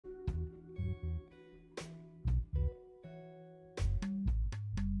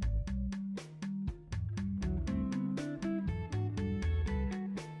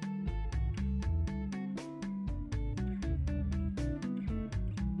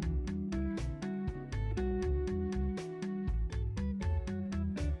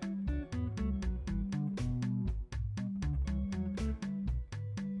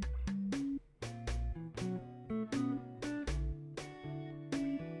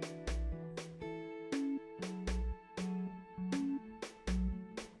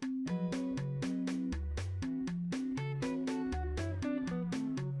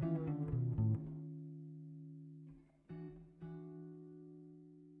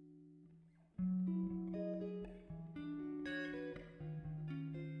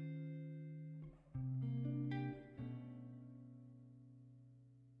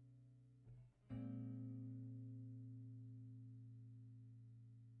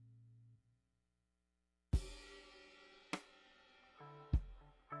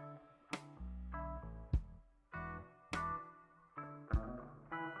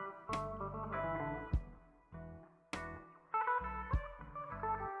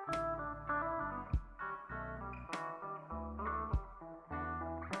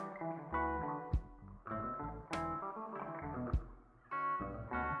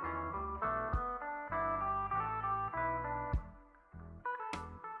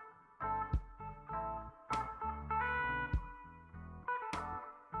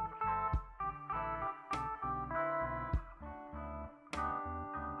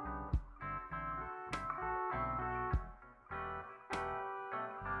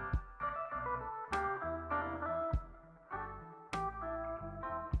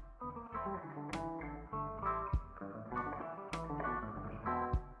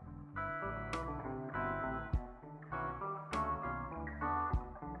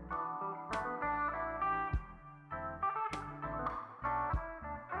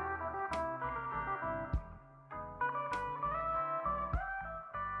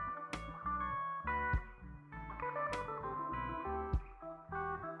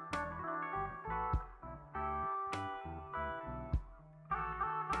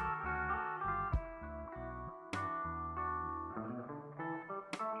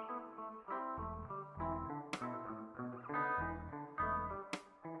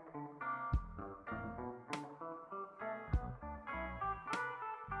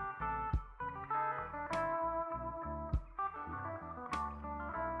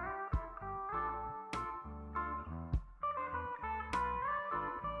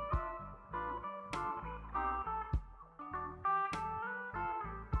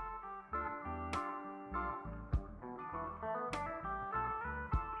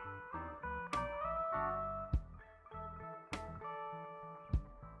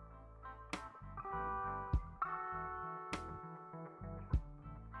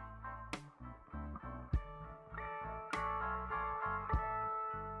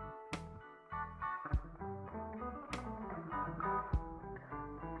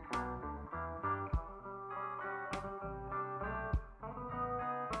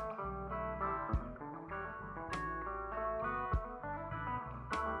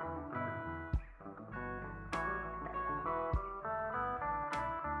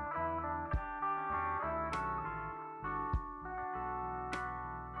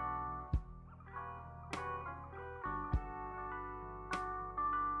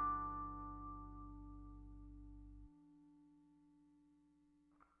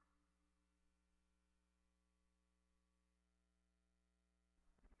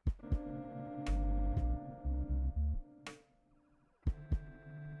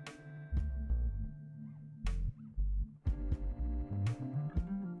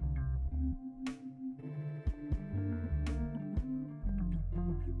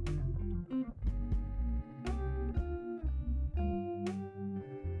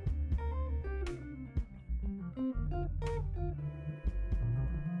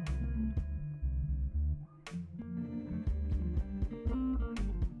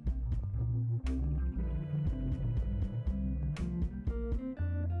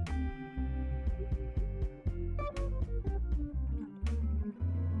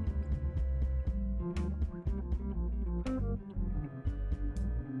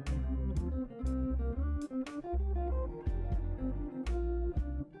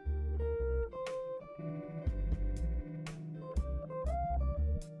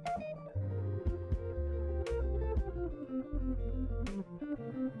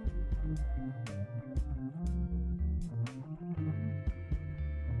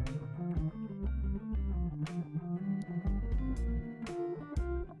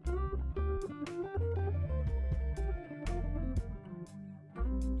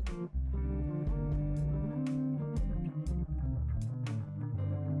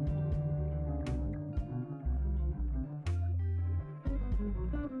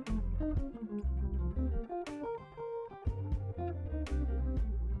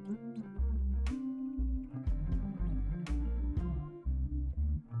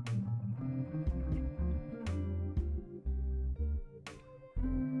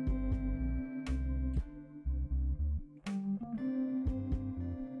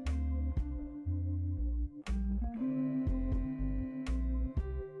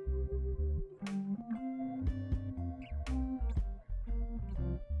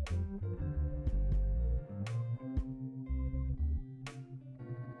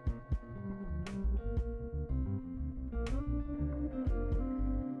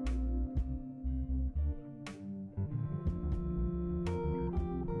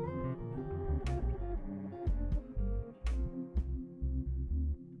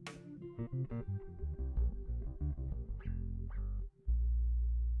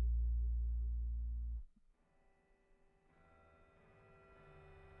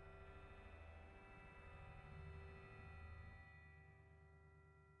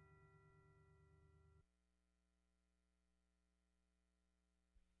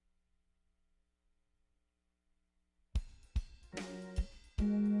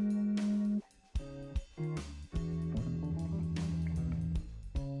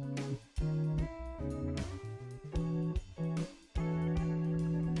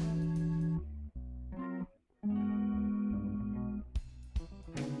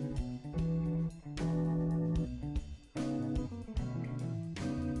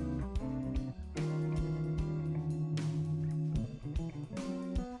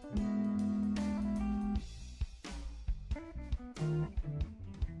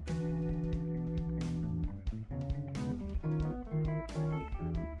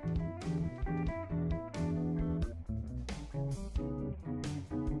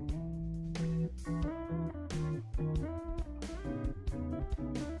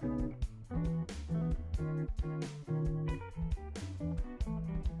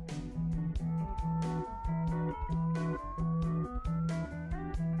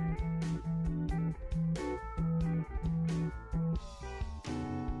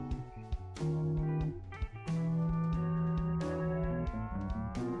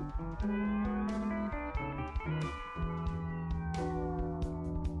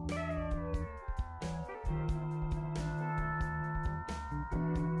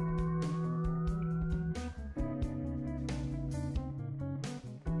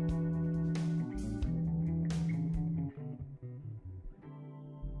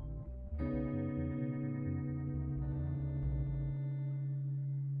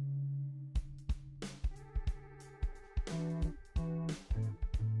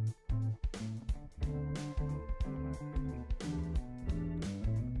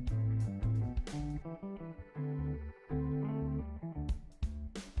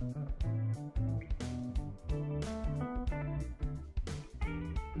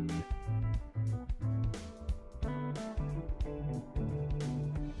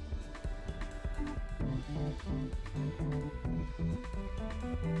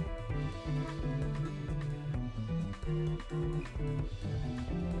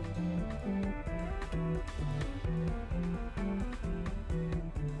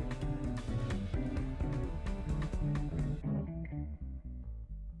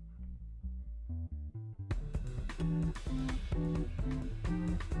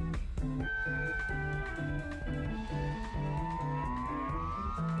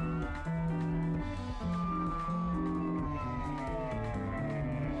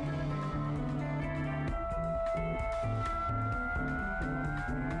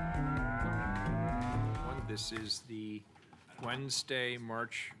This is the Wednesday,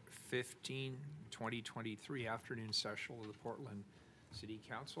 March 15, 2023 afternoon session of the Portland City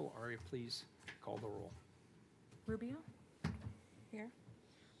Council. Aria, please call the roll. Rubio? Here.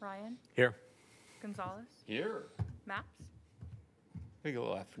 Ryan? Here. Gonzalez? Here. Maps? Take a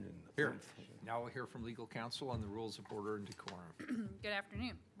little afternoon. Here. Now we'll hear from legal counsel on the rules of order and decorum. Good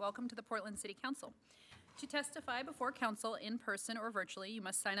afternoon. Welcome to the Portland City Council. To testify before council in person or virtually, you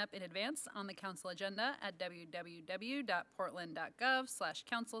must sign up in advance on the council agenda at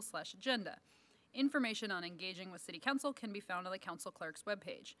www.portland.gov/council/agenda. Information on engaging with City Council can be found on the council clerk's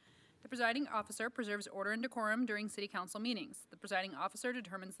webpage. The presiding officer preserves order and decorum during City Council meetings. The presiding officer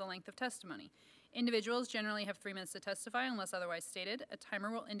determines the length of testimony. Individuals generally have 3 minutes to testify unless otherwise stated. A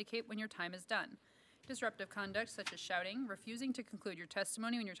timer will indicate when your time is done. Disruptive conduct such as shouting, refusing to conclude your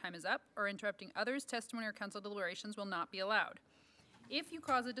testimony when your time is up, or interrupting others' testimony or council deliberations will not be allowed. If you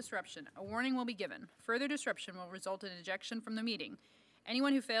cause a disruption, a warning will be given. Further disruption will result in ejection from the meeting.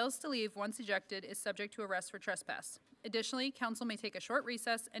 Anyone who fails to leave once ejected is subject to arrest for trespass. Additionally, council may take a short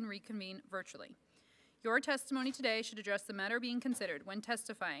recess and reconvene virtually. Your testimony today should address the matter being considered when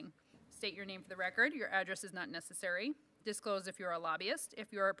testifying. State your name for the record. Your address is not necessary. Disclose if you're a lobbyist.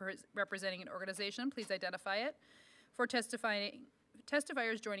 If you are representing an organization, please identify it. For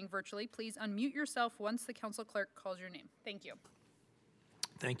testifiers joining virtually, please unmute yourself once the council clerk calls your name. Thank you.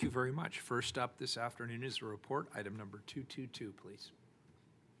 Thank you very much. First up this afternoon is a report, item number 222, please.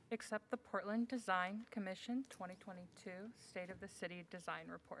 Accept the Portland Design Commission 2022 State of the City Design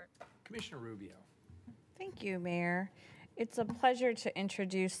Report. Commissioner Rubio. Thank you, Mayor. It's a pleasure to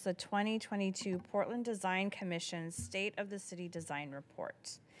introduce the 2022 Portland Design Commission State of the City Design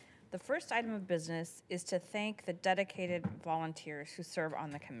Report. The first item of business is to thank the dedicated volunteers who serve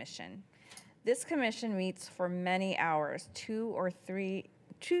on the commission. This commission meets for many hours, 2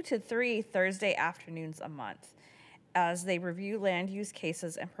 to 3 Thursday afternoons a month, as they review land use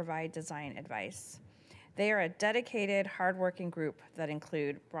cases and provide design advice. They are a dedicated, hardworking group that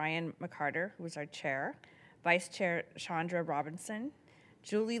include Brian McCarter, who is our chair, Vice Chair Chandra Robinson,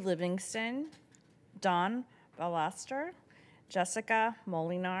 Julie Livingston, Don Balaster, Jessica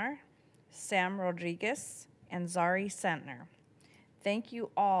Molinar, Sam Rodriguez, and Zari Santner. Thank you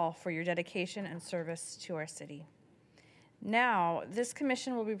all for your dedication and service to our city. Now, this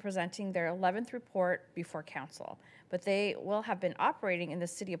commission will be presenting their 11th report before council, but they will have been operating in the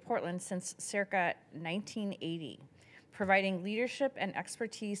city of Portland since circa 1980, providing leadership and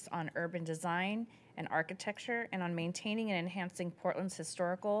expertise on urban design and architecture, and on maintaining and enhancing Portland's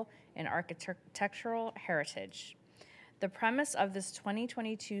historical and architectural heritage. The premise of this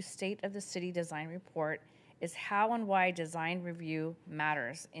 2022 State of the City Design Report is how and why design review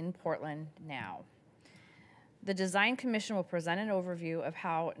matters in Portland now. The Design Commission will present an overview of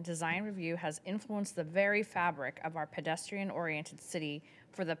how design review has influenced the very fabric of our pedestrian-oriented city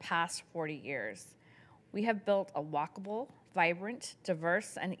for the past 40 years. We have built a walkable, vibrant,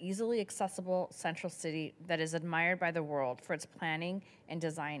 diverse, and easily accessible central city that is admired by the world for its planning and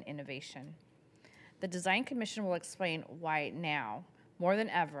design innovation. The Design Commission will explain why now, more than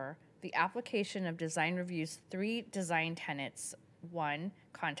ever, the application of design review's 3 design tenets, 1,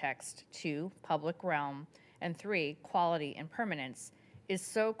 context, 2, public realm, and 3, quality and permanence, is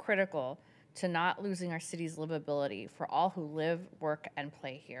so critical to not losing our city's livability for all who live, work, and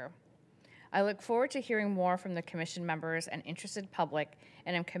play here. I look forward to hearing more from the commission members and interested public,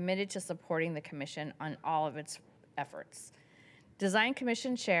 and am committed to supporting the commission on all of its efforts. Design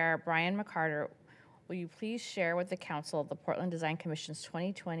Commission Chair Brian McCarter, will you please share with the council the Portland Design Commission's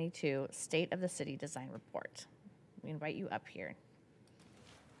 2022 State of the City Design Report? We invite you up here.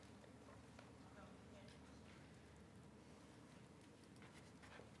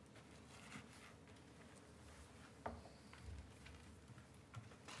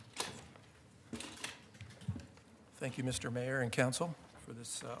 Thank you, Mr. Mayor and Council, for for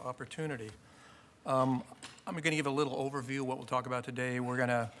this opportunity. I'm going to give a little overview of what we'll talk about today. We're going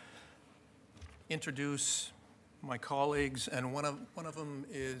to introduce my colleagues, and one of them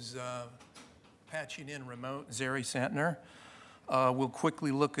is patching in remote, Zeri Santner. We'll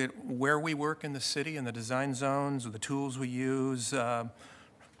quickly look at where we work in the city and the design zones, the tools we use,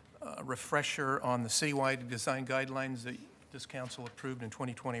 refresher on the citywide design guidelines that this council approved in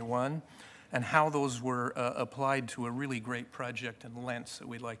 2021, and how those were applied to a really great project in Lentz that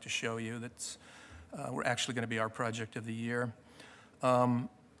we'd like to show you. That's we're actually going to be our project of the year. Dawn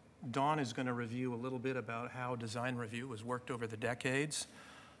is going to review a little bit about how design review has worked over the decades.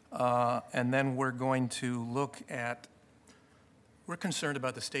 And then we're going to look at, we're concerned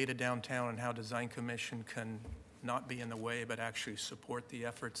about the state of downtown and how Design Commission can not be in the way, but actually support the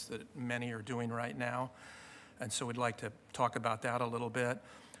efforts that many are doing right now. And so we'd like to talk about that a little bit.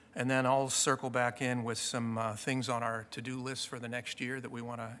 And then I'll circle back in with some things on our to-do list for the next year that we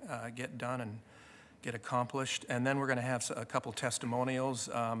want to get done and get accomplished. And then we're going to have a couple testimonials.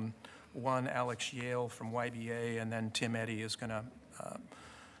 One, Alex Yale from YBA, and then Tim Eddy is going to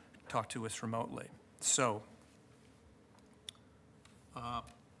talk to us remotely. So,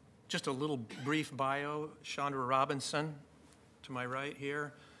 just a little brief bio. Chandra Robinson, to my right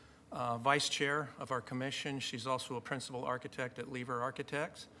here, Vice Chair of our commission. She's also a Principal Architect at Lever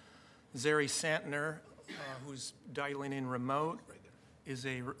Architects. Zeri Santner, who's dialing in remote, is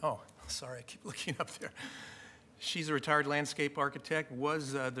a, oh, sorry, I keep looking up there. She's a retired landscape architect,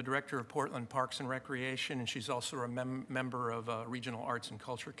 was the director of Portland Parks and Recreation, and she's also a member of Regional Arts and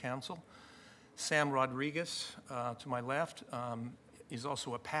Culture Council. Sam Rodriguez, to my left, is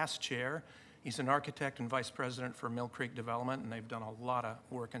also a past chair. He's an architect and vice president for Mill Creek Development, and they've done a lot of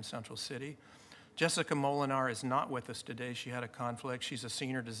work in Central City. Jessica Molinar is not with us today. She had a conflict. She's a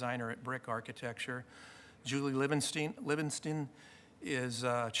senior designer at Brick Architecture. Julie Livingston is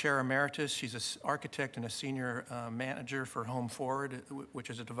chair emeritus. She's an architect and a senior manager for Home Forward, which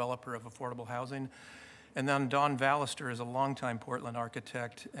is a developer of affordable housing. And then Don Vallister is a longtime Portland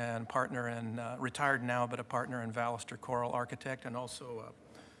architect and partner in, retired now, but a partner in Vallister Coral Architect, and also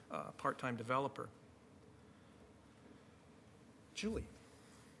a part-time developer. Julie.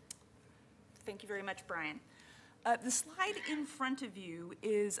 Thank you very much, Brian. The slide in front of you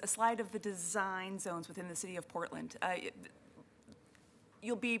is a slide of the design zones within the city of Portland.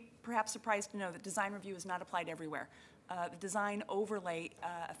 You'll be perhaps surprised to know that design review is not applied everywhere. The design overlay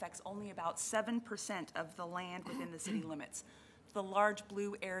affects only about 7% of the land within the city limits. The large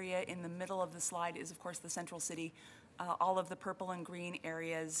blue area in the middle of the slide is, of course, the central city. All of the purple and green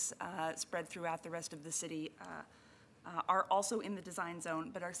areas spread throughout the rest of the city are also in the design zone,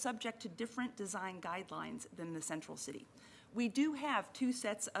 but are subject to different design guidelines than the central city. We do have two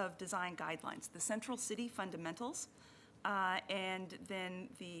sets of design guidelines, the central city fundamentals, and then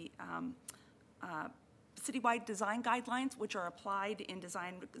the citywide design guidelines, which are applied in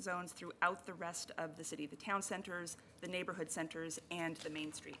design zones throughout the rest of the city, the town centers, the neighborhood centers, and the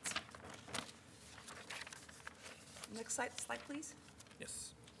main streets. Next slide, please.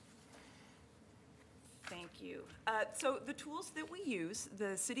 Yes. Thank you. So the tools that we use,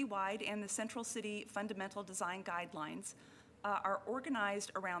 the citywide and the central city fundamental design guidelines, are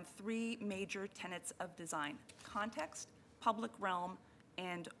organized around three major tenets of design: context, public realm,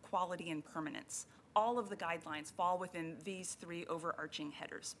 and quality and permanence. All of the guidelines fall within these three overarching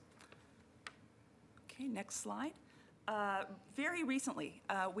headers. Okay, next slide. Very recently,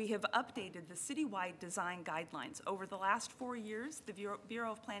 we have updated the citywide design guidelines. Over the last 4 years, the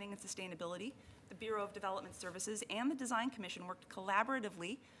Bureau of Planning and Sustainability, the Bureau of Development Services, and the Design Commission worked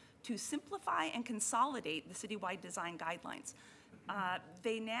collaboratively to simplify and consolidate the citywide design guidelines.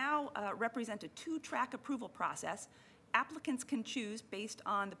 They now represent a two-track approval process. Applicants can choose, based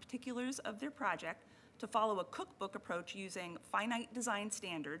on the particulars of their project, to follow a cookbook approach using finite design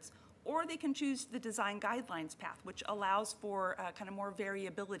standards, or they can choose the design guidelines path, which allows for kind of more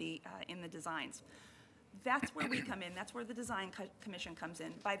variability in the designs. That's where we come in. That's where the Design Commission comes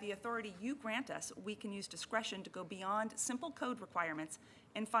in. By the authority you grant us, we can use discretion to go beyond simple code requirements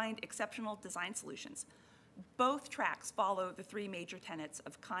and find exceptional design solutions. Both tracks follow the three major tenets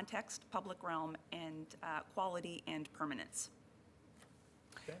of context, public realm, and quality and permanence.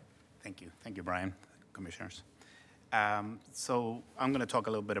 Okay. Thank you. Thank you, Brian, commissioners. So I'm going to talk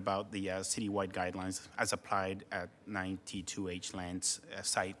a little bit about the citywide guidelines as applied at 92H Lentz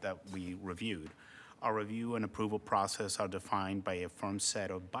site that we reviewed. Our review and approval process are defined by a firm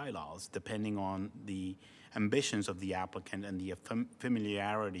set of bylaws depending on the ambitions of the applicant and the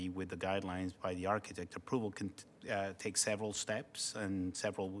familiarity with the guidelines by the architect. Approval can take several steps and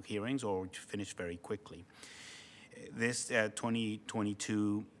several hearings or finish very quickly. This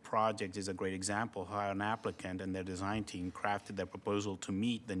 2022 project is a great example of how an applicant and their design team crafted their proposal to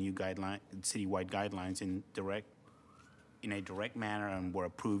meet the new citywide guidelines in a direct manner and were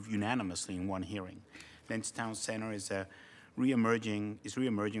approved unanimously in one hearing. Lents Town Center is re-emerging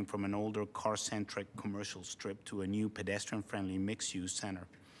from an older car-centric commercial strip to a new pedestrian-friendly mixed-use center.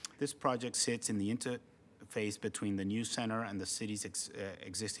 This project sits in the interface between the new center and the city's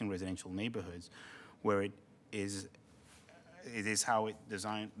existing residential neighborhoods, where it is how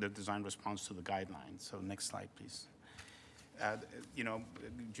the design responds to the guidelines. So next slide, please.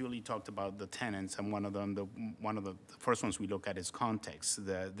 Julie talked about the tenants, and one of the first ones we look at is context.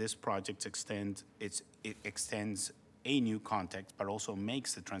 This project extends a new context, but also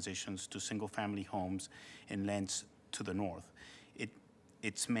makes the transitions to single-family homes in Lents to the north.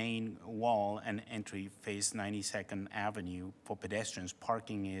 Its main wall and entry face 92nd Avenue. For pedestrians,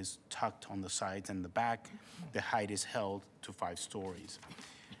 parking is tucked on the sides and the back. The height is held to 5 stories.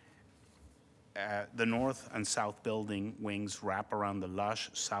 The north and south building wings wrap around the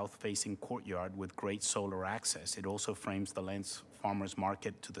lush south-facing courtyard with great solar access. It also frames the Lents Farmers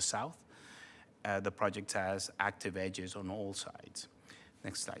Market to the south. The project has active edges on all sides.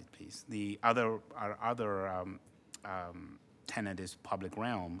 Next slide, please. Our other tenant is Public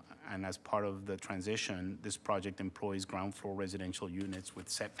Realm, and as part of the transition, this project employs ground floor residential units with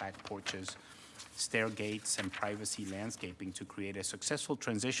setback porches, stair gates, and privacy landscaping to create a successful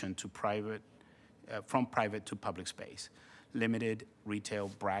transition to from private to public space. Limited retail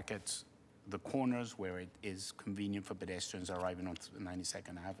brackets the corners where it is convenient for pedestrians arriving on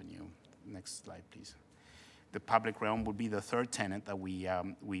 92nd Avenue. Next slide, please. The Public Realm would be the third tenant that we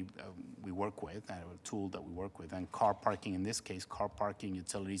work with, a tool that we work with. And car parking, in this case, car parking,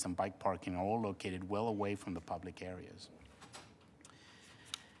 utilities, and bike parking are all located well away from the public areas.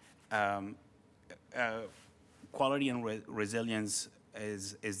 Quality and resilience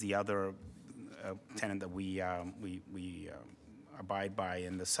is the other tenant that we abide by,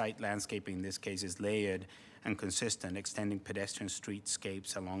 and the site landscaping in this case is layered and consistent, extending pedestrian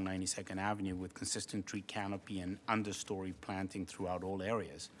streetscapes along 92nd Avenue with consistent tree canopy and understory planting throughout all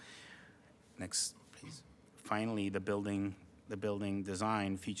areas. Next, please. Finally, the building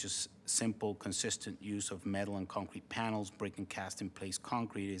design features simple, consistent use of metal and concrete panels. Brick and cast-in-place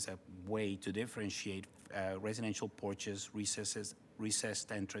concrete is a way to differentiate residential porches, recessed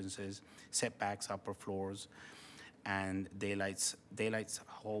entrances, setbacks, upper floors, and daylights,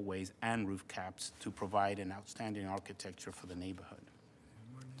 hallways, and roof caps to provide an outstanding architecture for the neighborhood.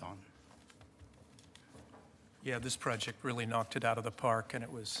 Don? Yeah, this project really knocked it out of the park, and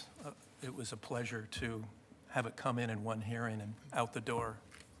it was a pleasure to have it come in one hearing and out the door,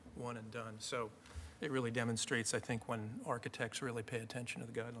 one and done. So it really demonstrates, I think, when architects really pay attention to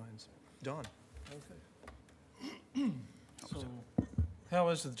the guidelines. Don? Okay. So, how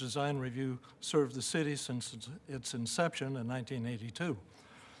has the design review served the city since its inception in 1982?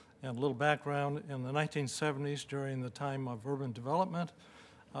 And a little background, in the 1970s, during the time of urban development,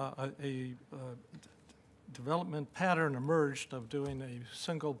 a development pattern emerged of doing a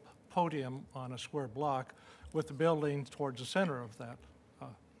single podium on a square block with the building towards the center of that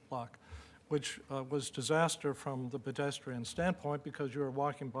block, which was disaster from the pedestrian standpoint because you were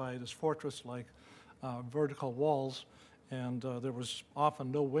walking by this fortress-like vertical walls, and there was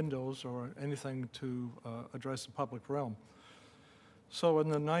often no windows or anything to address the public realm. So in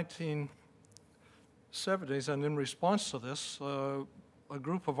the 1970s, and in response to this, a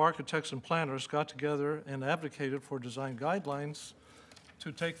group of architects and planners got together and advocated for design guidelines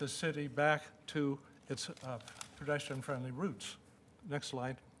to take the city back to its pedestrian-friendly roots. Next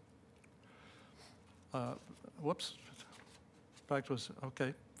slide. Whoops. Back to us.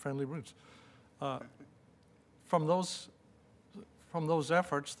 Okay, friendly roots. From those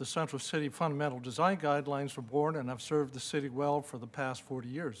efforts, the Central City Fundamental Design Guidelines were born and have served the city well for the past 40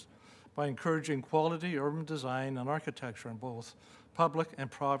 years by encouraging quality urban design and architecture in both public and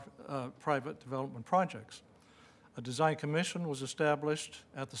private development projects. A design commission was established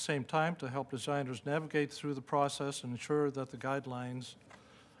at the same time to help designers navigate through the process and ensure that the guidelines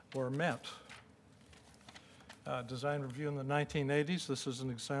were met. Design review in the 1980s, this is an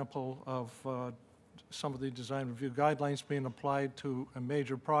example of some of the design review guidelines being applied to a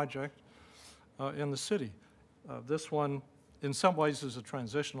major project in the city. This one, in some ways, is a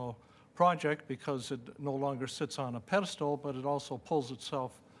transitional project because it no longer sits on a pedestal, but it also pulls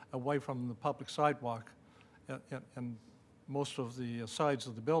itself away from the public sidewalk and most of the sides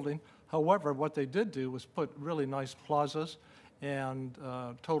of the building. However, what they did do was put really nice plazas and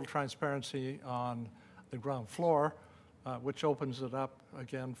total transparency on the ground floor, which opens it up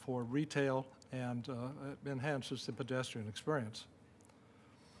again for retail and it enhances the pedestrian experience.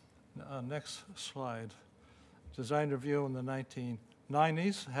 Next slide. Design review in the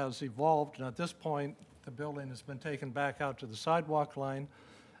 1990s has evolved, and at this point, the building has been taken back out to the sidewalk line.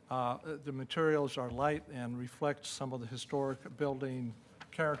 The materials are light and reflect some of the historic building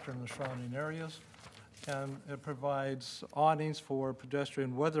character in the surrounding areas, and it provides awnings for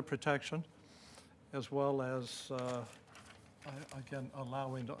pedestrian weather protection, as well as, again,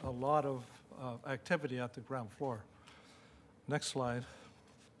 allowing a lot of activity at the ground floor. Next slide.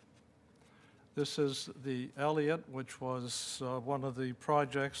 This is the Elliott, which was one of the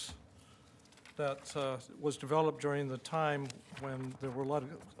projects that was developed during the time when there were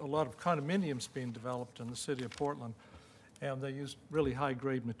a lot of condominiums being developed in the city of Portland. And they used really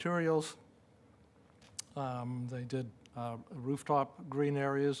high-grade materials. They did rooftop green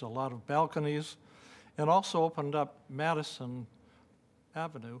areas, a lot of balconies, and also opened up Madison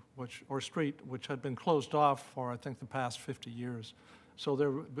Avenue, or street, which had been closed off for, I think, the past 50 years. So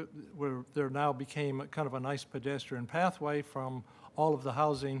there now became kind of a nice pedestrian pathway from all of the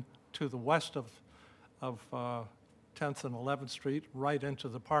housing to the west of 10th and 11th Street, right into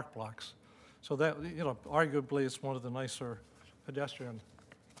the park blocks. So that, arguably it's one of the nicer pedestrian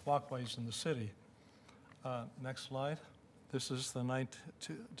walkways in the city. Next slide. This is the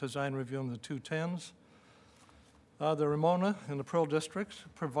design review in the 210s. The Ramona in the Pearl District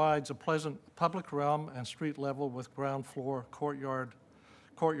provides a pleasant public realm and street level with ground floor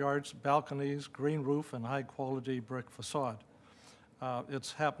courtyards, balconies, green roof, and high-quality brick facade.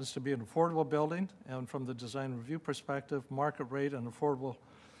 It happens to be an affordable building, and from the design review perspective, market rate and affordable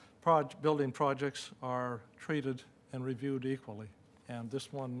building projects are treated and reviewed equally. And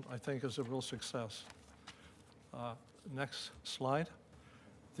this one, I think, is a real success. Next slide.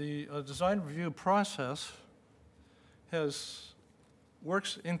 The design review process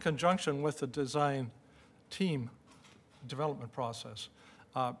works in conjunction with the design team development process.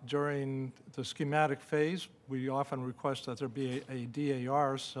 During the schematic phase, we often request that there be a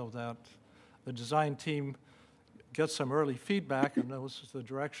DAR so that the design team gets some early feedback and knows the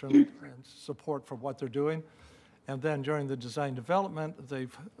direction and support for what they're doing. And then during the design development, they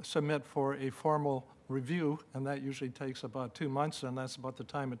submit for a formal review, and that usually takes about 2 months, and that's about the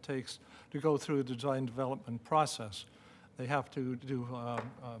time it takes to go through the design development process. They have to do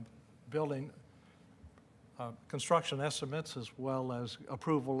building construction estimates, as well as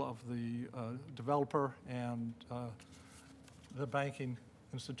approval of the developer and the banking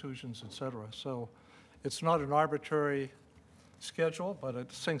institutions, et cetera. So it's not an arbitrary schedule, but it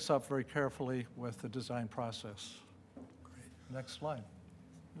syncs up very carefully with the design process. Great. Next slide.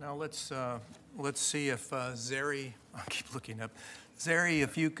 Now let's see if Zeri, I'll keep looking up. Zeri,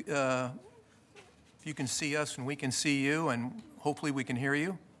 if you can see us and we can see you, and hopefully we can hear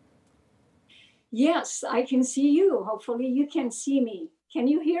you. Yes, I can see you. Hopefully you can see me. Can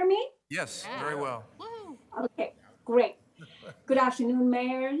you hear me? Yes, very well. Okay, great. Good afternoon,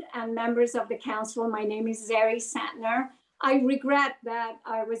 Mayor and members of the council. My name is Zeri Santner. I regret that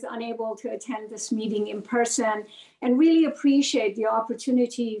I was unable to attend this meeting in person and really appreciate the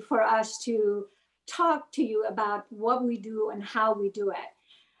opportunity for us to talk to you about what we do and how we do it.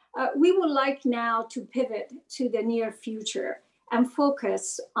 We would like now to pivot to the near future and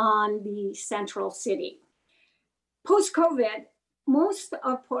focus on the central city. Post-COVID, most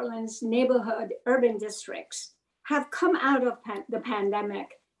of Portland's neighborhood urban districts have come out of the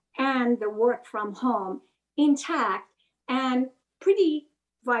pandemic and the work from home intact and pretty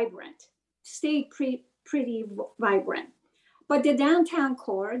vibrant, stayed pretty vibrant. But the downtown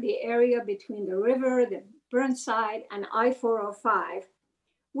core, the area between the river, the Burnside, and I-405,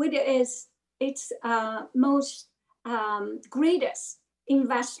 which is its most greatest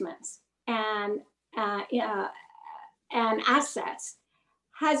investments and assets,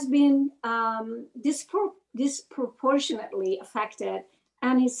 has been disproportionately affected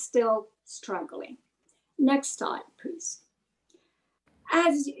and is still struggling. Next slide, please.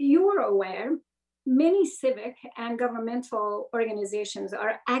 As you are aware, many civic and governmental organizations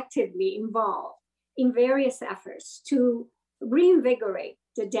are actively involved in various efforts to reinvigorate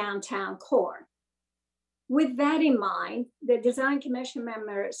the downtown core. With that in mind, the Design Commission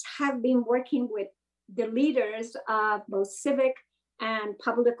members have been working with the leaders of both civic and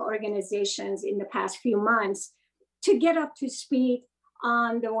public organizations in the past few months to get up to speed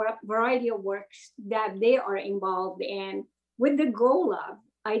on the variety of works that they are involved in, with the goal of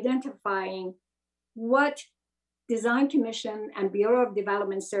identifying what Design Commission and Bureau of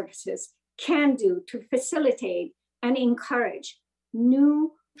Development Services can do to facilitate and encourage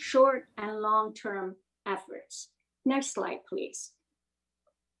new short and long-term efforts. Next slide, please.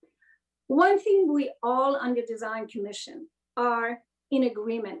 One thing we all on the Design Commission are in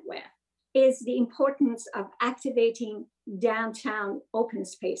agreement with is the importance of activating downtown open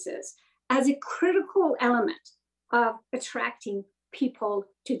spaces as a critical element of attracting people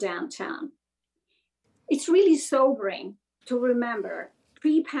to downtown. It's really sobering to remember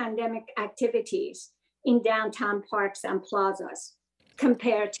pre-pandemic activities in downtown parks and plazas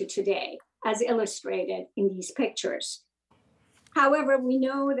compared to today, as illustrated in these pictures. However, we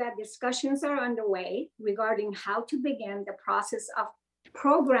know that discussions are underway regarding how to begin the process of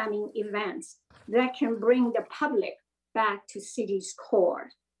programming events that can bring the public back to city's core.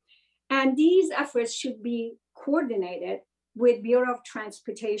 And these efforts should be coordinated with Bureau of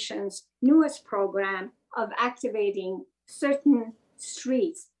Transportation's newest program of activating certain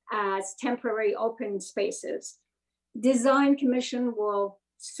streets as temporary open spaces. Design Commission will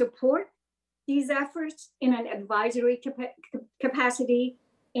support these efforts in an advisory capacity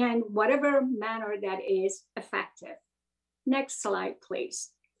and whatever manner that is effective. Next slide,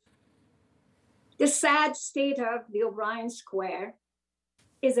 please. The sad state of the O'Brien Square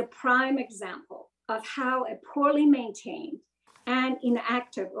is a prime example of how a poorly maintained and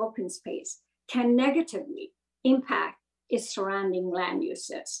inactive open space can negatively impact its surrounding land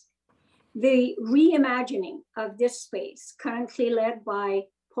uses. The reimagining of this space, currently led by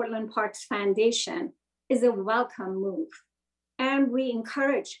Portland Parks Foundation, is a welcome move. And we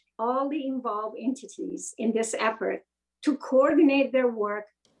encourage all the involved entities in this effort to coordinate their work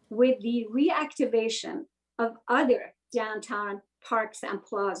with the reactivation of other downtown parks and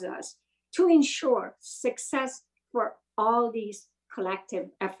plazas to ensure success for all these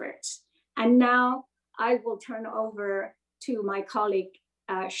collective efforts. And now I will turn over to my colleague,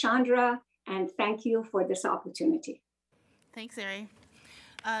 Chandra, and thank you for this opportunity. Thanks, Ari.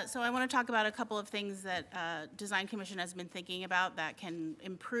 So I want to talk about a couple of things that Design Commission has been thinking about that can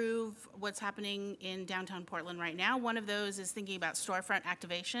improve what's happening in downtown Portland right now. One of those is thinking about storefront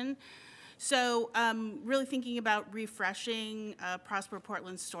activation. So really thinking about refreshing Prosper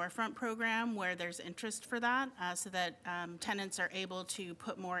Portland storefront program where there's interest for that so that tenants are able to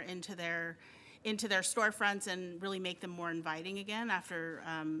put more into their storefronts and really make them more inviting again after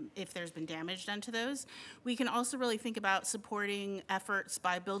if there's been damage done to those. We can also really think about supporting efforts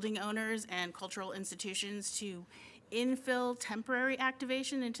by building owners and cultural institutions to infill temporary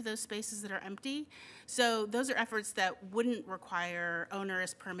activation into those spaces that are empty. So those are efforts that wouldn't require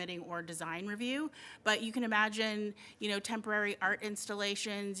onerous permitting or design review, but you can imagine, temporary art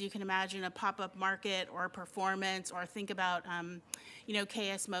installations, you can imagine a pop-up market or a performance, or think about,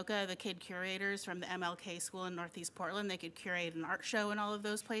 KS Mocha, the kid curators from the MLK school in Northeast Portland, they could curate an art show in all of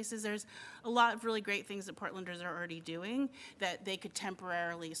those places. There's a lot of really great things that Portlanders are already doing that they could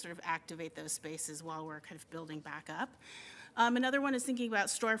temporarily sort of activate those spaces while we're kind of building back up. Another one is thinking about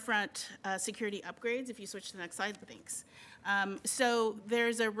storefront security upgrades. If you switch to the next slide, thanks. So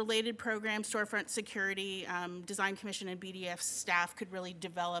there's a related program, Storefront Security. Design Commission and BDF staff could really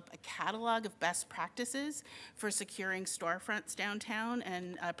develop a catalog of best practices for securing storefronts downtown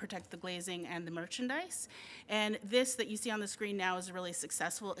and protect the glazing and the merchandise. And this that you see on the screen now is a really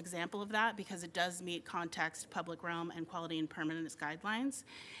successful example of that because it does meet context, public realm, and quality and permanence guidelines.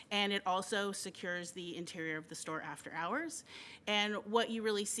 And it also secures the interior of the store after hours. And what you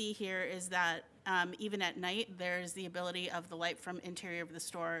really see here is that even at night, there's the ability of the light from interior of the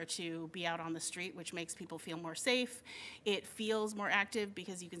store to be out on the street, which makes people feel more safe. It feels more active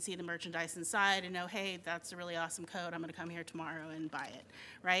because you can see the merchandise inside and know, hey, that's a really awesome coat. I'm going to come here tomorrow and buy it,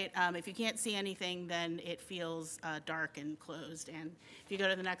 right? If you can't see anything, then it feels dark and closed. And if you go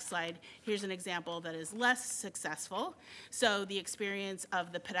to the next slide, here's an example that is less successful. So the experience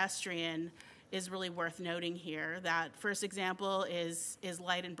of the pedestrian is really worth noting here. That first example is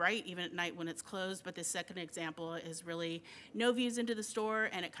light and bright, even at night when it's closed, but the second example is really no views into the store,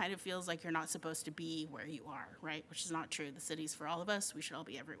 and it kind of feels like you're not supposed to be where you are, right? Which is not true. The city's for all of us. We should all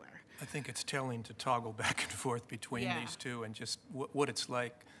be everywhere. I think it's telling to toggle back and forth between these two and just what it's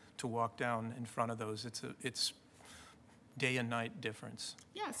like to walk down in front of those. It's day and night difference.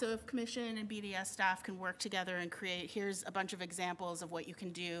 Yeah, so if Commission and BDS staff can work together and create, here's a bunch of examples of what you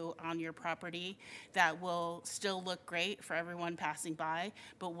can do on your property that will still look great for everyone passing by,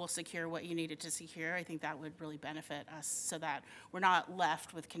 but will secure what you needed to secure, I think that would really benefit us so that we're not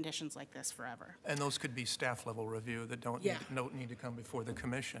left with conditions like this forever. And those could be staff level review that don't need to come before the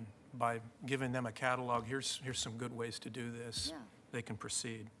commission. By giving them a catalog, here's some good ways to do this. Yeah. They can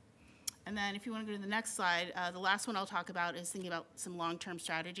proceed. And then if you want to go to the next slide, the last one I'll talk about is thinking about some long-term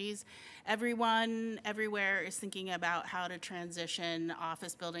strategies. Everyone, everywhere is thinking about how to transition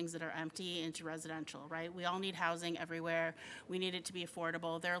office buildings that are empty into residential, right? We all need housing everywhere. We need it to be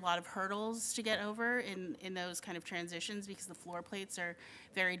affordable. There are a lot of hurdles to get over in those kind of transitions because the floor plates are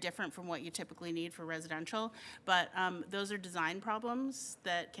very different from what you typically need for residential. But those are design problems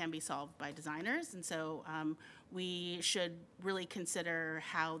that can be solved by designers. And so we should really consider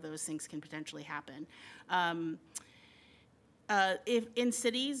how those things can potentially happen. If in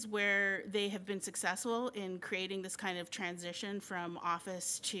cities where they have been successful in creating this kind of transition from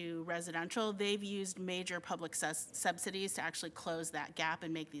office to residential, they've used major public subsidies to actually close that gap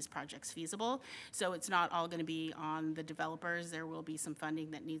and make these projects feasible. So it's not all going to be on the developers. There will be some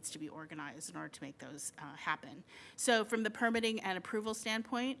funding that needs to be organized in order to make those happen. So from the permitting and approval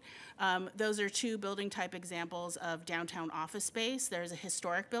standpoint, those are two building type examples of downtown office space. There's a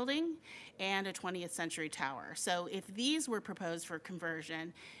historic building and a 20th century tower. So if these were proposed for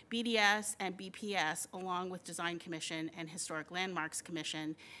conversion, BDS and BPS, along with Design Commission and Historic Landmarks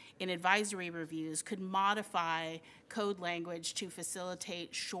Commission, in advisory reviews, could modify code language to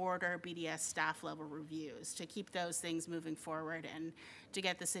facilitate shorter BDS staff level reviews, to keep those things moving forward and to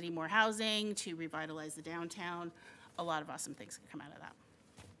get the city more housing, to revitalize the downtown. A lot of awesome things can come out of that.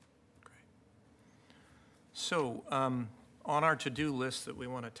 Great. So on our to-do list that we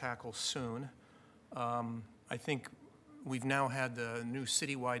want to tackle soon, I think we've now had the new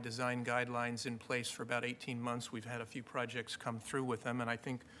citywide design guidelines in place for about 18 months. We've had a few projects come through with them, and I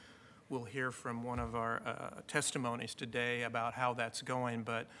think we'll hear from one of our testimonies today about how that's going.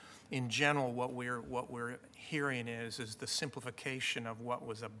 But in general, what we're hearing is the simplification of what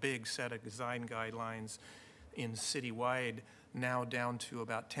was a big set of design guidelines in citywide, now down to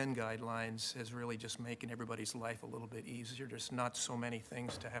about 10 guidelines, is really just making everybody's life a little bit easier. There's not so many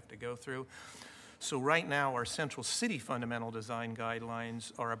things to have to go through. So right now, our Central City Fundamental Design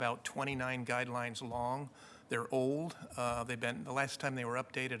Guidelines are about 29 guidelines long. They're old. The last time they were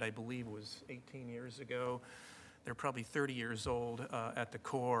updated, I believe, was 18 years ago. They're probably 30 years old at the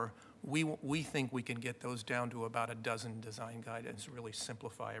core. We think we can get those down to about a dozen design guidelines, really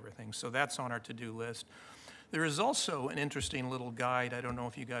simplify everything. So that's on our to-do list. There is also an interesting little guide. I don't know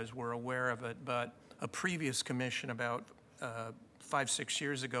if you guys were aware of it, but a previous commission about 5-6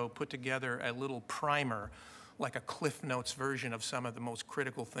 years ago put together a little primer, like a Cliff Notes version of some of the most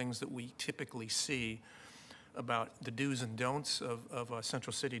critical things that we typically see about the do's and don'ts of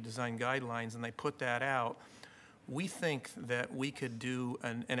Central City Design Guidelines, and they put that out. We think that we could do,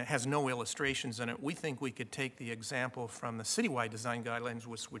 and it has no illustrations in it, we think we could take the example from the citywide design guidelines,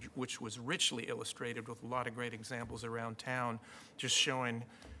 which was richly illustrated with a lot of great examples around town, just showing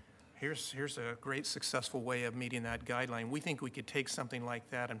here's a great successful way of meeting that guideline. We think we could take something like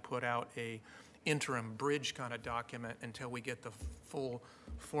that and put out a interim bridge kind of document until we get the full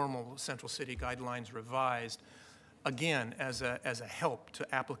formal Central City Guidelines revised. Again, as a help to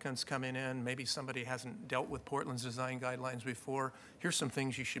applicants coming in, maybe somebody hasn't dealt with Portland's design guidelines before. Here's some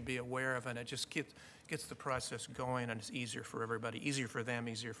things you should be aware of, and it just gets the process going, and it's easier for everybody, easier for them,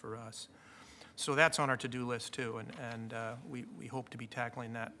 easier for us. So that's on our to-do list too, and we hope to be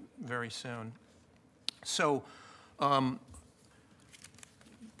tackling that very soon. So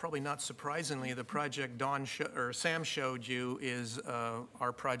probably not surprisingly, the project Sam showed you is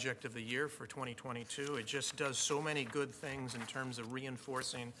our project of the year for 2022. It just does so many good things in terms of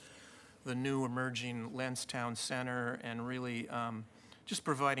reinforcing the new emerging Lentstown Center and really just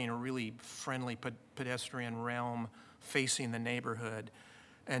providing a really friendly pedestrian realm facing the neighborhood.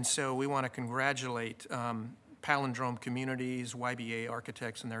 And so we want to congratulate Palindrome Communities, YBA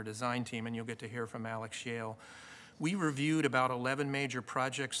Architects, and their design team, and you'll get to hear from Alex Yale. We reviewed about 11 major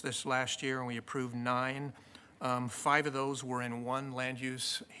projects this last year, and we approved 9. 5 of those were in one land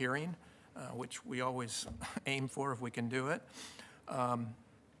use hearing, which we always aim for if we can do it.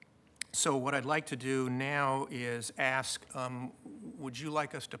 So what I'd like to do now is ask, would you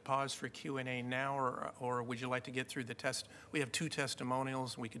like us to pause for Q&A now, or would you like to get through the test? We have 2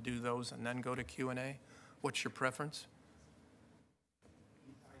 testimonials. We could do those and then go to Q&A. What's your preference?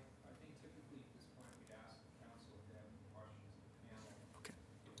 I think typically at this point we'd ask the council if they have any questions of the panel. Okay.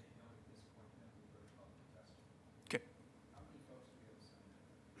 If they don't at this point, then we'll go to public testimony. Okay. How many folks do we have signed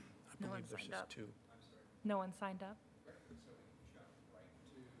up? I No one believe there's signed just up. 2. I'm sorry. No one signed up? So we can jump right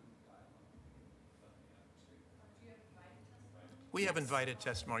to dialogue. We have invited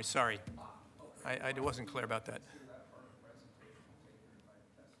testimony. Sorry. I wasn't clear about that.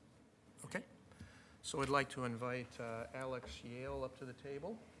 Okay. So I'd like to invite Alex Yale up to the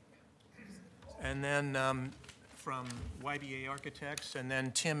table. And then from YBA Architects, and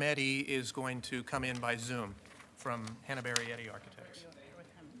then Tim Eddy is going to come in by Zoom from Hanna-Berry Eddy Architects.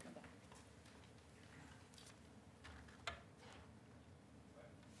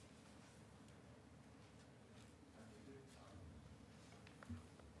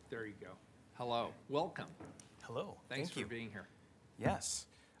 There you go. Hello, welcome. Hello. Thanks Thank for you. being here. Yes.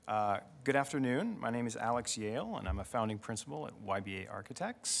 Good afternoon. My name is Alex Yale, and I'm a founding principal at YBA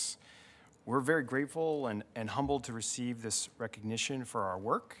Architects. We're very grateful and humbled to receive this recognition for our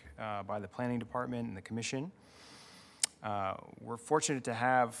work by the Planning Department and the Commission. We're fortunate to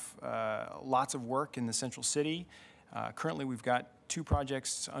have lots of work in the Central City. Currently, we've got 2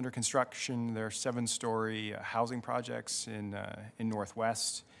 projects under construction. They're 7-story housing projects in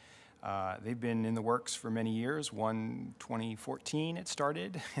Northwest. They've been in the works for many years. One, 2014 it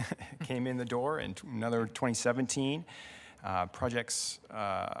started, came in the door, and another 2017. Projects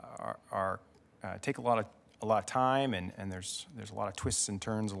take a lot of time, and there's a lot of twists and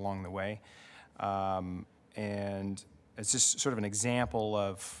turns along the way. And it's just sort of an example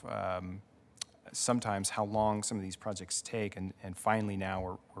of sometimes how long some of these projects take, and finally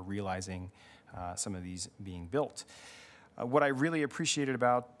now we're realizing some of these being built. What I really appreciated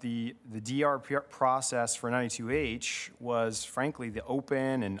about the DR process for 92H was, frankly, the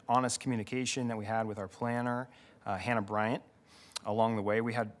open and honest communication that we had with our planner, Hannah Bryant. Along the way,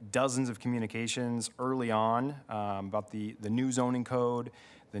 we had dozens of communications early on about the new zoning code,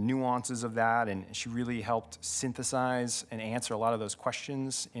 the nuances of that, and she really helped synthesize and answer a lot of those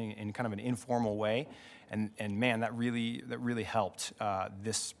questions in kind of an informal way. And man, that really helped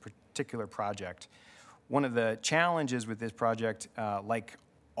this particular project. One of the challenges with this project, like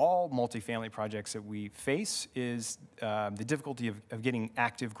all multifamily projects that we face, is the difficulty of getting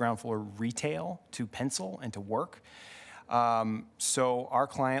active ground floor retail to pencil and to work. So our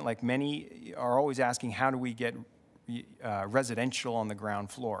client, like many, are always asking, how do we get residential on the ground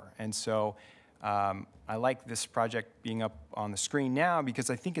floor? And so I like this project being up on the screen now because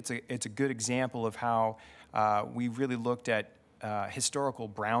I think it's a good example of how we really looked at historical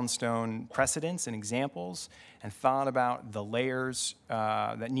brownstone precedents and examples and thought about the layers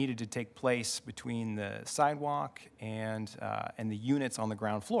that needed to take place between the sidewalk and the units on the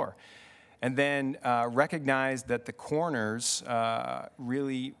ground floor. And then recognized that the corners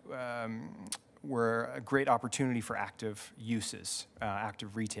really were a great opportunity for active uses,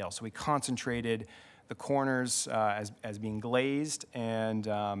 active retail. So we concentrated the corners as being glazed, and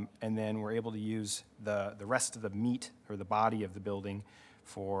then we're able to use the rest of the meat or the body of the building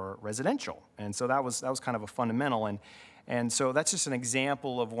for residential. And so that was kind of a fundamental. And so that's just an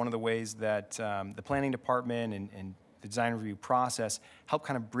example of one of the ways that the planning department and the design review process help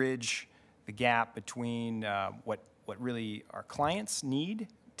kind of bridge the gap between what really our clients need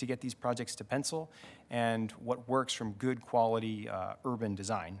to get these projects to pencil and what works from good quality urban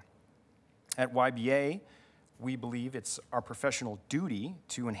design. At YBA, we believe it's our professional duty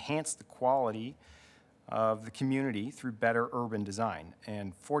to enhance the quality of the community through better urban design.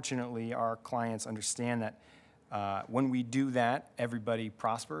 And fortunately, our clients understand that when we do that, everybody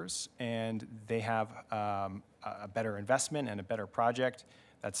prospers and they have a better investment and a better project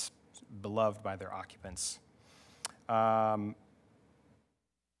that's beloved by their occupants.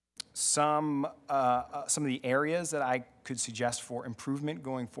 Some of the areas that I could suggest for improvement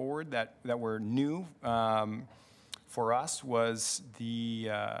going forward that were new for us was the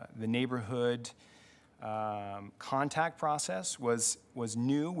neighborhood contact process was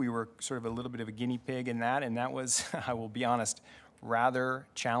new. We were sort of a little bit of a guinea pig in that, and that was, I will be honest, rather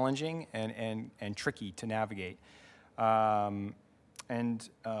challenging and tricky to navigate. And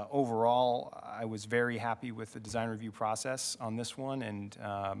overall, I was very happy with the design review process on this one, and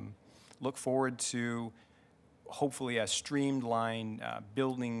look forward to hopefully a streamlined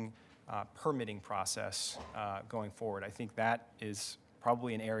building permitting process going forward. I think that is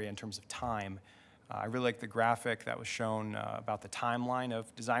probably an area in terms of time. I really like the graphic that was shown about the timeline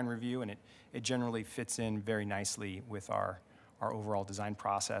of design review, and it generally fits in very nicely with our overall design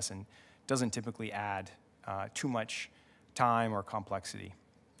process and doesn't typically add too much time or complexity.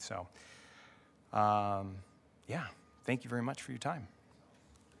 So, yeah, thank you very much for your time.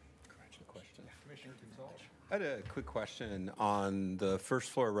 I had a quick question on the first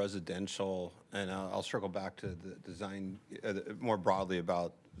floor residential, and I'll circle back to the design more broadly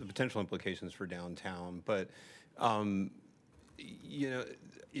about the potential implications for downtown. But, you know,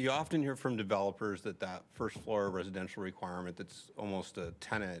 you often hear from developers that first floor residential requirement that's almost a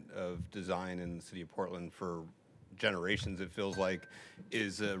tenet of design in the city of Portland for generations, it feels like,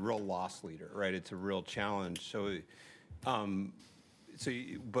 is a real loss leader, right? It's a real challenge. So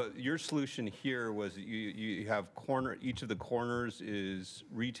but your solution here was you have each of the corners is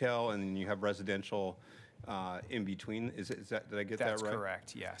retail, and then you have residential in between. Is that, did I get that right? That's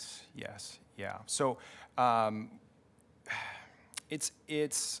correct, yes, yeah. So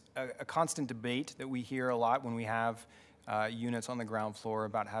it's a constant debate that we hear a lot when we have units on the ground floor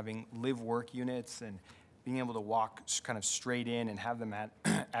about having live-work units and being able to walk kind of straight in and have them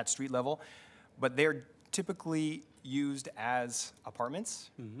at street level. But they're typically used as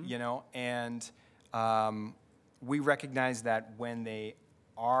apartments, you know, and we recognize that when they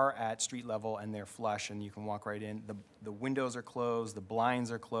are at street level and they're flush and you can walk right in, the windows are closed, the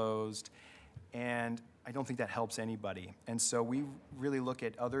blinds are closed, and I don't think that helps anybody. And so we really look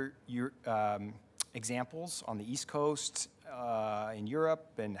at other examples on the East Coast, in Europe,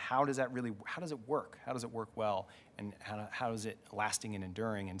 and how does it work? How does it work well? And how is it lasting and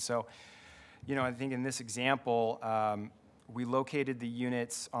enduring? And so, you know, I think in this example, we located the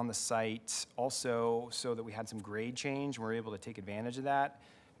units on the site also so that we had some grade change. We're able to take advantage of that.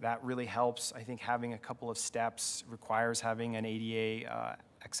 That really helps. I think having a couple of steps requires having an ADA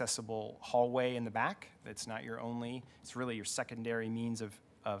accessible hallway in the back. It's not your only, it's really your secondary means of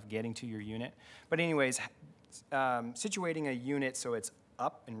getting to your unit. But anyways, situating a unit so it's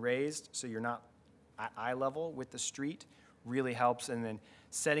up and raised so you're not at eye level with the street really helps. And then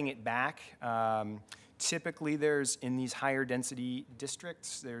setting it back, typically there's, in these higher density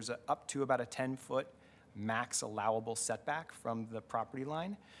districts, there's up to about a 10-foot max allowable setback from the property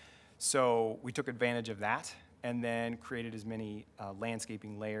line. So we took advantage of that and then created as many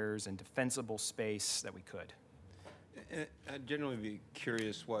landscaping layers and defensible space that we could. I'd generally be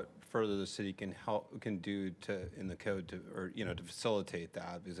curious what further the city can do in the code to facilitate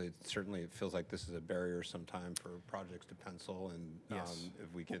that, because it certainly feels like this is a barrier sometime for projects to pencil, and Yes.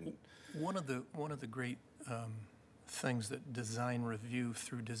 if we can. One of the great things that design review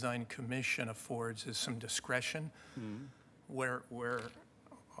through design commission affords is some discretion, where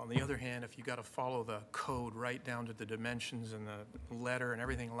on the other hand, if you got to follow the code right down to the dimensions and the letter and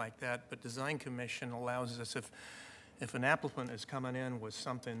everything like that, but design commission allows us, if an applicant is coming in with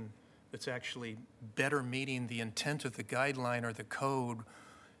something that's actually better meeting the intent of the guideline or the code,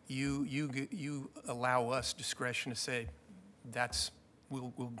 you allow us discretion to say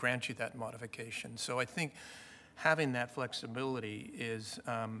we'll grant you that modification. So I think having that flexibility is,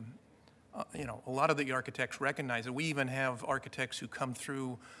 a lot of the architects recognize it. We even have architects who come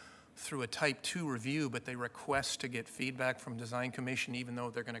through a type 2 review, but they request to get feedback from design commission, even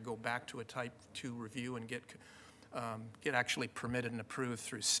though they're going to go back to a type 2 review and get actually permitted and approved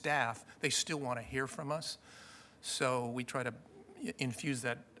through staff. They still want to hear from us. So we try to infuse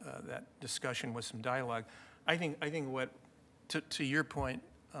that discussion with some dialogue. I think to your point,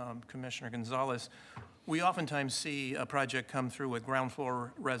 Commissioner Gonzalez, we oftentimes see a project come through with ground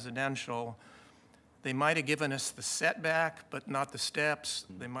floor residential. They might have given us the setback, but not the steps.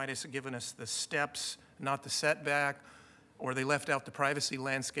 They might have given us the steps, not the setback, or they left out the privacy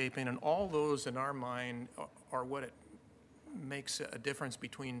landscaping, and all those in our mind are what it makes a difference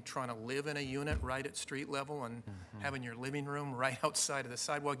between trying to live in a unit right at street level and having your living room right outside of the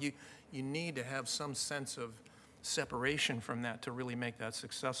sidewalk. You need to have some sense of separation from that to really make that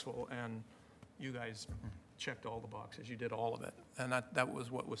successful, and you guys checked all the boxes. You did all of it, and that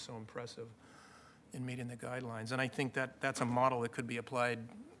was what was so impressive in meeting the guidelines. And I think that's a model that could be applied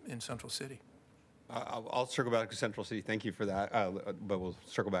in Central City. I'll circle back to Central City. Thank you for that, but we'll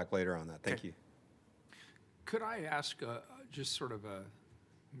circle back later on that. Thank you. Could I ask just sort of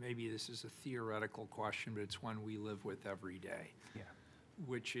maybe this is a theoretical question, but it's one we live with every day. Yeah.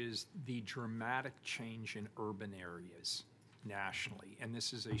 Which is the dramatic change in urban areas nationally. And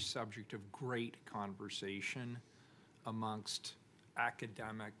this is a subject of great conversation amongst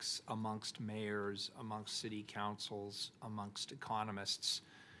academics, amongst mayors, amongst city councils, amongst economists.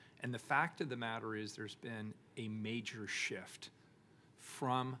 And the fact of the matter is there's been a major shift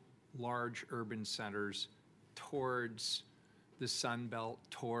from large urban centers towards the Sun Belt,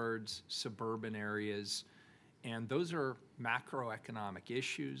 towards suburban areas. And those are macroeconomic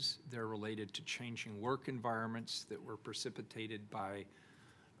issues. They're related to changing work environments that were precipitated by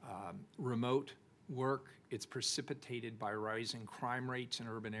remote work. It's precipitated by rising crime rates in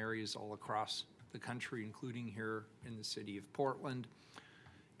urban areas all across the country, including here in the city of Portland.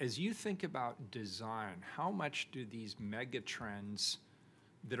 As you think about design, how much do these mega trends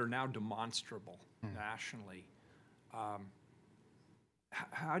that are now demonstrable nationally,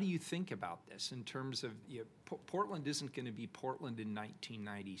 how do you think about this in terms of, Portland isn't going to be Portland in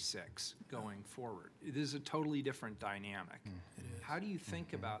 1996 going forward. It is a totally different dynamic. How do you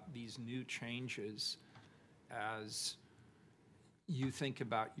think about these new changes as, you think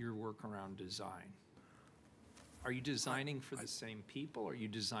about your work around design? Are you designing for the same people? Are you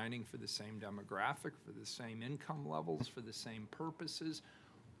designing for the same demographic, for the same income levels, for the same purposes?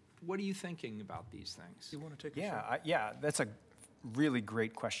 What are you thinking about these things? You want to take a Yeah, shot? yeah, that's a really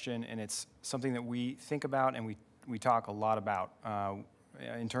great question, and it's something that we think about and we talk a lot about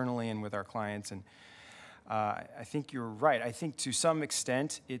internally and with our clients. And I think you're right. I think to some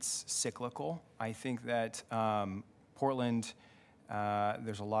extent it's cyclical. I think that Portland,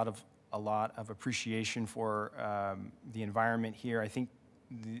 there's a lot of appreciation for the environment here. I think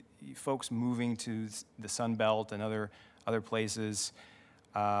the folks moving to the Sun Belt and other places,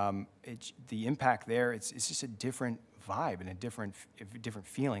 the impact there, it's just a different vibe and a different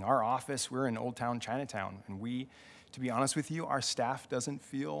feeling. Our office, we're in Old Town Chinatown, and to be honest with you, our staff doesn't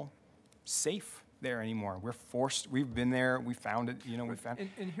feel safe there anymore. We've been there, we found it, we found.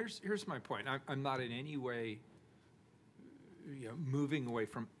 And here's my point. I'm not in any way moving away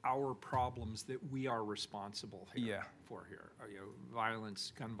from our problems that we are responsible for here.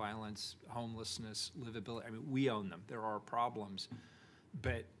 Violence, gun violence, homelessness, livability. I mean, we own them. There are problems.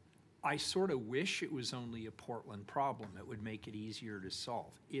 But I sort of wish it was only a Portland problem. It would make it easier to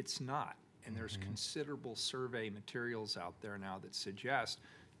solve. It's not. And there's considerable survey materials out there now that suggest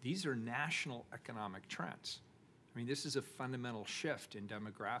these are national economic trends. I mean, this is a fundamental shift in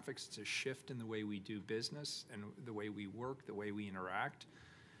demographics. It's a shift in the way we do business and the way we work, the way we interact.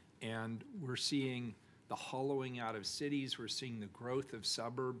 And we're seeing the hollowing out of cities. We're seeing the growth of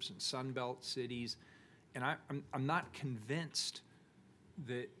suburbs and Sunbelt cities. And I'm not convinced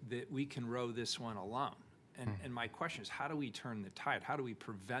that we can row this one alone. And my question is, how do we turn the tide? How do we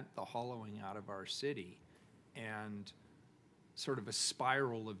prevent the hollowing out of our city and sort of a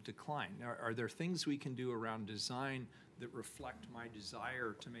spiral of decline? Are there things we can do around design that reflect my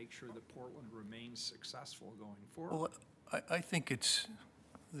desire to make sure that Portland remains successful going forward? Well, I think it's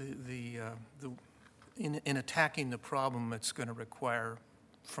in attacking the problem, it's going to require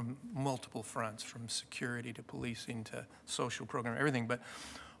from multiple fronts, from security to policing to social program, everything. But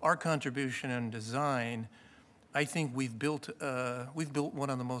our contribution in design, I think we've built one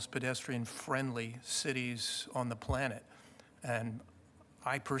of the most pedestrian-friendly cities on the planet. And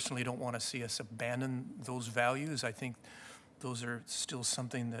I personally don't want to see us abandon those values. I think those are still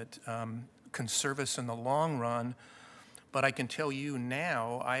something that can serve us in the long run. But I can tell you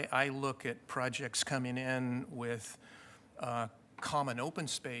now, I look at projects coming in with common open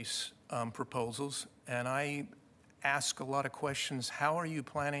space proposals, and I ask a lot of questions. How are you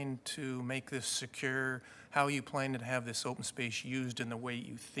planning to make this secure? How are you planning to have this open space used in the way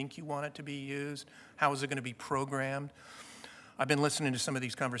you think you want it to be used? How is it going to be programmed? I've been listening to some of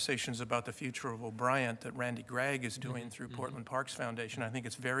these conversations about the future of O'Brien that Randy Gregg is doing through Portland Parks Foundation. I think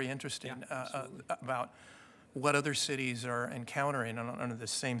it's very interesting about what other cities are encountering under the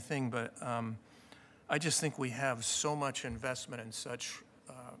same thing. But I just think we have so much investment in such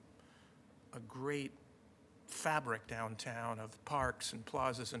a great fabric downtown of parks and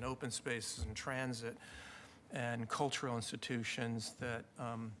plazas and open spaces and transit and cultural institutions that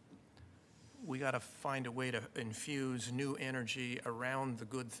we got to find a way to infuse new energy around the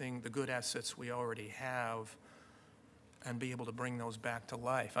good assets we already have, and be able to bring those back to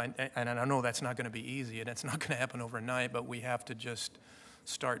life. And I know that's not going to be easy, and it's not going to happen overnight, but we have to just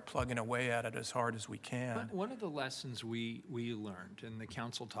start plugging away at it as hard as we can. One of the lessons we learned, and the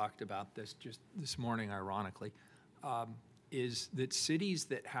council talked about this just this morning, ironically, is that cities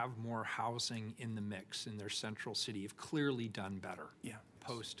that have more housing in the mix in their central city have clearly done better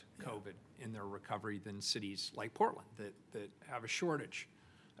post-COVID in their recovery than cities like Portland that have a shortage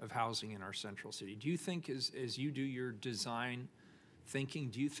of housing in our central city. Do you think, as you do your design thinking,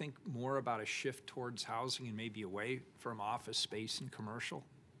 do you think more about a shift towards housing and maybe away from office space and commercial?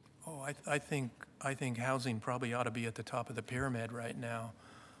 Oh, I think housing probably ought to be at the top of the pyramid right now.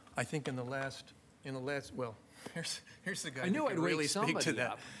 I think in the last well, here's the guy who can really speak to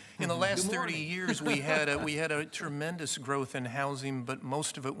that. In the last 30 years, we had a tremendous growth in housing, but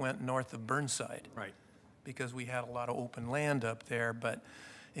most of it went north of Burnside. Right. Because we had a lot of open land up there. But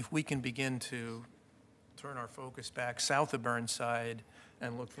if we can begin to turn our focus back south of Burnside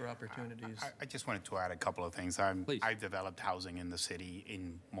and look for opportunities. I just wanted to add a couple of things. I've developed housing in the city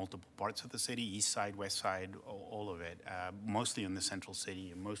in multiple parts of the city, east side, west side, all of it, mostly in the central city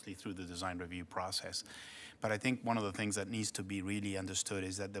and mostly through the design review process. But I think one of the things that needs to be really understood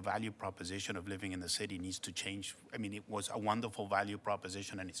is that the value proposition of living in the city needs to change. I mean, it was a wonderful value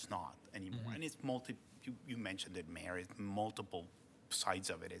proposition, and it's not anymore. And it's you mentioned it, Mayor, it's multiple sides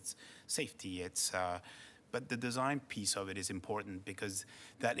of it. It's safety, it's But the design piece of it is important because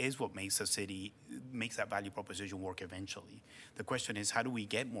that is what makes a city, makes that value proposition work eventually. The question is, how do we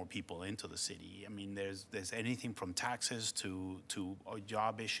get more people into the city? I mean, there's anything from taxes to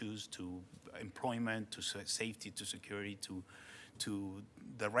job issues, to employment, to safety, to security, to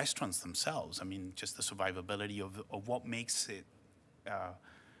the restaurants themselves. I mean, just the survivability of what makes it,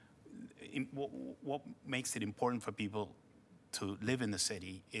 what makes it important for people to live in the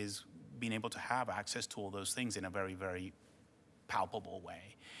city is being able to have access to all those things in a very, very palpable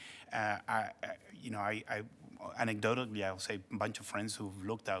way. Anecdotally, I'll say a bunch of friends who've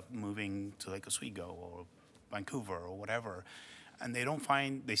looked at moving to Lake Oswego or Vancouver or whatever, and they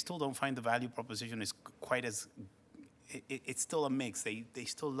still don't find the value proposition is quite as, it's still a mix. They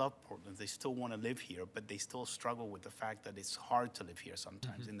still love Portland. They still want to live here, but they still struggle with the fact that it's hard to live here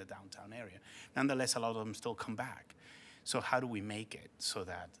sometimes in the downtown area. Nonetheless, a lot of them still come back. So how do we make it so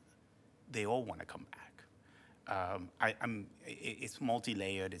that they all want to come back? It's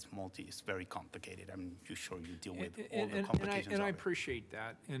multi-layered, it's very complicated. I'm sure you deal with all the complications And I of it. appreciate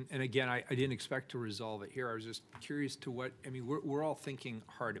that. And again, I didn't expect to resolve it here. I was just curious to what, I mean, we're all thinking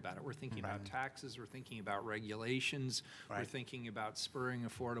hard about it. We're thinking about taxes, we're thinking about regulations, we're Right. thinking about spurring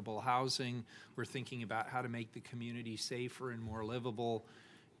affordable housing, we're thinking about how to make the community safer and more livable.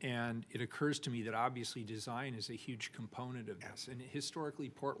 And it occurs to me that obviously design is a huge component of this. And historically,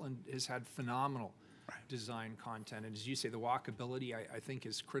 Portland has had phenomenal design content. And as you say, the walkability, I think,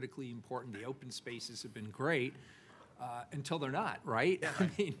 is critically important. The open spaces have been great until they're not, right?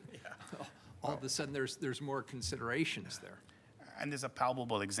 I mean, all of a sudden, there's more considerations there. And there's a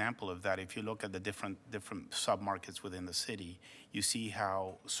palpable example of that. If you look at the different sub-markets within the city, you see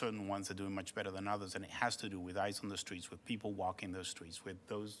how certain ones are doing much better than others, and it has to do with eyes on the streets, with people walking those streets, with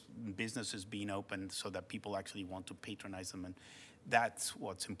those businesses being opened so that people actually want to patronize them. And that's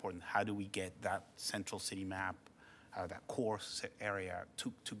what's important. How do we get that central city map, that core area,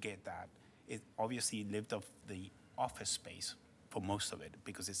 to get that? It obviously lived off the office space for most of it,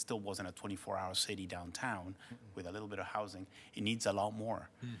 because it still wasn't a 24-hour city downtown with a little bit of housing. It needs a lot more.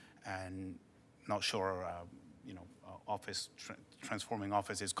 And not sure, transforming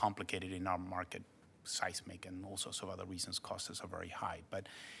office is complicated in our market, seismic and all sorts of other reasons. Costs are very high. But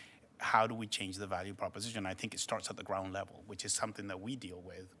how do we change the value proposition? I think it starts at the ground level, which is something that we deal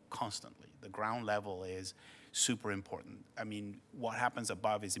with constantly. The ground level is super important. I mean, what happens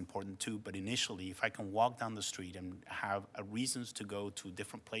above is important too, but initially, if I can walk down the street and have reasons to go to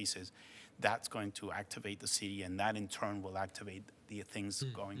different places, that's going to activate the city, and that in turn will activate the things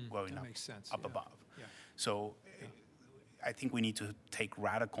going That up, makes sense, up yeah. above. Yeah. So I think we need to take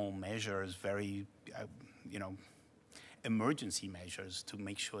radical measures, very, emergency measures to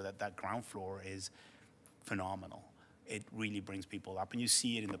make sure that that ground floor is phenomenal. It really brings people up. And you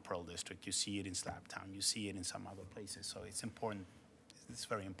see it in the Pearl District, you see it in Slabtown, you see it in some other places. So it's important, it's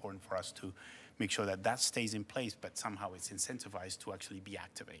very important for us to make sure that that stays in place, but somehow it's incentivized to actually be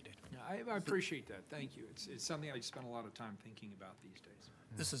activated. Yeah, I appreciate that. Thank you. It's something I spend a lot of time thinking about these days.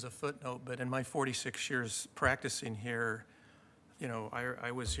 This is a footnote, but in my 46 years practicing here,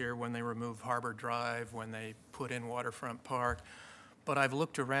 I was here when they removed Harbor Drive, when they put in Waterfront Park, but I've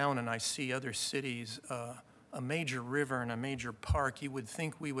looked around and I see other cities, a major river and a major park. You would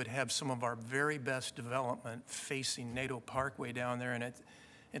think we would have some of our very best development facing Nadeau Parkway down there, and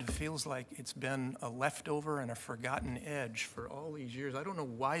it feels like it's been a leftover and a forgotten edge for all these years. I don't know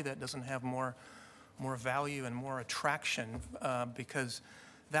why that doesn't have more value and more attraction, because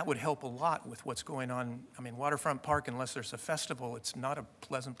that would help a lot with what's going on. I mean, Waterfront Park, unless there's a festival, it's not a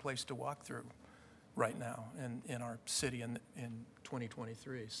pleasant place to walk through right now in our city in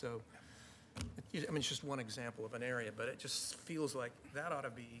 2023. So, it's just one example of an area, but it just feels like that ought to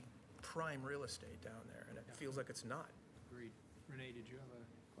be prime real estate down there, and it feels like it's not. Agreed. Renee, did you have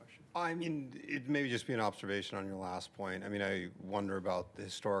a question? I mean, it may just be an observation on your last point. I mean, I wonder about the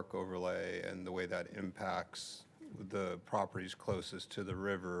historic overlay and the way that impacts the properties closest to the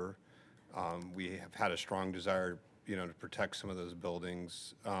river. We have had a strong desire, to protect some of those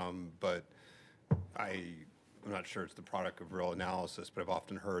buildings, but I'm not sure it's the product of real analysis, but I've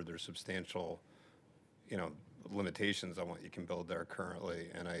often heard there's substantial, limitations on what you can build there currently.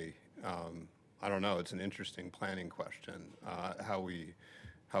 And I don't know, it's an interesting planning question, how we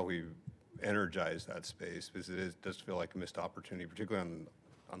energize that space, because does feel like a missed opportunity, particularly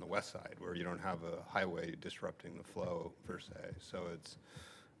on the west side, where you don't have a highway disrupting the flow per se. So it's,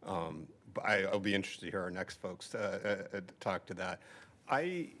 but I'll be interested to hear our next folks talk to that.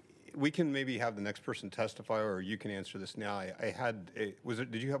 We can maybe have the next person testify, or you can answer this now.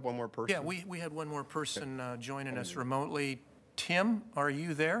 Did you have one more person? Yeah, we had one more person joining us remotely. Tim, are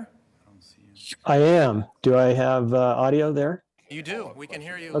you there? I don't I am. Do I have audio there? You do. We can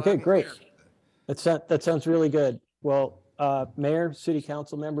hear you. Okay, loud and great. clear. That sounds really good. Well, Mayor, City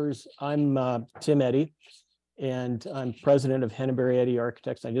Council members, I'm Tim Eddy, and I'm president of Henneberry Eddy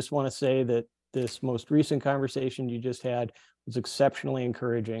Architects. I just want to say that this most recent conversation you just had was exceptionally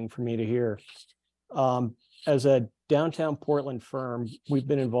encouraging for me to hear. As a downtown Portland firm, we've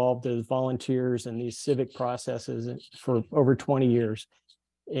been involved as volunteers in these civic processes for over 20 years.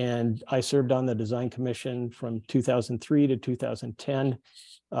 And I served on the Design Commission from 2003 to 2010.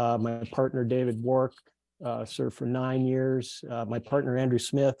 My partner, David Wark, served for 9 years. My partner, Andrew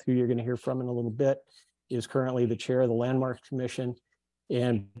Smith, who you're going to hear from in a little bit, is currently the chair of the Landmarks Commission.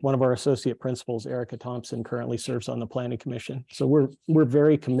 And one of our associate principals, Erica Thompson, currently serves on the Planning Commission. So we're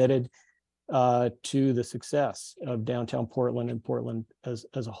very committed to the success of downtown Portland and Portland as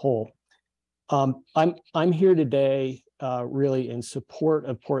a whole. I'm here today really in support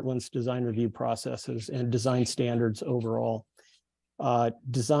of Portland's design review processes and design standards overall.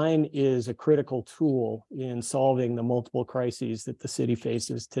 Design is a critical tool in solving the multiple crises that the city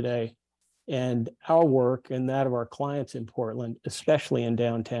faces today. And our work and that of our clients in Portland, especially in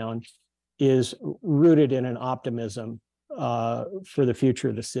downtown, is rooted in an optimism for the future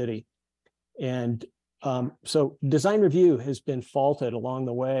of the city. And so design review has been faulted along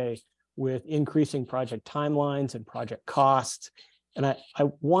the way with increasing project timelines and project costs. And I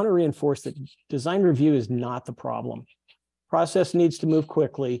want to reinforce that design review is not the problem. Process needs to move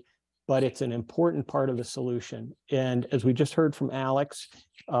quickly, but it's an important part of the solution. And as we just heard from Alex,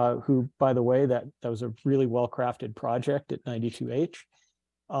 who, by the way, that was a really well-crafted project at 92H.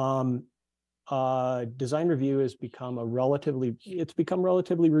 Design review has become relatively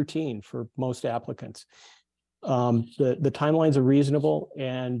routine for most applicants. The timelines are reasonable,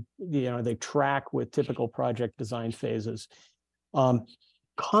 and they track with typical project design phases.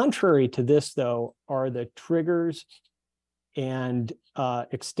 Contrary to this, though, are the triggers and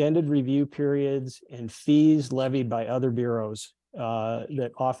extended review periods and fees levied by other bureaus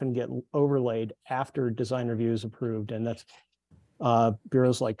that often get overlaid after design review is approved. And that's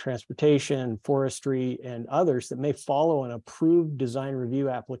bureaus like transportation, forestry, and others that may follow an approved design review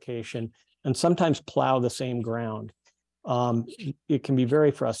application and sometimes plow the same ground. It can be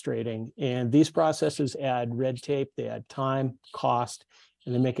very frustrating. And these processes add red tape, they add time, cost,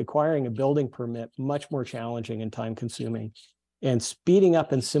 and they make acquiring a building permit much more challenging and time consuming. And speeding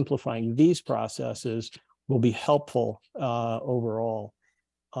up and simplifying these processes will be helpful overall.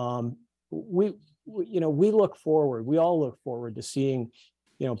 We look forward, we all look forward to seeing,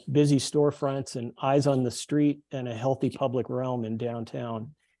 busy storefronts and eyes on the street and a healthy public realm in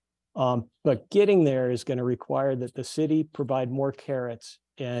downtown. But getting there is going to require that the city provide more carrots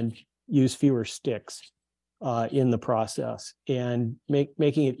and use fewer sticks in the process, and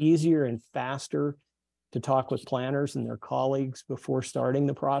making it easier and faster to talk with planners and their colleagues before starting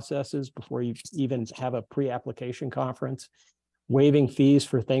the processes, before you even have a pre-application conference, waiving fees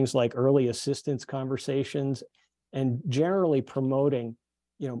for things like early assistance conversations, and generally promoting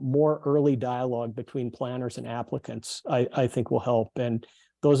more early dialogue between planners and applicants, I think will help. And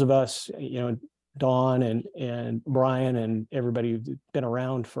those of us, Dawn and Brian and everybody who's been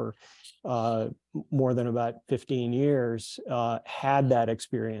around for more than about 15 years had that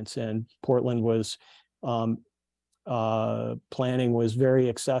experience. And Portland was, planning was very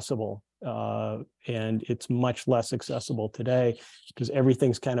accessible. And it's much less accessible today because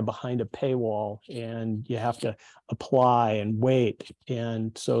everything's kind of behind a paywall and you have to apply and wait.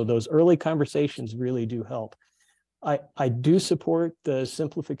 And so those early conversations really do help. I do support the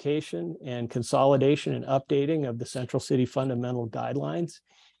simplification and consolidation and updating of the Central City Fundamental Guidelines,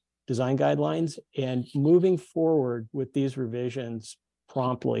 design guidelines, and moving forward with these revisions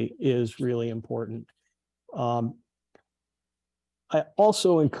promptly is really important. I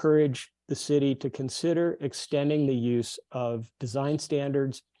also encourage the city to consider extending the use of design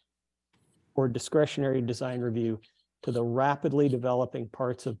standards or discretionary design review to the rapidly developing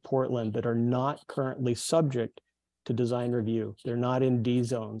parts of Portland that are not currently subject to design review. They're not in D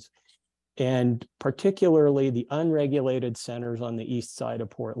zones, and particularly the unregulated centers on the east side of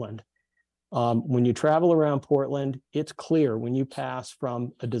Portland. When you travel around Portland, it's clear when you pass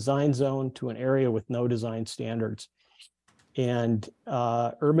from a design zone to an area with no design standards. And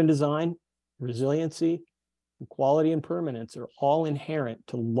urban design, resiliency, quality, and permanence are all inherent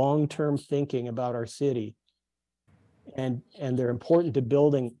to long-term thinking about our city. And they're important to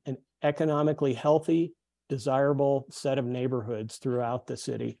building an economically healthy, desirable set of neighborhoods throughout the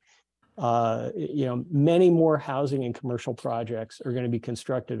city. Many more housing and commercial projects are going to be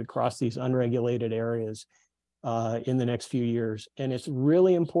constructed across these unregulated areas. in the next few years. And it's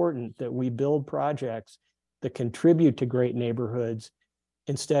really important that we build projects that contribute to great neighborhoods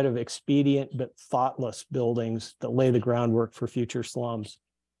instead of expedient but thoughtless buildings that lay the groundwork for future slums.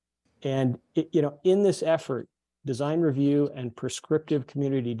 And in this effort, design review and prescriptive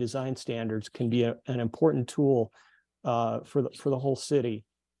community design standards can be an important tool for the whole city.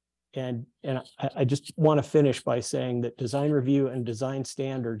 And I just want to finish by saying that design review and design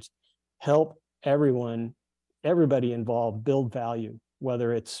standards help everybody involved build value,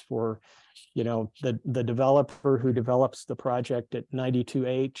 whether it's for the developer who develops the project at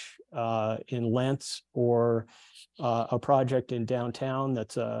 92H in Lentz, or a project in downtown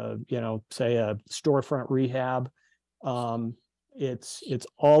that's say a storefront rehab. It's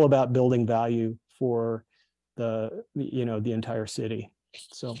all about building value for the entire city.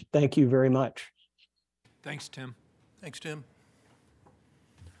 So thank you very much. Thanks, Tim. Thanks, Tim.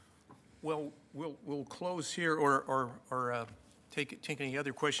 Well, we'll close here, or take any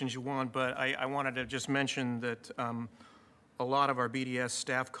other questions you want, but I wanted to just mention that a lot of our BDS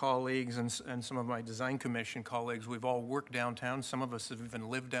staff colleagues and some of my design commission colleagues, we've all worked downtown. Some of us have even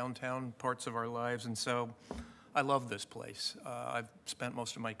lived downtown parts of our lives, and so I love this place. I've spent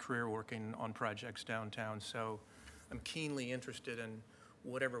most of my career working on projects downtown, so I'm keenly interested in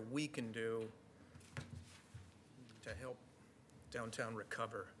whatever we can do to help downtown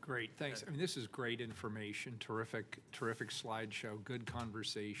recover. Great, thanks. I mean, this is great information, terrific slideshow, good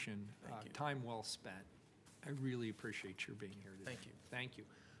conversation, time well spent. I really appreciate your being here today. Thank you. Thank you.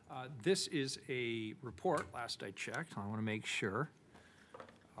 This is a report, last I checked. I want to make sure.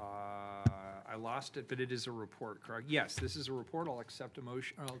 I lost it, but it is a report, correct? Yes, this is a report. I'll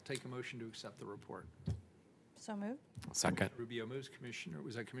take a motion to accept the report. So moved. Second. Rubio moves.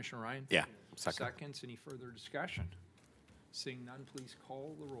 Was that Commissioner Ryan? Yeah, second. Seconds. Any further discussion? Seeing none, please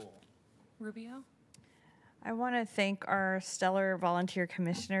call the roll. Rubio? I want to thank our stellar volunteer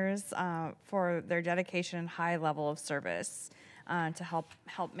commissioners for their dedication and high level of service to help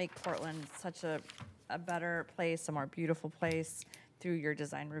make Portland such a better place, a more beautiful place through your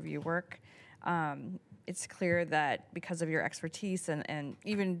design review work. It's clear that because of your expertise and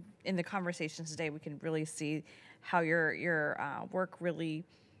even in the conversations today, we can really see how your work really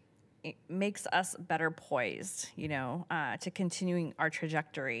makes us better poised, to continuing our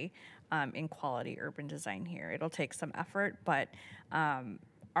trajectory in quality urban design here. It'll take some effort, but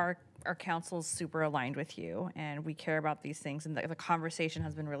our council's super aligned with you, and we care about these things. And the conversation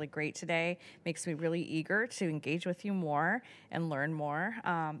has been really great today. Makes me really eager to engage with you more and learn more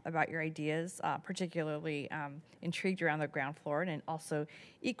about your ideas. Particularly intrigued around the ground floor, and also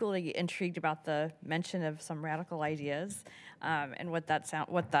equally intrigued about the mention of some radical ideas and what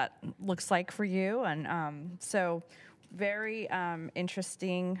that looks like for you. And so, very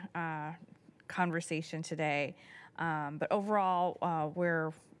interesting conversation today. But overall,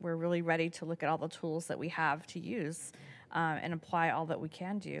 we're really ready to look at all the tools that we have to use and apply all that we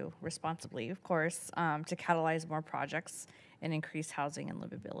can do responsibly, of course, to catalyze more projects and increase housing and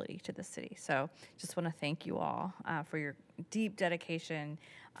livability to the city. So just want to thank you all for your deep dedication,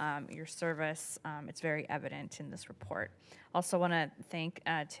 your service. It's very evident in this report. Also want to thank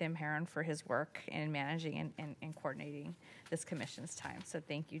Tim Heron for his work in managing and coordinating this commission's time. So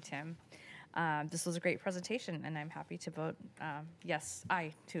thank you, Tim. This was a great presentation, and I'm happy to vote yes,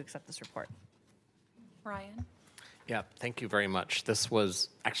 to accept this report. Ryan? Yeah, thank you very much. This was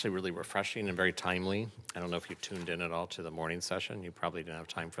actually really refreshing and very timely. I don't know if you tuned in at all to the morning session. You probably didn't have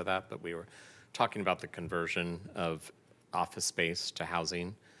time for that, but we were talking about the conversion of office space to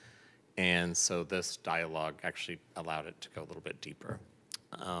housing. And so this dialogue actually allowed it to go a little bit deeper.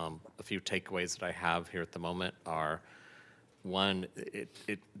 A few takeaways that I have here at the moment are, one,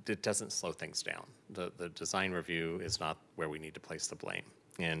 it doesn't slow things down. The design review is not where we need to place the blame.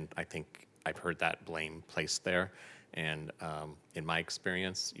 And I think I've heard that blame placed there. And in my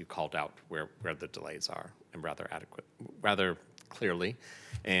experience, you called out where the delays are, and rather clearly.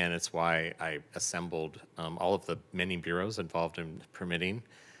 And it's why I assembled all of the many bureaus involved in permitting.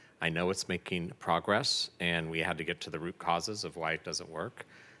 I know it's making progress, and we had to get to the root causes of why it doesn't work.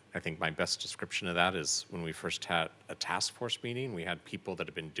 I think my best description of that is when we first had a task force meeting, we had people that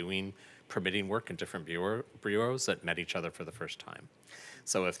had been doing permitting work in different bureaus that met each other for the first time.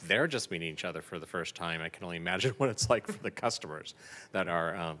 So if they're just meeting each other for the first time, I can only imagine what it's like for the customers that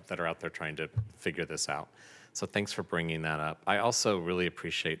are out there trying to figure this out. So thanks for bringing that up. I also really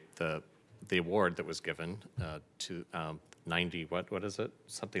appreciate the award that was given to 90, what is it?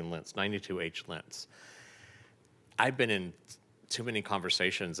 Something Lentz, 92H Lentz. I've been in too many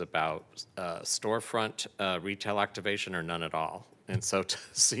conversations about storefront retail activation or none at all. And so to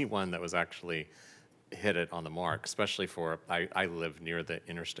see one that was actually hit it on the mark, especially for, I live near the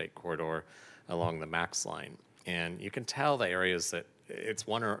interstate corridor along the Max line. And you can tell the areas that it's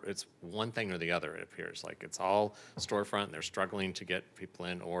one thing or the other, it appears. Like it's all storefront and they're struggling to get people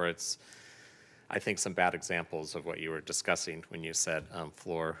in, or it's, I think, some bad examples of what you were discussing when you said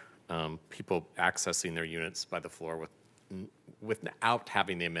floor, people accessing their units by the floor without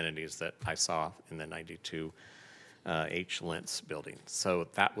having the amenities that I saw in the 92 H. Lentz building. So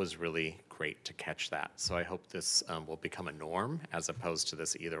that was really great to catch that. So I hope this will become a norm as opposed to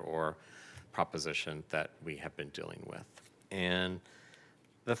this either or proposition that we have been dealing with. And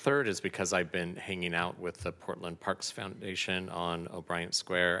the third is because I've been hanging out with the Portland Parks Foundation on O'Brien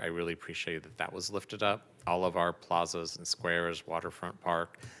Square. I really appreciate that that was lifted up. All of our plazas and squares, waterfront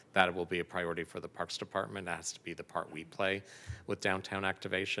park, that will be a priority for the Parks Department. That has to be the part we play with downtown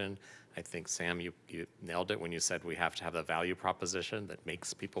activation. I think, Sam, you nailed it when you said we have to have the value proposition that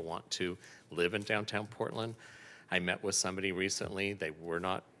makes people want to live in downtown Portland. I met with somebody recently. They were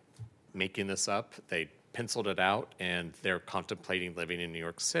not making this up. They penciled it out, and they're contemplating living in New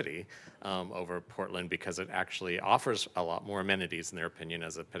York City over Portland because it actually offers a lot more amenities, in their opinion,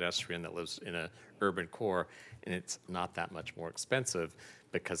 as a pedestrian that lives in an urban core, and it's not that much more expensive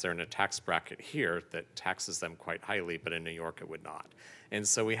because they're in a tax bracket here that taxes them quite highly, but in New York it would not. And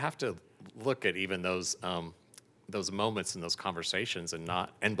so we have to look at even those moments and those conversations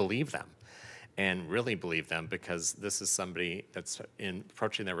and believe them. And really believe them, because this is somebody that's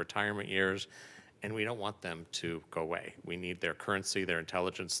approaching their retirement years, and we don't want them to go away. We need their currency, their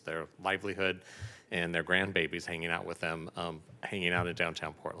intelligence, their livelihood, and their grandbabies hanging out with them, hanging out in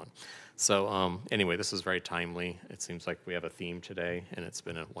downtown Portland. So anyway, this is very timely. It seems like we have a theme today, and it's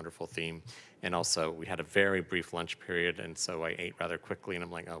been a wonderful theme. And also, we had a very brief lunch period, and so I ate rather quickly, and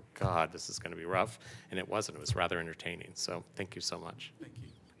I'm like, oh God, this is gonna be rough. And it wasn't, it was rather entertaining. So thank you so much. Thank you.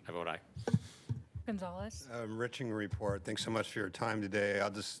 I vote aye. Gonzalez. Enriching report. Thanks so much for your time today. I'll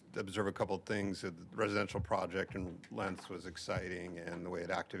just observe a couple of things. The residential project in Lentz was exciting, and the way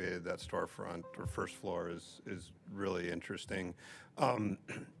it activated that storefront or first floor is really interesting.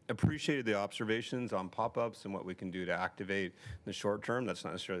 Appreciated the observations on pop-ups and what we can do to activate in the short term. That's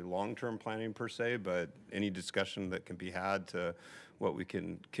not necessarily long-term planning per se, but any discussion that can be had to what we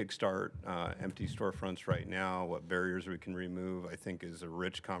can kickstart empty storefronts right now, what barriers we can remove, I think is a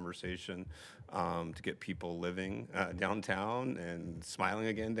rich conversation to get people living downtown and smiling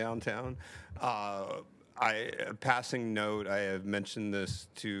again downtown. A passing note, I have mentioned this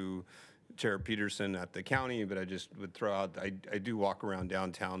to Chair Peterson at the county, but I just would throw out, I do walk around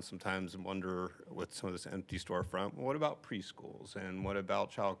downtown sometimes and wonder with some of this empty storefront, what about preschools and what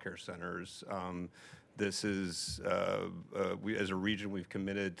about childcare centers? This is, we as a region, we've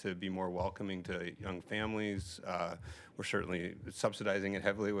committed to be more welcoming to young families. We're certainly subsidizing it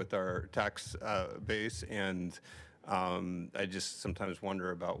heavily with our tax base, and I just sometimes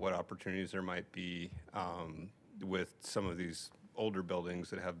wonder about what opportunities there might be with some of these older buildings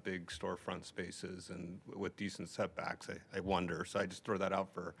that have big storefront spaces and with decent setbacks. I wonder, so I just throw that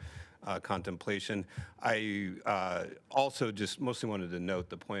out for contemplation. I also just mostly wanted to note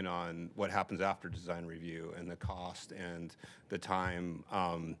the point on what happens after design review and the cost and the time.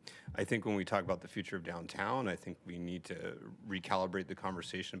 I think when we talk about the future of downtown, I think we need to recalibrate the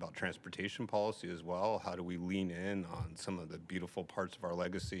conversation about transportation policy as well. How do we lean in on some of the beautiful parts of our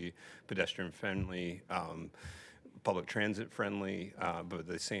legacy, pedestrian friendly, public transit friendly, but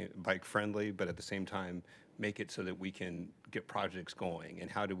the same bike friendly, but at the same time make it so that we can get projects going? And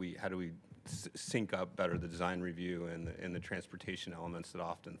how do we sync up better the design review and the transportation elements that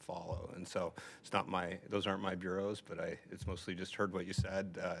often follow? And so it's not those aren't my bureaus, but it's mostly just heard what you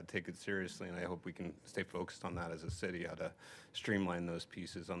said, take it seriously, and I hope we can stay focused on that as a city, how to streamline those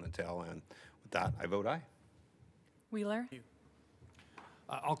pieces on the tail end. With that, I vote aye. Wheeler.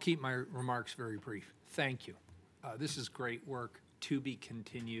 I'll keep my remarks very brief. Thank you. This is great work, to be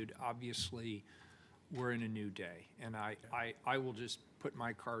continued. Obviously, we're in a new day, and I will just put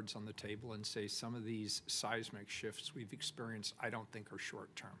my cards on the table and say some of these seismic shifts we've experienced I don't think are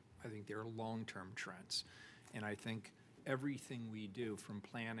short-term. I think they're long-term trends, and I think everything we do, from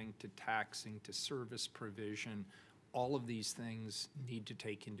planning to taxing to service provision, all of these things need to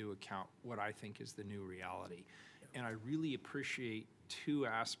take into account what I think is the new reality. And I really appreciate two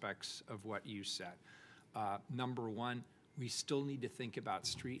aspects of what you said. Number one, we still need to think about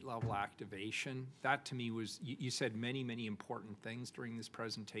street level activation. That to me was, you said many, many important things during this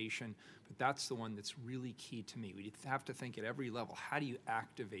presentation, but that's the one that's really key to me. We have to think at every level, how do you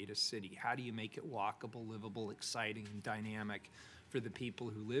activate a city? How do you make it walkable, livable, exciting, and dynamic for the people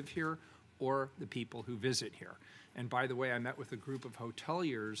who live here, or the people who visit here. And by the way, I met with a group of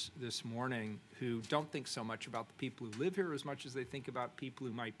hoteliers this morning who don't think so much about the people who live here as much as they think about people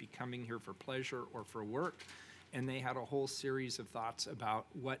who might be coming here for pleasure or for work. And they had a whole series of thoughts about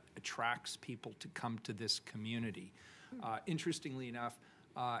what attracts people to come to this community. Interestingly enough,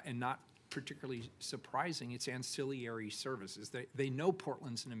 and not particularly surprising, it's ancillary services. They know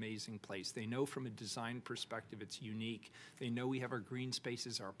Portland's an amazing place. They know from a design perspective it's unique. They know we have our green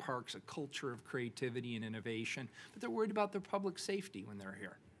spaces, our parks, a culture of creativity and innovation, but they're worried about their public safety when they're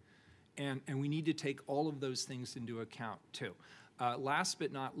here. And we need to take all of those things into account too. Last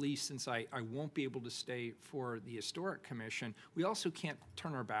but not least, since I won't be able to stay for the Historic Commission, we also can't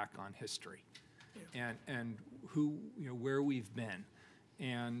turn our back on history and who, where we've been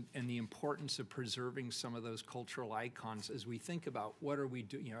and the importance of preserving some of those cultural icons as we think about what are we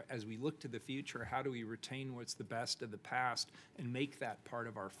doing, as we look to the future, how do we retain what's the best of the past and make that part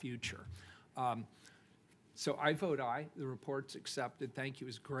of our future? So I vote aye. The report's accepted. Thank you. It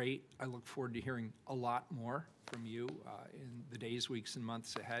was great. I look forward to hearing a lot more from you in the days, weeks, and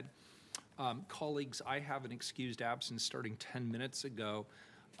months ahead. Colleagues, I have an excused absence starting 10 minutes ago.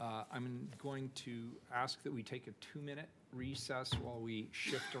 I'm going to ask that we take a 2-minute recess while we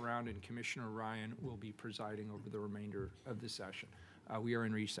shift around, and Commissioner Ryan will be presiding over the remainder of the session. We are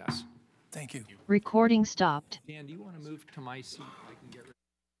in recess. Thank you. Recording stopped. Dan, do you want to move to my seat? I can get rid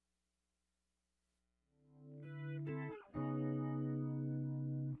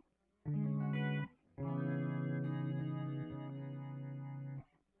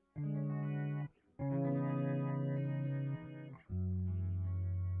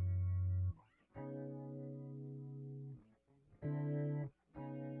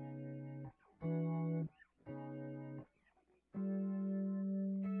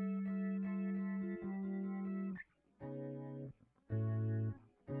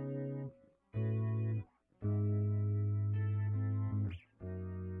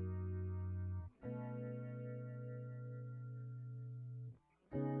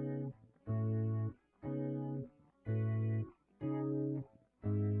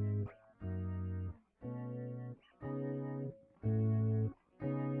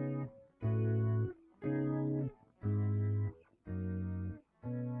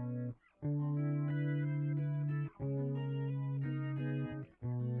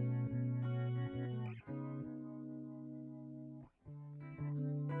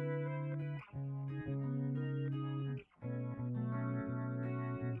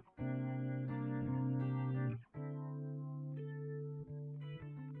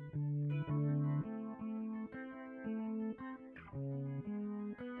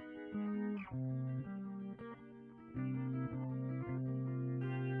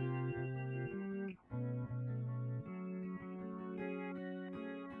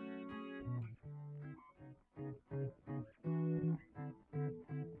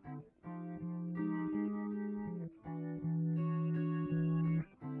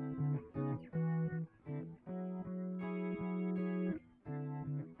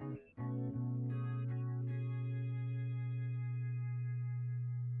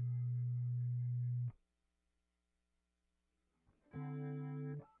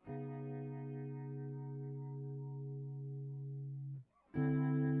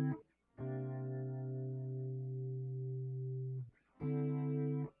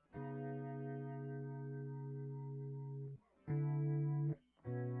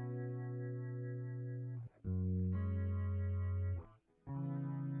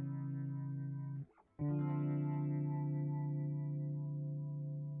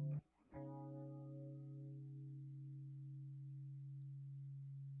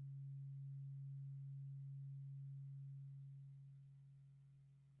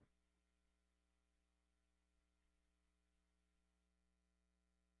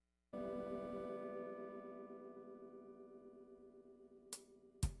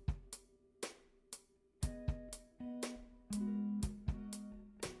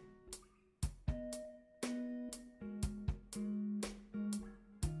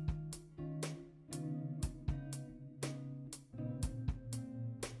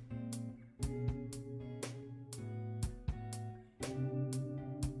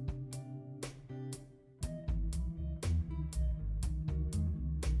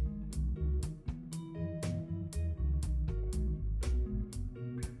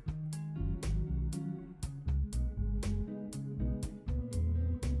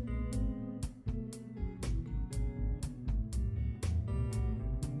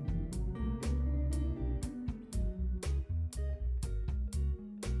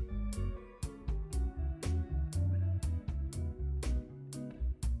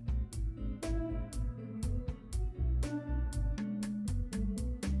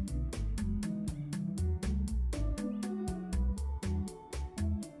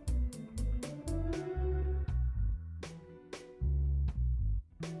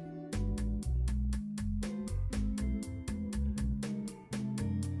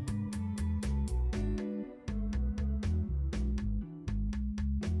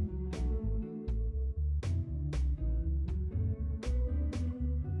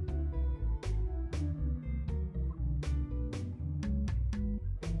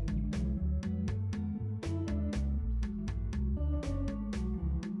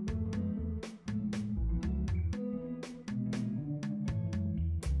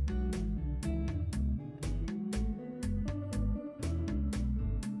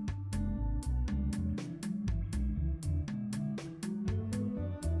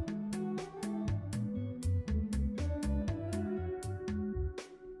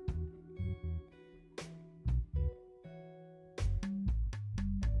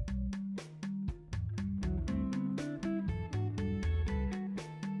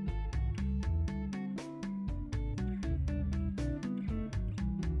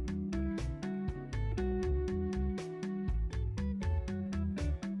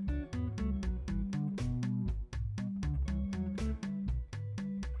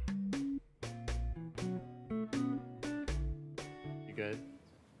good?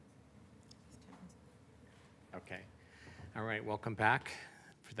 Okay. All right, welcome back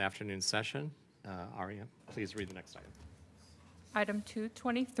for the afternoon session. Aria, please read the next item. Item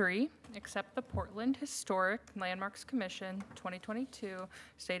 223, accept the Portland Historic Landmarks Commission 2022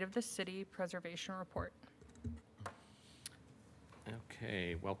 State of the City Preservation Report.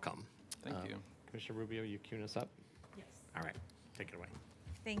 Okay, welcome. Thank you. Commissioner Rubio, you queuing us up? Yes. All right, take it away.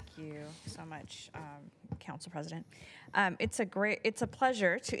 Thank you so much, Council President. It's a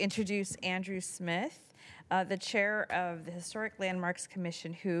pleasure to introduce Andrew Smith, the Chair of the Historic Landmarks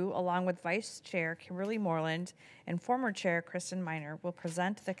Commission, who, along with Vice Chair Kimberly Moreland and former Chair Kristen Miner, will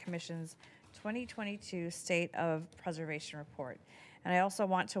present the Commission's 2022 State of Preservation Report. And I also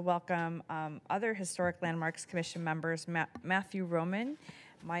want to welcome other Historic Landmarks Commission members, Matthew Roman,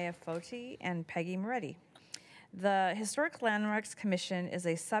 Maya Foti, and Peggy Moretti. The Historic Landmarks Commission is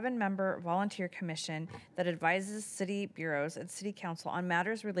a 7-member volunteer commission that advises city bureaus and city council on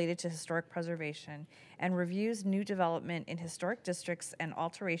matters related to historic preservation and reviews new development in historic districts and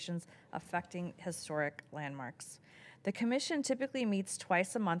alterations affecting historic landmarks. The commission typically meets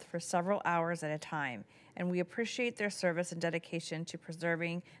twice a month for several hours at a time, and we appreciate their service and dedication to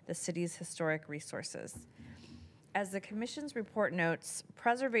preserving the city's historic resources. As the Commission's report notes,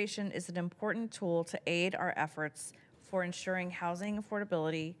 preservation is an important tool to aid our efforts for ensuring housing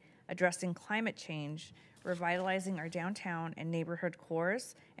affordability, addressing climate change, revitalizing our downtown and neighborhood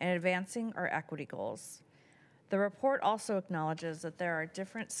cores, and advancing our equity goals. The report also acknowledges that there are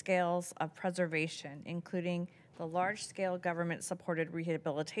different scales of preservation, including the large-scale government-supported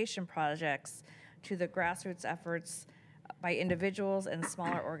rehabilitation projects to the grassroots efforts by individuals and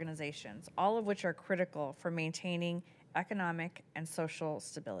smaller organizations, all of which are critical for maintaining economic and social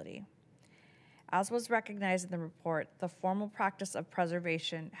stability. As was recognized in the report, the formal practice of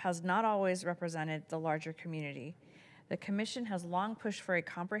preservation has not always represented the larger community. The Commission has long pushed for a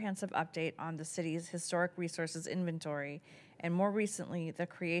comprehensive update on the city's historic resources inventory, and more recently, the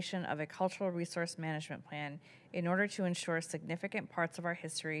creation of a cultural resource management plan in order to ensure significant parts of our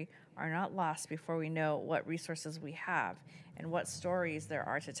history are not lost before we know what resources we have and what stories there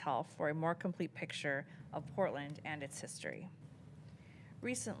are to tell for a more complete picture of Portland and its history.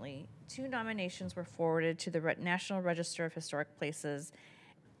 Recently, 2 nominations were forwarded to the National Register of Historic Places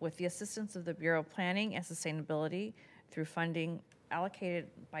with the assistance of the Bureau of Planning and Sustainability through funding allocated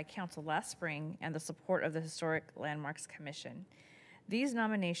by Council last spring and the support of the Historic Landmarks Commission. These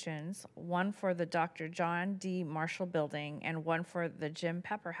nominations, one for the Dr. John D. Marshall Building and one for the Jim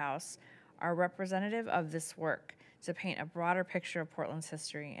Pepper House, are representative of this work to paint a broader picture of Portland's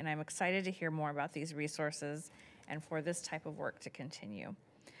history, and I'm excited to hear more about these resources and for this type of work to continue.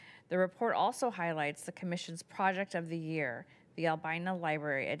 The report also highlights the Commission's Project of the Year, the Albina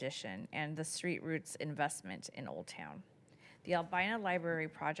Library Edition, and the Street Roots investment in Old Town. The Albina Library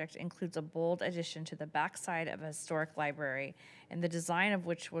project includes a bold addition to the backside of a historic library, and the design of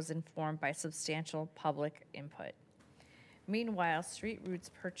which was informed by substantial public input. Meanwhile, Street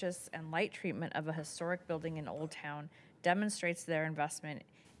Roots' purchase and light treatment of a historic building in Old Town demonstrates their investment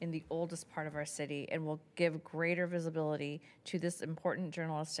in the oldest part of our city and will give greater visibility to this important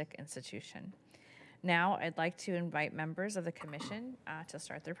journalistic institution. Now, I'd like to invite members of the Commission to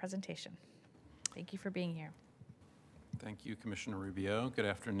start their presentation. Thank you for being here. Thank you, Commissioner Rubio. Good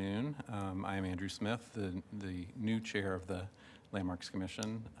afternoon. I am Andrew Smith, the new chair of the Landmarks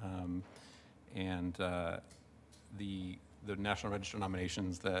Commission. The National Register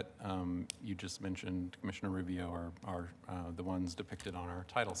nominations that you just mentioned, Commissioner Rubio, are the ones depicted on our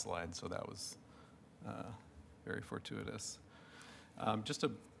title slide, so that was very fortuitous. Just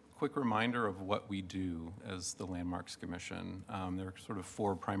a quick reminder of what we do as the Landmarks Commission. There are sort of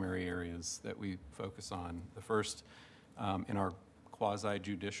 4 primary areas that we focus on. The first, in our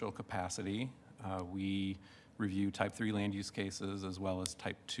quasi-judicial capacity, we review Type 3 land use cases as well as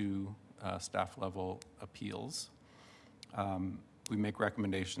Type 2 staff-level appeals. We make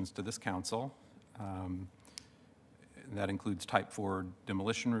recommendations to this council. That includes Type 4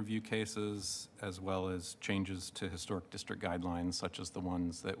 demolition review cases, as well as changes to historic district guidelines, such as the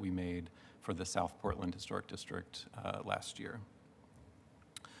ones that we made for the South Portland Historic District last year.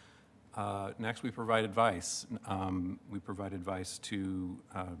 Next, we provide advice. We provide advice to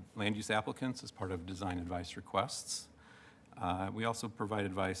land use applicants as part of design advice requests. We also provide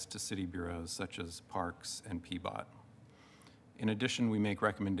advice to city bureaus such as Parks and PBOT. In addition, we make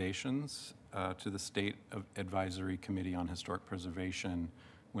recommendations to the State Advisory Committee on Historic Preservation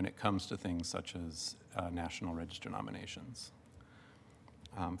when it comes to things such as National Register nominations.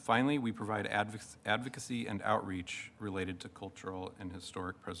 Finally, we provide advocacy and outreach related to cultural and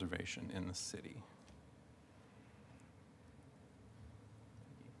historic preservation in the city.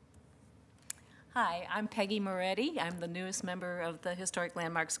 Hi, I'm Peggy Moretti. I'm the newest member of the Historic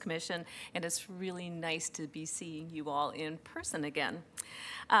Landmarks Commission, and it's really nice to be seeing you all in person again.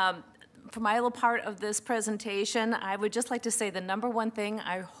 For my little part of this presentation, I would just like to say the number one thing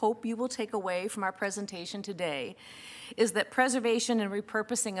I hope you will take away from our presentation today is that preservation and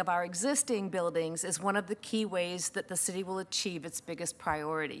repurposing of our existing buildings is one of the key ways that the city will achieve its biggest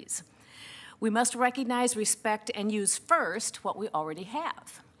priorities. We must recognize, respect, and use first what we already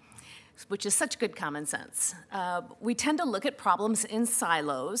have, which is such good common sense. We tend to look at problems in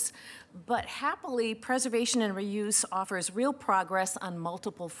silos, but happily, preservation and reuse offers real progress on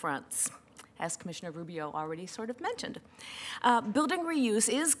multiple fronts, as Commissioner Rubio already sort of mentioned. Building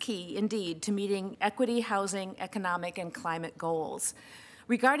reuse is key, indeed, to meeting equity, housing, economic, and climate goals.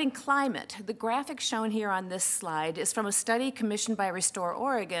 Regarding climate, the graphic shown here on this slide is from a study commissioned by Restore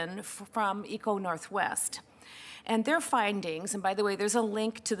Oregon from Eco Northwest. And their findings, and by the way, there's a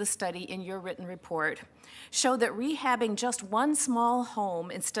link to the study in your written report, show that rehabbing just one small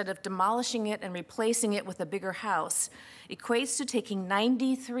home instead of demolishing it and replacing it with a bigger house equates to taking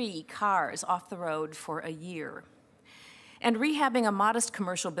 93 cars off the road for a year. And rehabbing a modest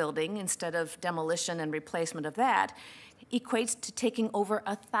commercial building instead of demolition and replacement of that equates to taking over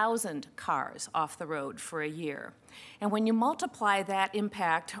 1,000 cars off the road for a year. And when you multiply that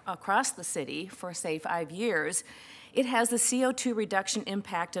impact across the city for, say, 5 years, it has the CO2 reduction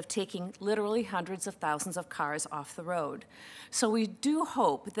impact of taking literally hundreds of thousands of cars off the road. So we do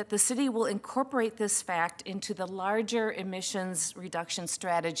hope that the city will incorporate this fact into the larger emissions reduction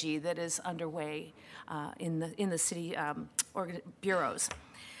strategy that is underway in the city bureaus.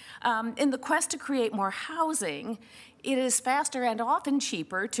 In the quest to create more housing, it is faster and often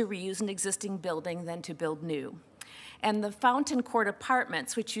cheaper to reuse an existing building than to build new. And the Fountain Court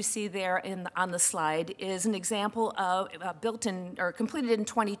Apartments, which you see there on the slide, is an example of built in or completed in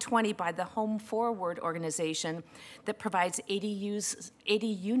 2020 by the Home Forward organization that provides 80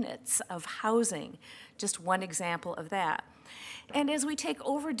 units of housing. Just one example of that. And as we take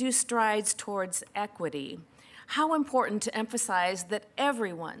overdue strides towards equity, how important to emphasize that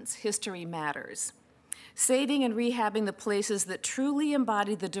everyone's history matters. Saving and rehabbing the places that truly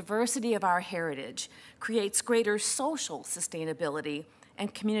embody the diversity of our heritage creates greater social sustainability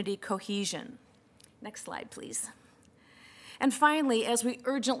and community cohesion. Next slide, please. And finally, as we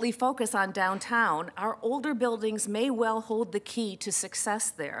urgently focus on downtown, our older buildings may well hold the key to success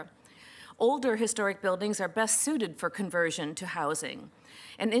there. Older historic buildings are best suited for conversion to housing.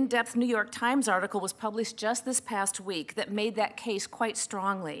 An in-depth New York Times article was published just this past week that made that case quite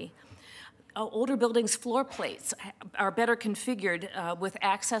strongly. Older buildings' floor plates are better configured with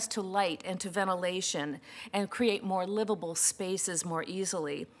access to light and to ventilation and create more livable spaces more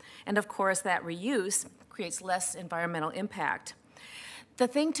easily. And of course, that reuse creates less environmental impact. The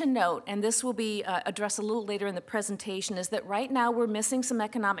thing to note, and this will be addressed a little later in the presentation, is that right now we're missing some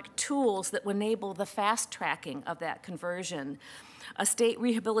economic tools that will enable the fast tracking of that conversion. A state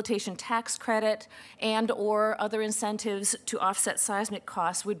rehabilitation tax credit and or other incentives to offset seismic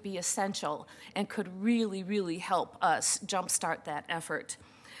costs would be essential and could really, really help us jumpstart that effort.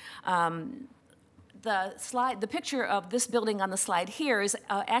 The picture of this building on the slide here is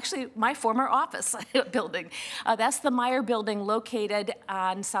actually my former office building. That's the Meyer Building located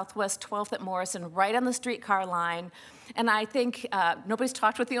on Southwest 12th at Morrison, right on the streetcar line. And I think nobody's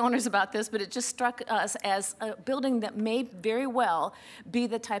talked with the owners about this, but it just struck us as a building that may very well be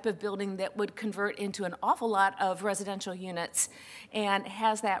the type of building that would convert into an awful lot of residential units and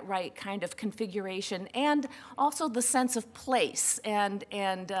has that right kind of configuration and also the sense of place and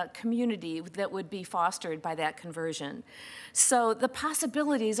community that would be fostered by that conversion. So the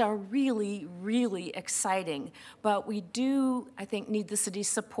possibilities are really, really exciting, but we do, I think, need the city's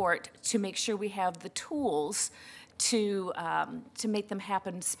support to make sure we have the tools to make them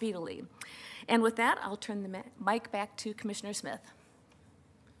happen speedily. And with that, I'll turn the mic back to Commissioner Smith.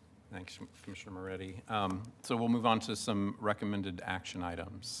 Thanks, Commissioner Moretti. So we'll move on to some recommended action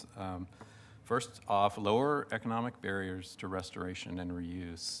items. First off, lower economic barriers to restoration and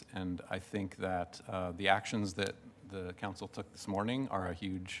reuse. And I think that the actions that the council took this morning are a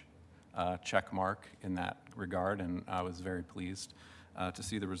huge check mark in that regard, and I was very pleased to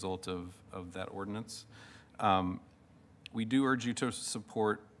see the result of that ordinance. We do urge you to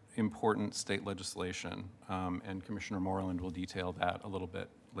support important state legislation, and Commissioner Moreland will detail that a little bit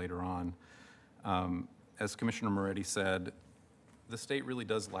later on. As Commissioner Moretti said, the state really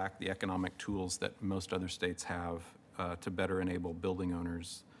does lack the economic tools that most other states have to better enable building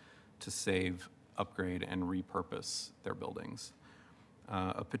owners to save, upgrade, and repurpose their buildings.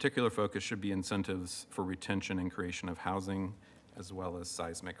 A particular focus should be incentives for retention and creation of housing, as well as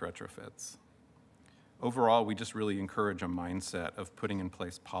seismic retrofits. Overall, we just really encourage a mindset of putting in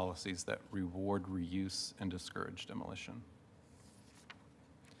place policies that reward reuse and discourage demolition.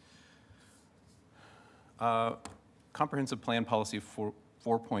 Comprehensive Plan Policy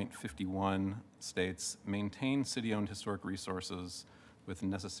 4.51 states, maintain city-owned historic resources with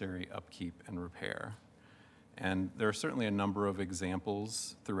necessary upkeep and repair. And there are certainly a number of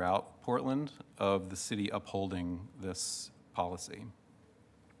examples throughout Portland of the city upholding this policy.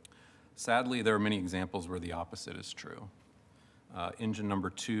 Sadly, there are many examples where the opposite is true. Engine number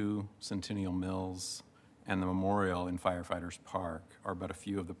 2, Centennial Mills, and the memorial in Firefighters Park are but a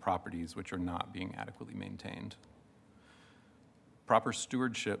few of the properties which are not being adequately maintained. Proper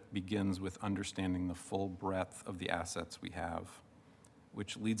stewardship begins with understanding the full breadth of the assets we have,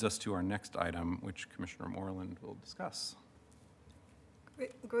 which leads us to our next item, which Commissioner Moreland will discuss.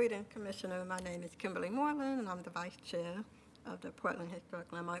 Greetings, Commissioner. My name is Kimberly Moreland, and I'm the Vice Chair of the Portland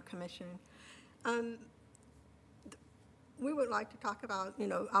Historic Landmark Commission. We would like to talk about,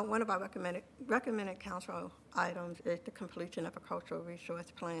 one of our recommended council items is the completion of a cultural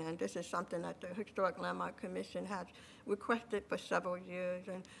resource plan. This is something that the Historic Landmark Commission has requested for several years,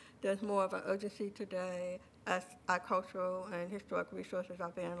 and there's more of an urgency today as our cultural and historic resources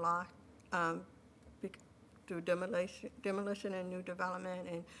are being lost through demolition and new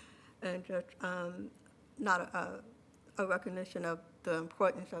development, and just not a recognition of the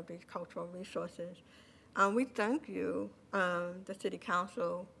importance of these cultural resources. We thank you, the City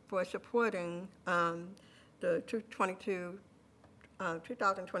Council, for supporting the 2022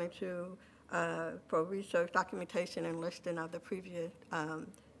 for research, documentation, and listing of the previous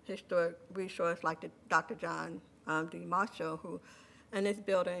historic resource, like the Dr. John D. Marshall, who in this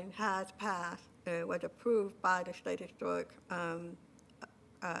building has passed, was approved by the State Historic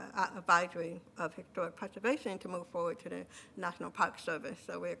Advisory of Historic Preservation to move forward to the National Park Service.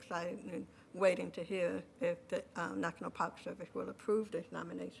 So we're excited and waiting to hear if the National Park Service will approve this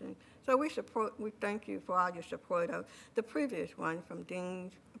nomination. So we thank you for all your support of the previous one, from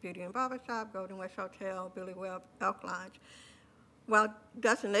Dean's Beauty and Barbershop, Golden West Hotel, Billy Webb Elk Lodge. While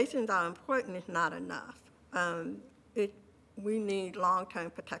designations are important, it's not enough. We need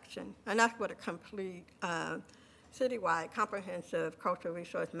long-term protection, and that's what a complete citywide comprehensive cultural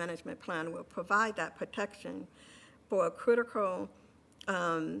resource management plan will provide, that protection for critical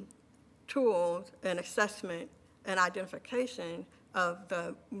tools and assessment and identification of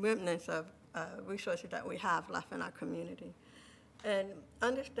the remnants of resources that we have left in our community. And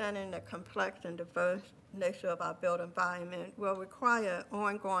understanding the complex and diverse nature of our built environment will require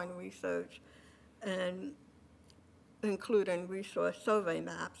ongoing research, and including resource survey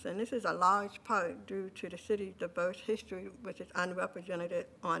maps. And this is a large part due to the city's diverse history, which is unrepresented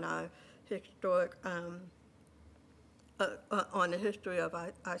on our historic, on the history of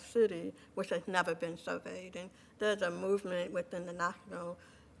our city, which has never been surveyed. And there's a movement within the National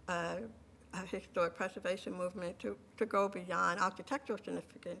Historic Preservation Movement to go beyond architectural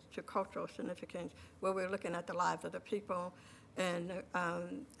significance to cultural significance, where we're looking at the lives of the people and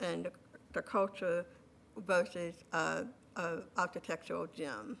the culture versus architectural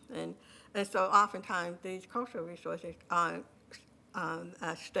gem. And so oftentimes these cultural resources aren't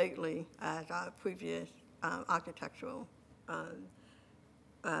as stately as our previous architectural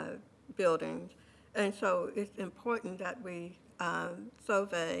buildings. And so it's important that we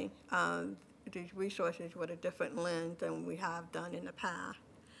survey these resources with a different lens than we have done in the past.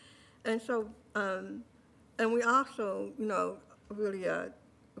 And so, and we also, really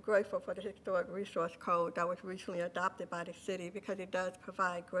grateful for the Historic Resource Code that was recently adopted by the city, because it does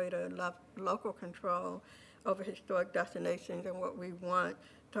provide greater local control over historic destinations and what we want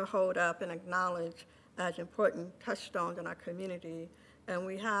to hold up and acknowledge as important touchstones in our community. And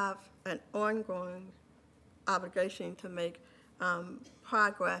we have an ongoing obligation to make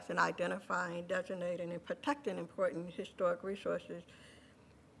progress in identifying, designating, and protecting important historic resources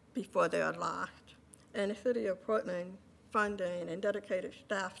before they are lost. And the City of Portland funding and dedicated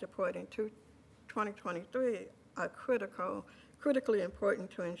staff support in 2023 are critically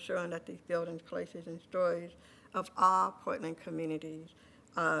important to ensuring that these buildings, places, and stories of all Portland communities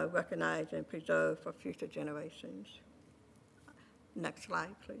are recognized and preserved for future generations. Next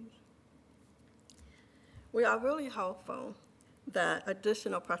slide, please. We are really hopeful that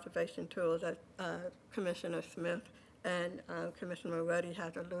additional preservation tools that Commissioner Smith and Commissioner Moretti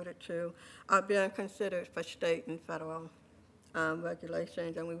has alluded to are being considered for state and federal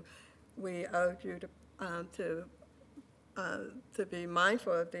regulations, and we urge you to be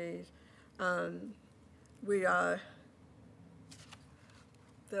mindful of these.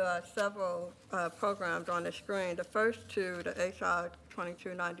 There are several programs on the screen. The first two, the HR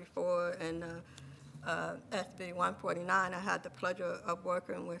 2294 and SB 149, I had the pleasure of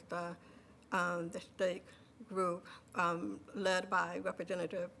working with the state group led by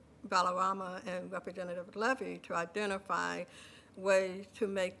Representative Balarama and Representative Levy to identify ways to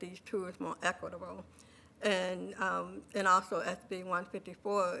make these tours more equitable. And also SB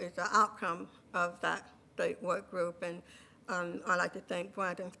 154 is the outcome of that state work group. And I'd like to thank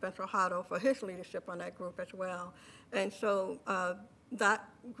Brandon Spencer-Hotto for his leadership on that group as well. And so that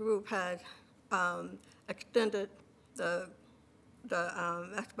group has extended the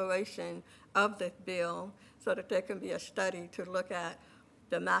expiration of this bill so that there can be a study to look at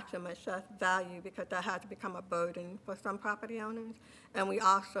the maximum assessed value, because that has become a burden for some property owners. And we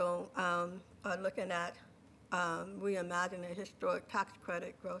also are looking at reimagining historic tax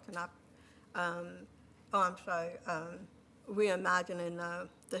credit growth and reimagining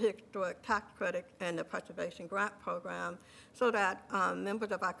the historic tax credit and the preservation grant program so that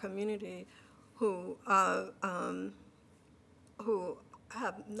members of our community who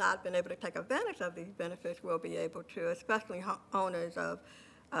have not been able to take advantage of these benefits will be able to, especially owners of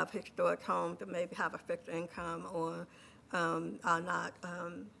historic homes that maybe have a fixed income or are not,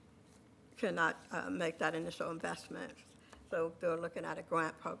 cannot make that initial investment. So they're looking at a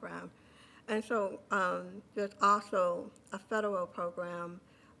grant program. And so there's also a federal program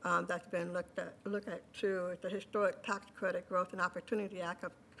that's been looked at too. It's the Historic Tax Credit Growth and Opportunity Act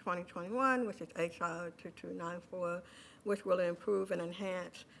of 2021, which is HR 2294, which will improve and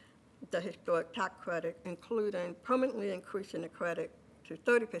enhance the historic tax credit, including permanently increasing the credit to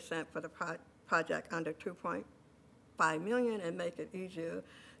 30% for the project under $2.5 million and make it easier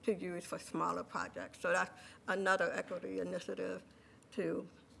to use for smaller projects. So that's another equity initiative to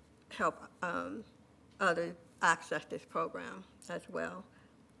help others access this program as well.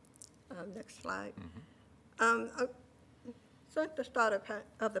 Next slide. Since the start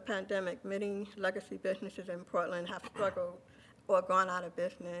of the pandemic, many legacy businesses in Portland have struggled or gone out of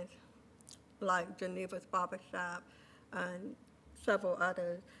business, like Geneva's Barbershop and several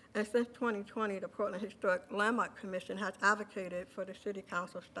others. And since 2020, the Portland Historic Landmark Commission has advocated for the City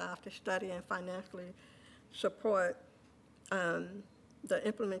Council staff to study and financially support the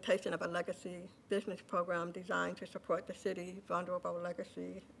implementation of a legacy business program designed to support the city's vulnerable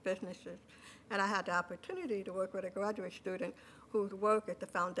legacy businesses. And I had the opportunity to work with a graduate student whose work is the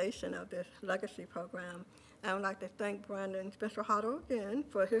foundation of this legacy program. I would like to thank Brandon Spencer-Hotto again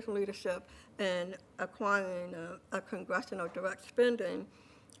for his leadership in acquiring a congressional direct spending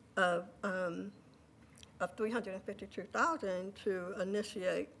of $352,000 to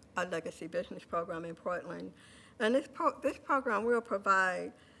initiate a legacy business program in Portland. And this program will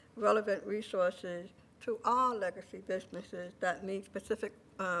provide relevant resources to all legacy businesses that meet specific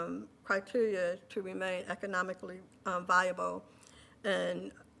criteria to remain economically viable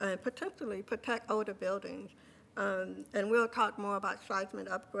and potentially protect older buildings. And we'll talk more about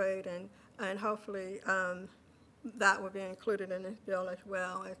seismic upgrade and hopefully that will be included in this bill as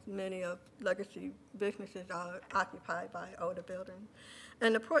well, as many of legacy businesses are occupied by older buildings.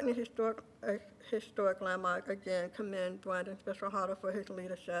 And the Portland Historic Landmark, again, commend Brandon Spencer-Hotto for his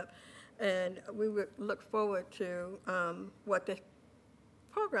leadership. And we would look forward to what this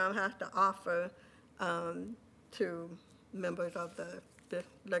program has to offer to members of the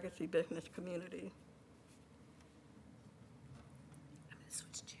legacy business community. I'm going to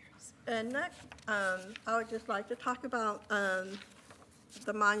switch chairs. And next, I would just like to talk about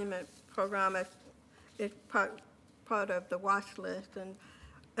the monument program as it's part of the watch list.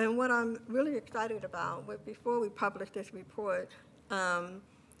 And what I'm really excited about, before we publish this report,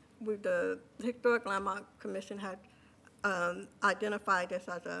 the Historic Landmark Commission had identified this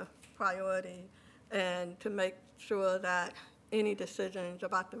as a priority, and to make sure that any decisions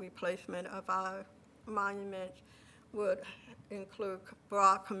about the replacement of our monuments would include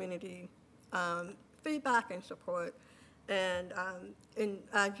broad community feedback and support. And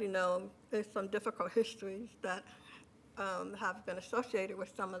as you know, there's some difficult histories that have been associated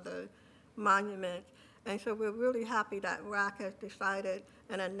with some of the monuments. And so we're really happy that RAC has decided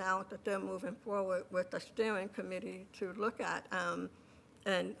and announced that they're moving forward with a steering committee to look at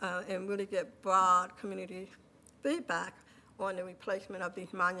and really get broad community feedback on the replacement of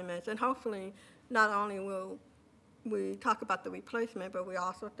these monuments. And hopefully, not only will we talk about the replacement, but we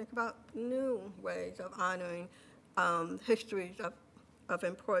also think about new ways of honoring histories of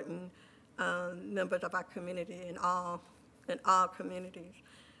important members of our community in all communities.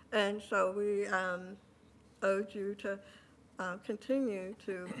 And so we urge you to continue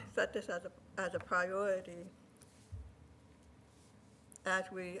to set this as a priority and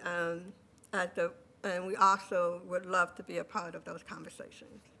we also would love to be a part of those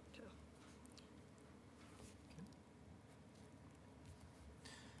conversations too.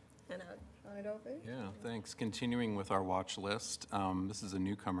 And I'll turn it over. Yeah, thanks. Continuing with our watch list, this is a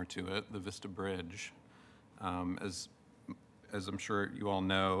newcomer to it, the Vista Bridge. As I'm sure you all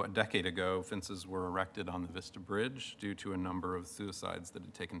know, a decade ago, fences were erected on the Vista Bridge due to a number of suicides that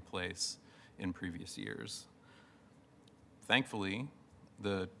had taken place in previous years. Thankfully,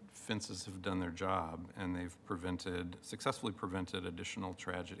 the fences have done their job and they've successfully prevented additional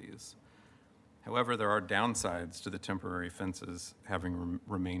tragedies. However, there are downsides to the temporary fences having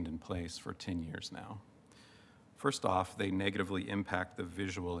remained in place for 10 years now. First off, they negatively impact the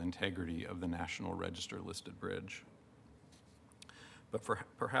visual integrity of the National Register listed bridge. But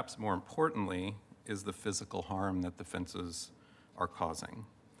perhaps more importantly is the physical harm that the fences are causing.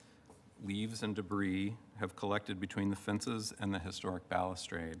 Leaves and debris have collected between the fences and the historic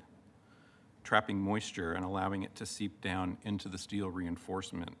balustrade, trapping moisture and allowing it to seep down into the steel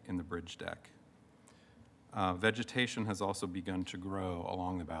reinforcement in the bridge deck. Vegetation has also begun to grow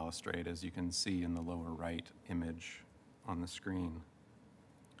along the balustrade, as you can see in the lower right image on the screen.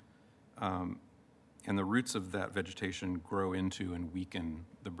 And the roots of that vegetation grow into and weaken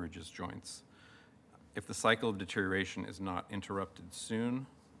the bridge's joints. If the cycle of deterioration is not interrupted soon,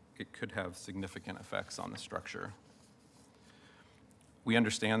 it could have significant effects on the structure. We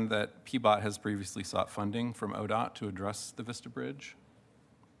understand that PBOT has previously sought funding from ODOT to address the Vista Bridge,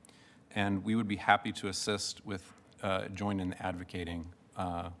 and we would be happy to assist with join in advocating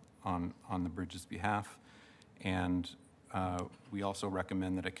on the bridge's behalf. And we also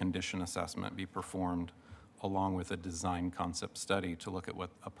recommend that a condition assessment be performed along with a design concept study to look at what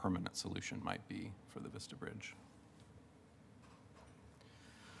a permanent solution might be for the Vista Bridge.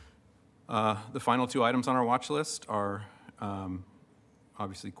 The final two items on our watch list are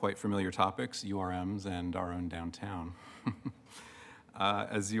obviously quite familiar topics, URMs and our own downtown.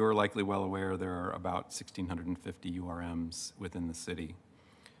 As you're likely well aware, there are about 1,650 URMs within the city.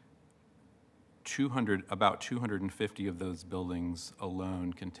 About 250 of those buildings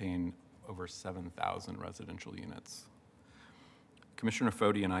alone contain over 7,000 residential units. Commissioner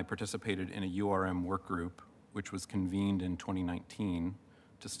Foti and I participated in a URM work group, which was convened in 2019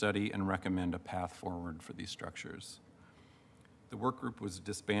 to study and recommend a path forward for these structures. The work group was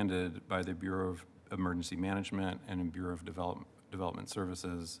disbanded by the Bureau of Emergency Management and Bureau of Development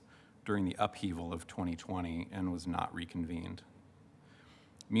Services during the upheaval of 2020 and was not reconvened.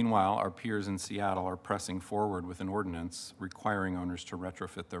 Meanwhile, our peers in Seattle are pressing forward with an ordinance requiring owners to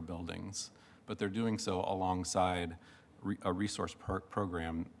retrofit their buildings, but they're doing so alongside a resource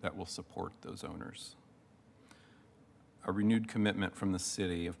program that will support those owners. A renewed commitment from the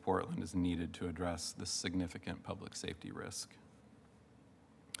city of Portland is needed to address this significant public safety risk.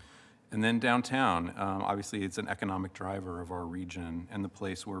 And then downtown, obviously it's an economic driver of our region and the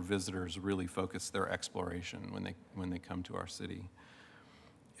place where visitors really focus their exploration when they come to our city.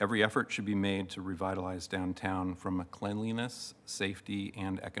 Every effort should be made to revitalize downtown from a cleanliness, safety,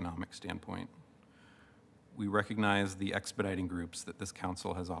 and economic standpoint. We recognize the expediting groups that this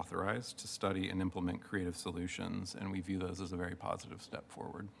council has authorized to study and implement creative solutions, and we view those as a very positive step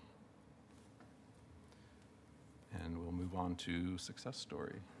forward. And we'll move on to success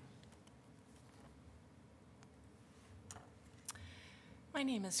story. My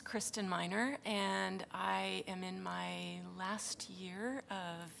name is Kristen Miner, and I am in my last year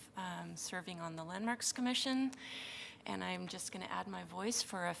of serving on the Landmarks Commission, and I'm just going to add my voice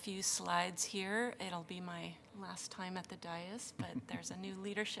for a few slides here. It'll be my last time at the dais, but there's a new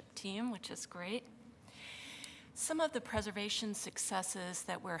leadership team, which is great. Some of the preservation successes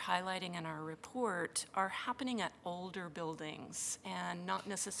that we're highlighting in our report are happening at older buildings and not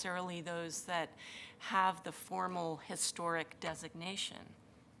necessarily those that have the formal historic designation.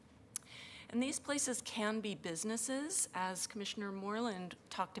 And these places can be businesses, as Commissioner Moreland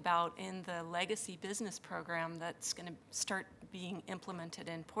talked about in the Legacy Business Program that's going to start being implemented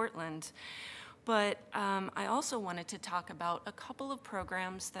in Portland. But I also wanted to talk about a couple of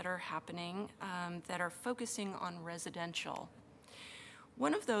programs that are happening that are focusing on residential.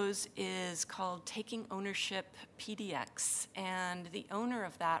 One of those is called Taking Ownership PDX, and the owner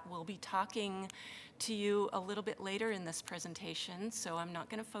of that will be talking to you a little bit later in this presentation, so I'm not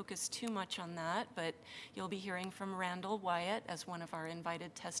going to focus too much on that, but you'll be hearing from Randall Wyatt as one of our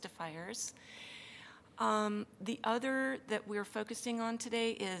invited testifiers. The other that we're focusing on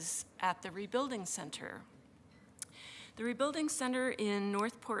today is at the Rebuilding Center. The Rebuilding Center in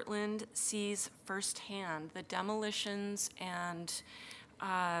North Portland sees firsthand the demolitions and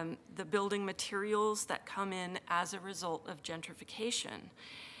the building materials that come in as a result of gentrification.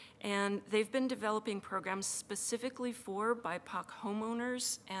 And they've been developing programs specifically for BIPOC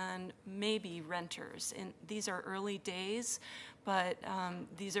homeowners and maybe renters. And these are early days, but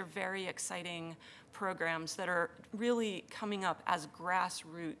these are very exciting programs that are really coming up as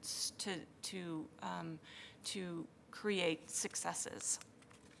grassroots to create successes.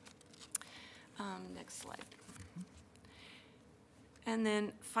 Next slide. And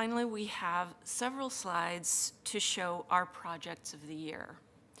then finally, we have several slides to show our projects of the year.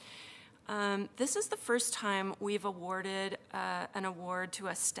 This is the first time we've awarded an award to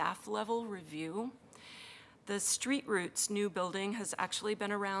a staff level review. The Street Roots new building has actually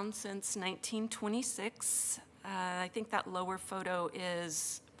been around since 1926. I think that lower photo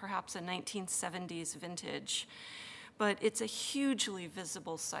is perhaps a 1970s vintage, but it's a hugely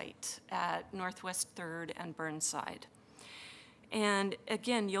visible site at Northwest 3rd and Burnside. And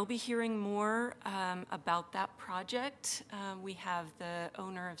again, you'll be hearing more about that project. We have the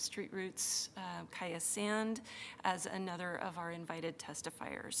owner of Street Roots, Kaya Sand, as another of our invited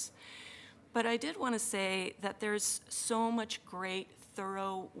testifiers. But I did want to say that there's so much great,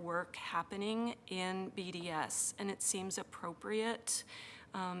 thorough work happening in BDS, and it seems appropriate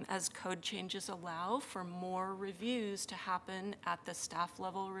as code changes allow for more reviews to happen at the staff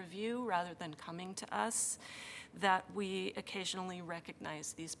level review rather than coming to us, that we occasionally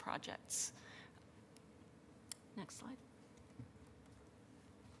recognize these projects. Next slide.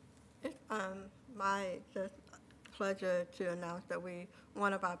 It's my pleasure to announce that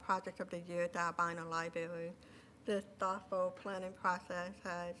one of our projects of the year, the Albina Library. This thoughtful planning process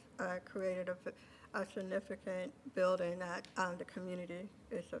has created a significant building that the community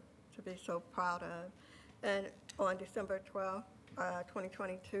is to be so proud of. And on December 12th,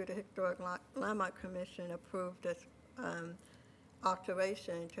 2022, the Historic Landmark Commission approved this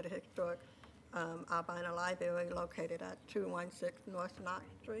alteration to the historic Albina Library located at 216 North Knox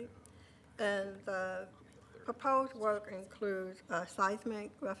Street. And the proposed work includes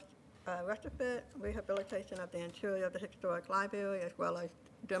seismic retrofit, rehabilitation of the interior of the historic library, as well as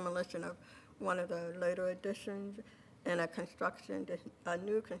demolition of one of the later additions, and a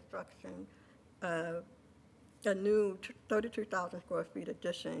new 32,000 square feet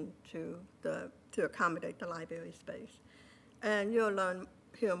addition to accommodate the library space. And you'll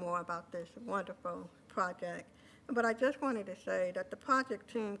hear more about this wonderful project. But I just wanted to say that the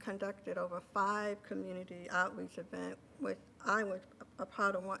project team conducted over 5 community outreach events, which I was a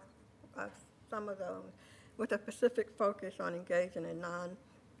part of some of those, with a specific focus on engaging in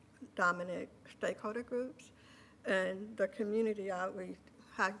non-dominant stakeholder groups. And the community outreach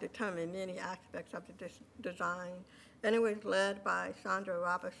has determined many aspects of the design, and it was led by Chandra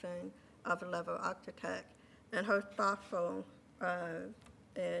Robinson of Lever Architect, and her thoughtful and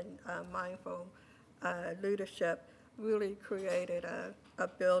mindful leadership really created a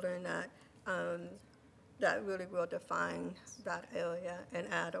building that really will define that area and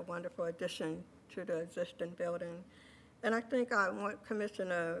add a wonderful addition to the existing building. And I think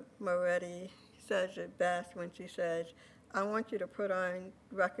Commissioner Moretti says it best when she says, I want you to put on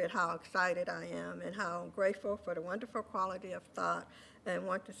record how excited I am and how grateful for the wonderful quality of thought, and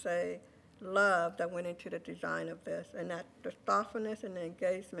want to say love that went into the design of this, and that the thoughtfulness and the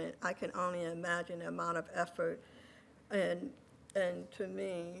engagement, I can only imagine the amount of effort. And to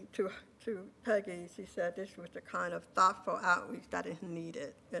me, to Peggy, she said this was the kind of thoughtful outreach that is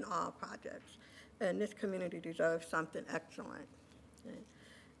needed in all projects. And this community deserves something excellent.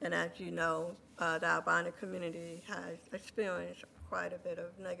 And as you know, the Albina community has experienced quite a bit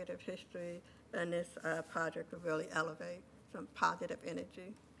of negative history, and this project will really elevate some positive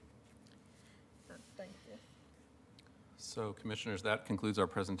energy. So, thank you. So, Commissioners, that concludes our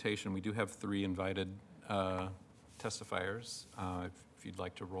presentation. We do have 3 invited testifiers. If you'd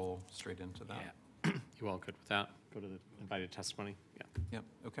like to roll straight into that. Yeah. You all good with that? Go to the invited testimony? Yeah. Yep,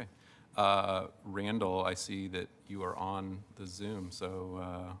 okay. Randall, I see that you are on the Zoom,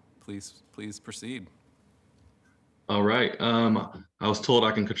 so please proceed. All right. I was told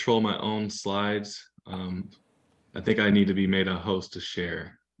I can control my own slides. I think I need to be made a host to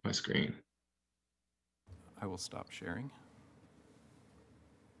share my screen. I will stop sharing.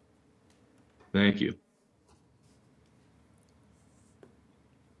 Thank you.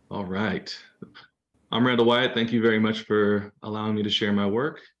 All right. I'm Randall Wyatt. Thank you very much for allowing me to share my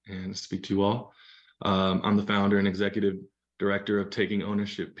work and speak to you all. I'm the founder and executive director of Taking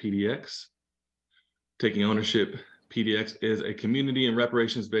Ownership PDX. Taking Ownership PDX is a community and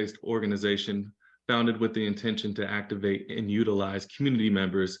reparations-based organization founded with the intention to activate and utilize community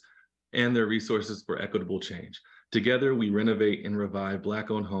members and their resources for equitable change. Together, we renovate and revive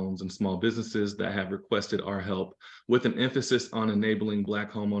Black-owned homes and small businesses that have requested our help, with an emphasis on enabling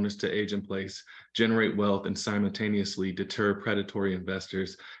Black homeowners to age in place, generate wealth, and simultaneously deter predatory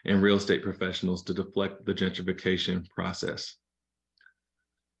investors and real estate professionals to deflect the gentrification process.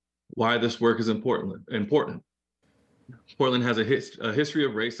 Why this work is important. Portland has a history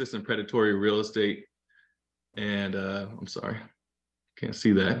of racist and predatory real estate, and I'm sorry, can't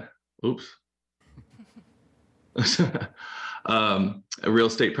see that. Oops. Real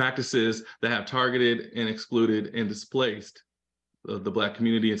estate practices that have targeted and excluded and displaced the Black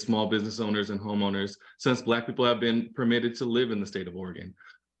community and small business owners and homeowners since Black people have been permitted to live in the state of Oregon.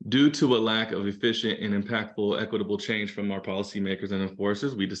 Due to a lack of efficient and impactful equitable change from our policymakers and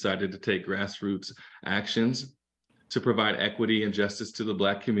enforcers, we decided to take grassroots actions to provide equity and justice to the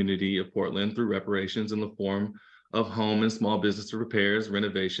Black community of Portland through reparations in the form of home and small business repairs,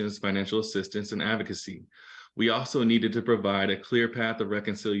 renovations, financial assistance, and advocacy. We also needed to provide a clear path of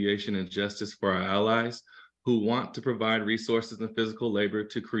reconciliation and justice for our allies who want to provide resources and physical labor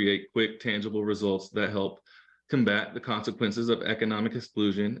to create quick, tangible results that help combat the consequences of economic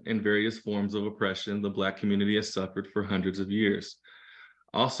exclusion and various forms of oppression the Black community has suffered for hundreds of years.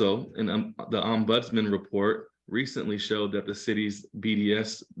 Also, the Ombudsman report recently showed that the city's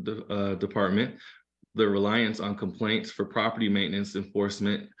BDS department, the reliance on complaints for property maintenance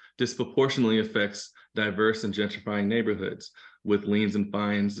enforcement disproportionately affects diverse and gentrifying neighborhoods, with liens and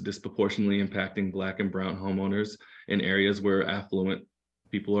fines disproportionately impacting Black and brown homeowners in areas where affluent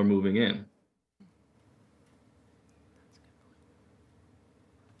people are moving in.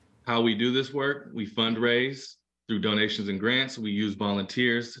 How we do this work, we fundraise through donations and grants. We use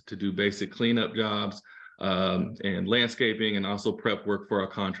volunteers to do basic cleanup jobs and landscaping, and also prep work for our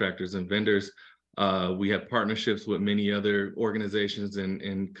contractors and vendors. We have partnerships with many other organizations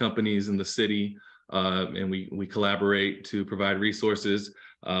and companies in the city, and we collaborate to provide resources.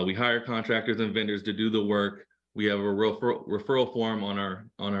 We hire contractors and vendors to do the work. We have a referral form on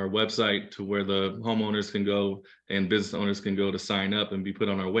our website to where the homeowners can go and business owners can go to sign up and be put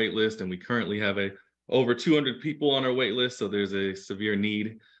on our wait list. And we currently have over 200 people on our wait list, so there's a severe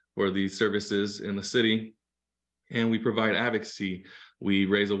need for these services in the city. And we provide advocacy. We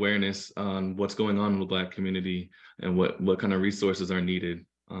raise awareness on what's going on in the Black community and what kind of resources are needed.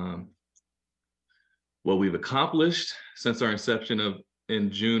 What we've accomplished since our inception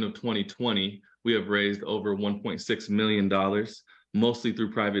in June of 2020, we have raised over $1.6 million, mostly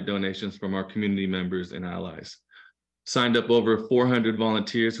through private donations from our community members and allies. Signed up over 400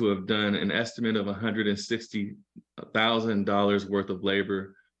 volunteers who have done an estimate of $160,000 worth of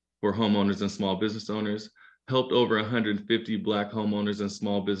labor for homeowners and small business owners, helped over 150 Black homeowners and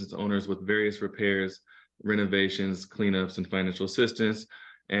small business owners with various repairs, renovations, cleanups, and financial assistance.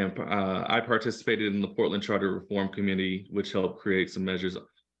 And I participated in the Portland Charter Reform Committee, which helped create some measures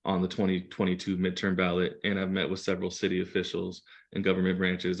on the 2022 midterm ballot. And I've met with several city officials and government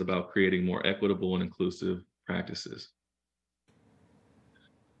branches about creating more equitable and inclusive practices.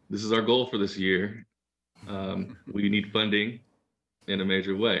 This is our goal for this year. We need funding in a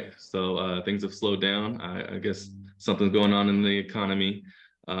major way. So things have slowed down. I guess something's going on in the economy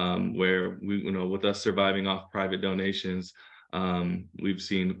where with us surviving off private donations, we've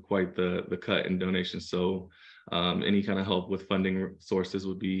seen quite the cut in donations. So any kind of help with funding sources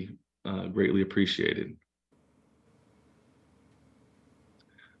would be greatly appreciated.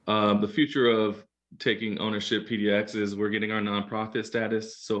 The future of taking ownership PDX is we're getting our nonprofit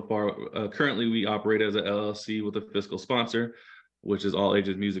status. So far, currently we operate as an LLC with a fiscal sponsor, which is All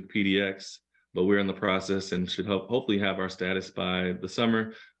Ages Music PDX, but we're in the process and should hopefully have our status by the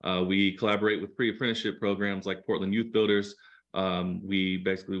summer. We collaborate with pre-apprenticeship programs like Portland Youth Builders.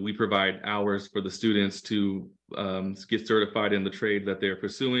 We provide hours for the students to get certified in the trade that they're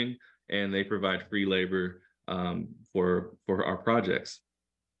pursuing, and they provide free labor for our projects.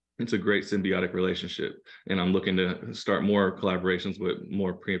 It's a great symbiotic relationship, and I'm looking to start more collaborations with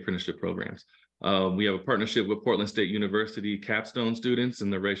more pre-apprenticeship programs. We have a partnership with Portland State University capstone students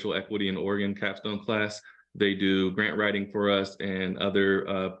in the Racial Equity in Oregon capstone class. They do grant writing for us and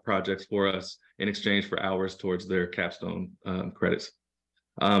other projects for us in exchange for hours towards their capstone credits.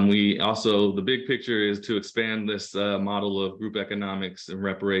 The big picture is to expand this model of group economics and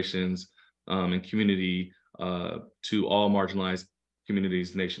reparations and community to all marginalized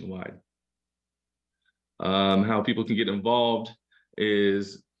communities nationwide. How people can get involved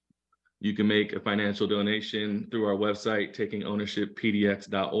is you can make a financial donation through our website,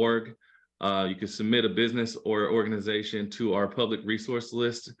 takingownershippdx.org. You can submit a business or organization to our public resource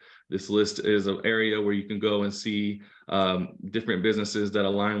list. This list is an area where you can go and see different businesses that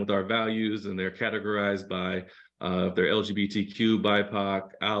align with our values, and they're categorized by if they're LGBTQ,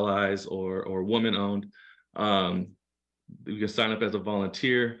 BIPOC, allies, or woman-owned. You can sign up as a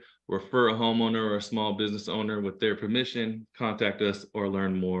volunteer, refer a homeowner or a small business owner with their permission, contact us, or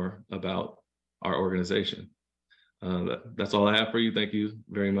learn more about our organization. That's all I have for you. Thank you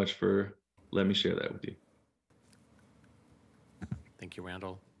very much for letting me share that with you. Thank you,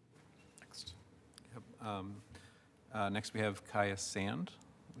 Randall. Next. Yep. Next, we have Kaya Sand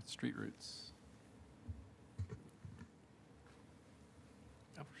with Street Roots.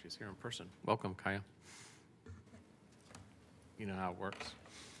 Oh, she's here in person. Welcome, Kaya. You know how it works.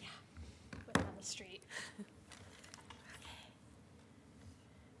 Put it on the street.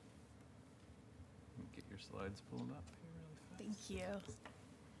 Get your slides pulled up here really fast. Thank you.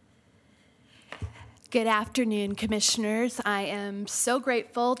 Good afternoon, Commissioners. I am so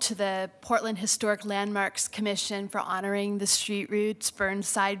grateful to the Portland Historic Landmarks Commission for honoring the Street Roots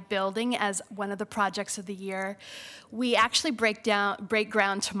Burnside building as one of the projects of the year. We actually break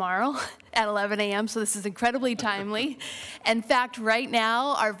ground tomorrow at 11 a.m., so this is incredibly timely. In fact, right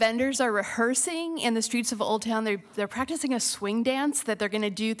now, our vendors are rehearsing in the streets of Old Town. They're practicing a swing dance that they're going to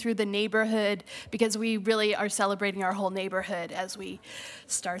do through the neighborhood because we really are celebrating our whole neighborhood as we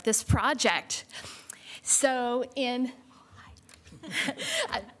start this project. So I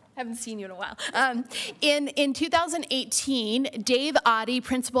haven't seen you in a while. In 2018, Dave Oddie,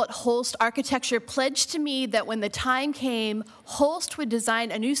 principal at Holst Architecture, pledged to me that when the time came, Holst would design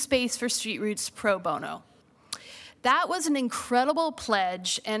a new space for Street Roots pro bono. That was an incredible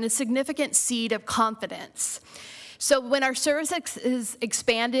pledge and a significant seed of confidence. So when our service is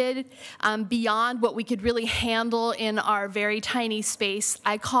expanded beyond what we could really handle in our very tiny space,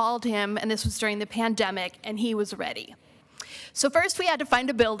 I called him, and this was during the pandemic, and he was ready. So first we had to find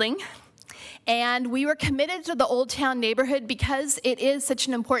a building, and we were committed to the Old Town neighborhood because it is such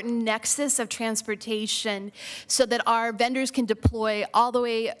an important nexus of transportation so that our vendors can deploy all the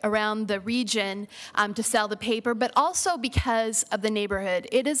way around the region to sell the paper, but also because of the neighborhood.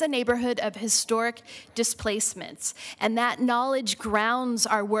 It is a neighborhood of historic displacements, and that knowledge grounds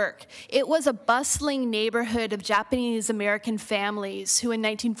our work. It was a bustling neighborhood of Japanese American families who in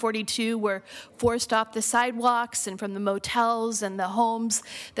 1942 were forced off the sidewalks and from the motels and the homes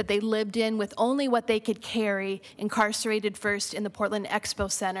that they lived in with only what they could carry, incarcerated first in the Portland Expo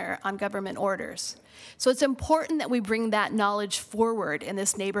Center on government orders. So it's important that we bring that knowledge forward in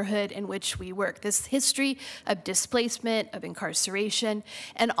this neighborhood in which we work, this history of displacement, of incarceration,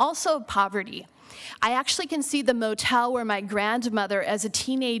 and also of poverty. I actually can see the motel where my grandmother, as a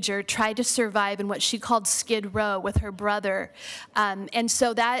teenager, tried to survive in what she called Skid Row with her brother. And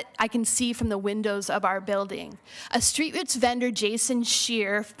so that I can see from the windows of our building. A Street Roots vendor, Jason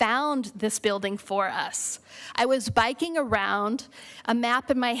Shear, found this building for us. I was biking around, a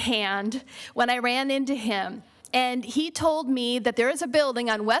map in my hand, when I ran into him. And he told me that there is a building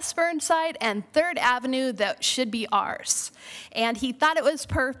on West Burnside and 3rd Avenue that should be ours. And he thought it was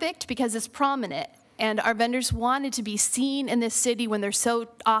perfect because it's prominent. And our vendors wanted to be seen in this city when they're so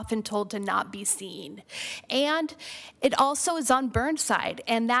often told to not be seen. And it also is on Burnside.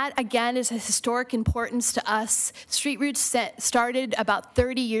 And that, again, is a historic importance to us. Street Roots started about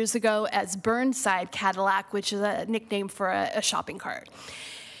 30 years ago as Burnside Cadillac, which is a nickname for a shopping cart.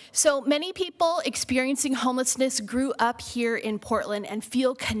 So many people experiencing homelessness grew up here in Portland and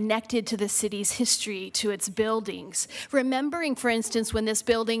feel connected to the city's history, to its buildings. Remembering, for instance, when this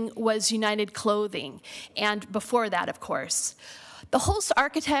building was United Clothing, and before that, of course. The Holst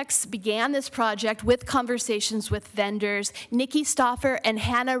architects began this project with conversations with vendors. Nikki Stoffer and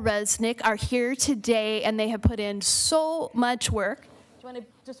Hannah Resnick are here today, and they have put in so much work. Do you want to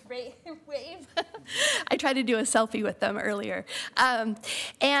just wave? I tried to do a selfie with them earlier.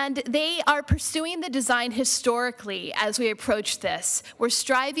 And they are pursuing the design historically as we approach this. We're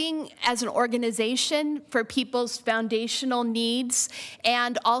striving as an organization for people's foundational needs,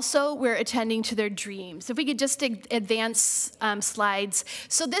 and also we're attending to their dreams. If we could just advance slides.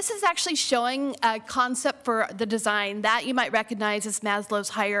 So this is actually showing a concept for the design that you might recognize as Maslow's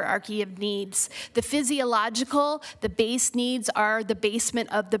hierarchy of needs. The physiological, the base needs are the basement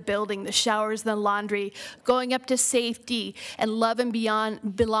of the building, the showers, the laundry, going up to safety and love and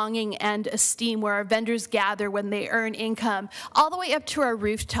beyond belonging and esteem, where our vendors gather when they earn income, all the way up to our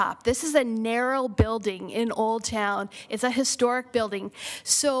rooftop. This is a narrow building in Old Town. It's a historic building.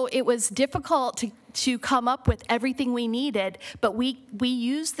 So it was difficult to to come up with everything we needed, but we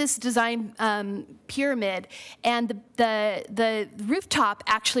used this design pyramid, and the rooftop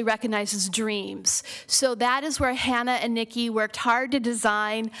actually recognizes dreams. So that is where Hannah and Nikki worked hard to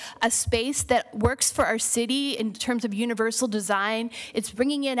design a space that works for our city in terms of universal design. It's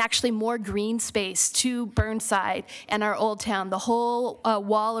bringing in actually more green space to Burnside and our Old Town. The whole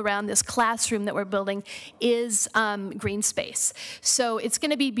wall around this classroom that we're building is green space. So it's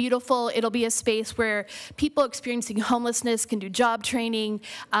going to be beautiful. It'll be a space where people experiencing homelessness can do job training,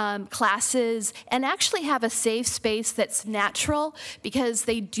 classes, and actually have a safe space that's natural, because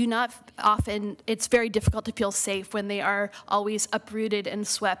they do not often, it's very difficult to feel safe when they are always uprooted and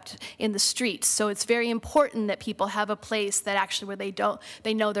swept in the streets. So it's very important that people have a place that actually where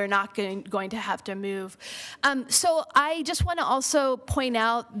they know they're not going to have to move. So I just want to also point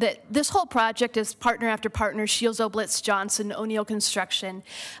out that this whole project is partner after partner, Shields, Oblitz, Johnson, O'Neill Construction.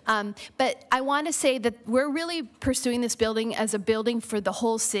 But I want to say that we're really pursuing this building as a building for the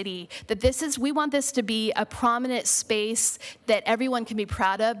whole city, that we want this to be a prominent space that everyone can be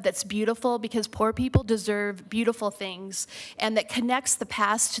proud of, that's beautiful, because poor people deserve beautiful things, and that connects the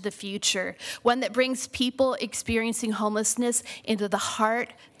past to the future. One that brings people experiencing homelessness into the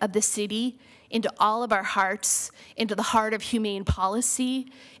heart of the city, into all of our hearts, into the heart of humane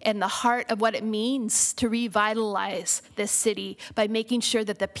policy, and the heart of what it means to revitalize this city by making sure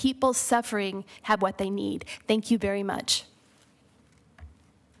that the people suffering have what they need. Thank you very much.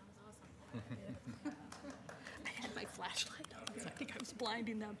 I had my flashlight on, so I think I was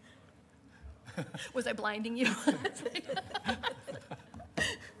blinding them. Was I blinding you?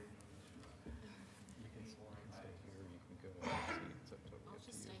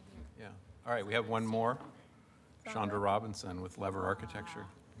 Yeah. All right, we have one more. Chandra Robinson with Lever Architecture.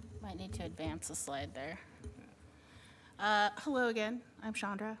 Might need to advance a slide there. Hello again, I'm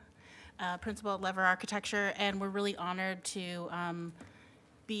Chandra, principal at Lever Architecture, and we're really honored to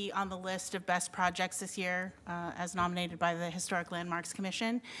be on the list of best projects this year as nominated by the Historic Landmarks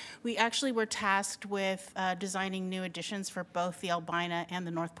Commission. We actually were tasked with designing new additions for both the Albina and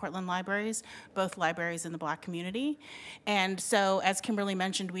the North Portland libraries, both libraries in the Black community. And so, as Kimberly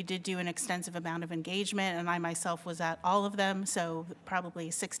mentioned, we did do an extensive amount of engagement, and I myself was at all of them, so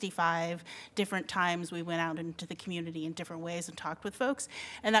probably 65 different times we went out into the community in different ways and talked with folks.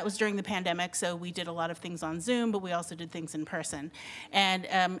 And that was during the pandemic, so we did a lot of things on Zoom, but we also did things in person. And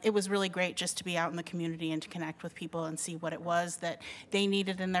it was really great just to be out in the community and to connect with people and see what it was that they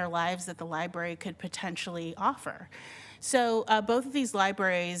needed in their lives that the library could potentially offer. So both of these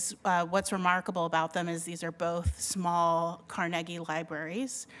libraries, what's remarkable about them is these are both small Carnegie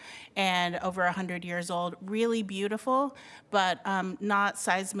libraries and over 100 years old, really beautiful, but not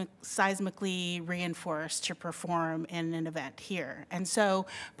seismically reinforced to perform in an event here. And so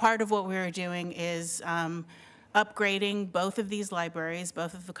part of what we were doing is upgrading both of these libraries,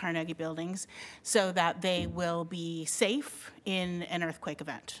 both of the Carnegie buildings, so that they will be safe in an earthquake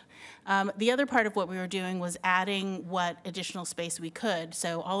event. The other part of what we were doing was adding what additional space we could.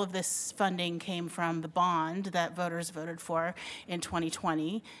 So all of this funding came from the bond that voters voted for in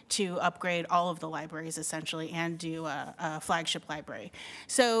 2020 to upgrade all of the libraries essentially and do a flagship library.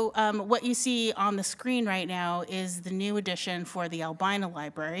 So what you see on the screen right now is the new addition for the Albina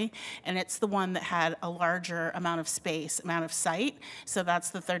Library, and it's the one that had a larger amount of space, amount of site. So that's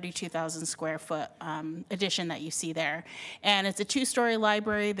the 32,000 square foot addition that you see there. And it's a two-story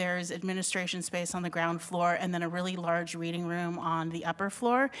library. There's administration space on the ground floor and then a really large reading room on the upper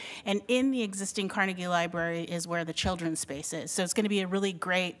floor. And in the existing Carnegie Library is where the children's space is. So it's going to be a really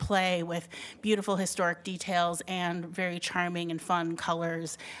great play with beautiful historic details and very charming and fun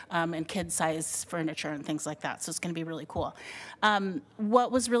colors and kid-sized furniture and things like that. So it's going to be really cool.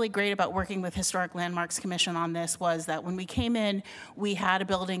 What was really great about working with Historic Landmarks Commission on this was that when we came in, we had a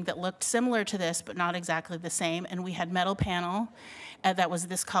building that looked similar to this, but not exactly the same. And we had metal panel that was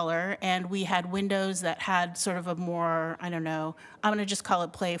this color, and we had windows that had sort of a more, I don't know, I'm going to just call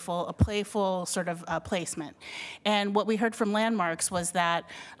it a playful sort of placement. And what we heard from Landmarks was that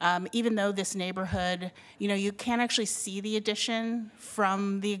even though this neighborhood, you know, you can't actually see the addition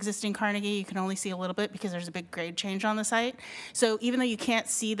from the existing Carnegie, you can only see a little bit because there's a big grade change on the site. So even though you can't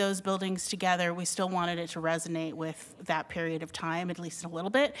see those buildings together, we still wanted it to resonate with that period of time, at least a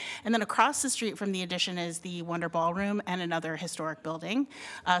little bit. And then across the street from the addition is the Wonder Ballroom and another historic building.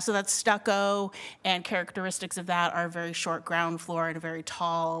 So that's stucco, and characteristics of that are very short ground floor and a very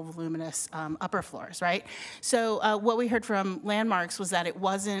tall, voluminous upper floors, right? So what we heard from Landmarks was that it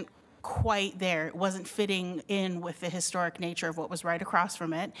wasn't quite there. It wasn't fitting in with the historic nature of what was right across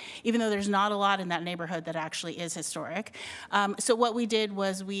from it, even though there's not a lot in that neighborhood that actually is historic. So what we did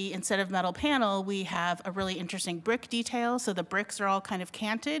was instead of metal panel, we have a really interesting brick detail. So the bricks are all kind of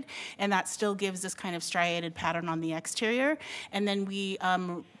canted, and that still gives this kind of striated pattern on the exterior. And then we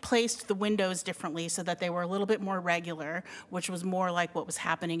placed the windows differently so that they were a little bit more regular, which was more like what was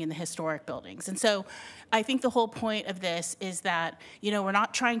happening in the historic buildings. And so I think the whole point of this is that, we're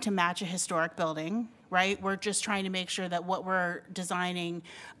not trying to match a historic building, right? We're just trying to make sure that what we're designing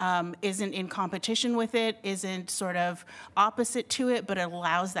isn't in competition with it, isn't sort of opposite to it, but it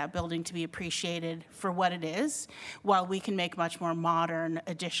allows that building to be appreciated for what it is, while we can make much more modern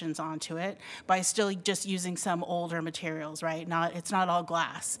additions onto it by still just using some older materials, right? It's not all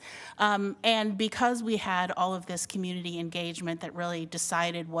glass. And because we had all of this community engagement that really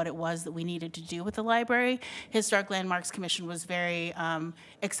decided what it was that we needed to do with the library, Historic Landmarks Commission was very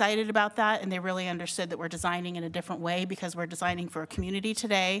excited about that, and they really understood that we're designing in a different way because we're designing for a community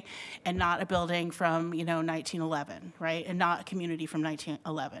today and not a building from 1911, right? And not a community from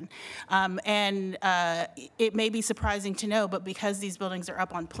 1911. It may be surprising to know, but because these buildings are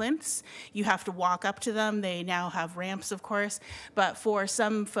up on plinths, you have to walk up to them. They now have ramps, of course, but for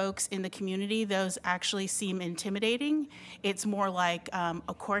some folks in the community, those actually seem intimidating. It's more like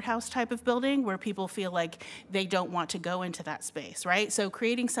a courthouse type of building where people feel like they don't want to go into that space, right? So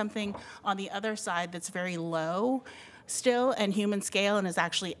creating something on the other side that's very low still and human scale and is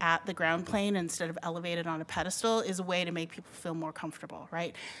actually at the ground plane instead of elevated on a pedestal is a way to make people feel more comfortable,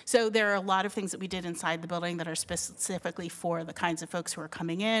 right? So there are a lot of things that we did inside the building that are specifically for the kinds of folks who are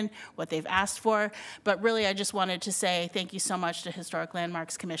coming in, what they've asked for. But really, I just wanted to say thank you so much to Historic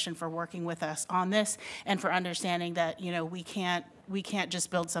Landmarks Commission for working with us on this and for understanding that, we can't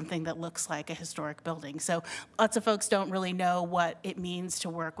just build something that looks like a historic building. So lots of folks don't really know what it means to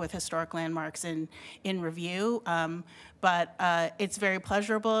work with historic landmarks in review, but it's very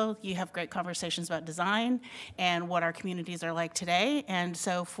pleasurable. You have great conversations about design and what our communities are like today. And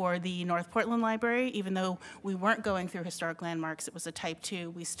so for the North Portland Library, even though we weren't going through historic landmarks, it was a type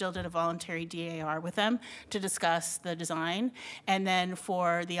 2, we still did a voluntary DAR with them to discuss the design. And then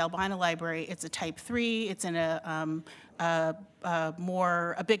for the Albina Library, it's a type 3, it's in a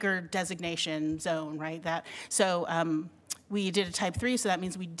bigger designation zone, right? We did a type 3, so that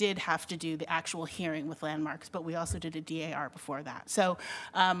means we did have to do the actual hearing with landmarks, but we also did a DAR before that. So,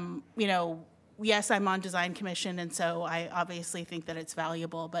 yes, I'm on Design Commission, and so I obviously think that it's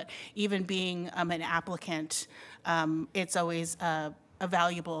valuable, but even being an applicant, it's always a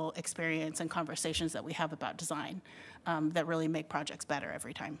valuable experience and conversations that we have about design that really make projects better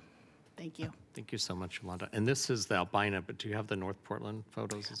every time. Thank you. Thank you so much, Yolanda. And this is the Albina, but do you have the North Portland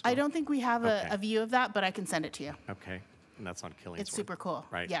photos as well? I don't think we have a view of that, but I can send it to you. Okay, and that's on Killingsworth. It's super cool.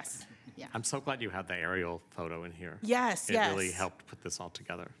 Right. Yes. Yeah. I'm so glad you had the aerial photo in here. Yes, It really helped put this all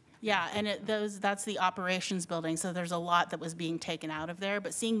together. Yeah, and that's the operations building, so there's a lot that was being taken out of there.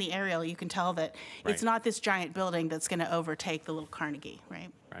 But seeing the aerial, you can tell that it's not this giant building that's going to overtake the little Carnegie, right?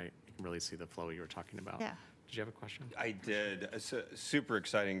 Right. You can really see the flow you were talking about. Yeah. Did you have a question? I did. It's a super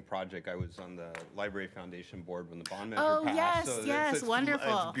exciting project. I was on the Library Foundation board when the bond measure passed. Oh, yes, It's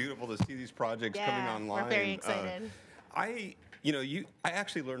wonderful. It's beautiful to see these projects coming online. We're very excited. I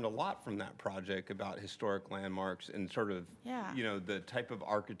actually learned a lot from that project about historic landmarks and sort of, the type of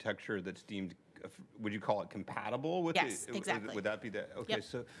architecture that's deemed, would you call it compatible with Yes, exactly. Would that be that? Okay, Yep.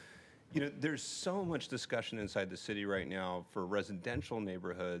 so. There's so much discussion inside the city right now for residential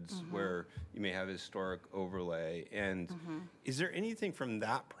neighborhoods where you may have historic overlay. And is there anything from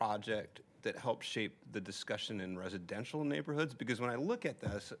that project that helps shape the discussion in residential neighborhoods? Because when I look at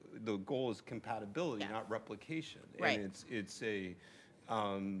this, the goal is compatibility, not replication. Right. And it's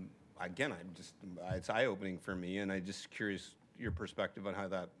it's eye-opening for me, and I'm just curious your perspective on how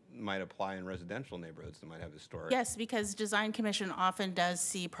that might apply in residential neighborhoods that might have historic. Yes, because Design Commission often does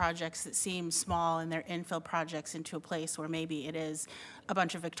see projects that seem small and they're infill projects into a place where maybe it is a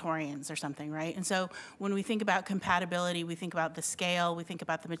bunch of Victorians or something, right? And so when we think about compatibility, we think about the scale, we think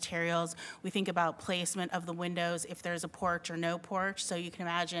about the materials, we think about placement of the windows, if there's a porch or no porch. So you can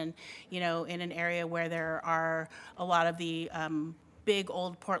imagine, in an area where there are a lot of the big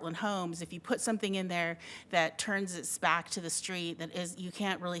old Portland homes, if you put something in there that turns its back to the street, you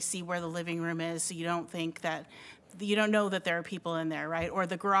can't really see where the living room is, so you don't know that there are people in there, right? Or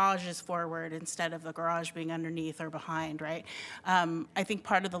the garage is forward instead of the garage being underneath or behind, right? I think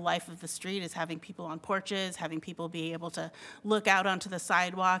part of the life of the street is having people on porches, having people be able to look out onto the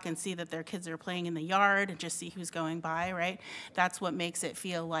sidewalk and see that their kids are playing in the yard and just see who's going by, right? That's what makes it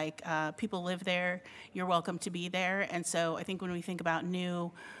feel like people live there, you're welcome to be there. And so I think when we think about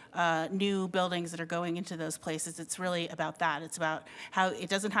new new buildings that are going into those places. It's really about that. It's about how it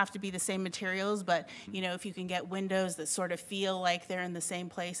doesn't have to be the same materials, but if you can get windows that sort of feel like they're in the same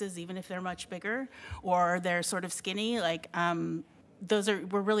places, even if they're much bigger or they're sort of skinny,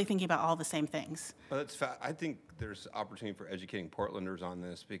 we're really thinking about all the same things. Well, I think there's opportunity for educating Portlanders on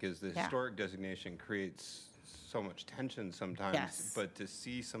this because the historic designation creates so much tension sometimes. Yes. But to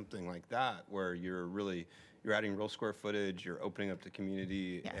see something like that where you're adding real square footage, you're opening up the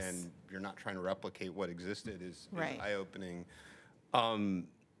community, and you're not trying to replicate what existed is eye-opening.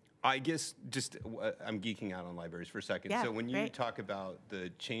 I guess I'm geeking out on libraries for a second. Yeah, so when you great. talk about the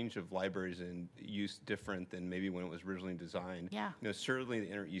change of libraries and use different than maybe when it was originally designed, certainly the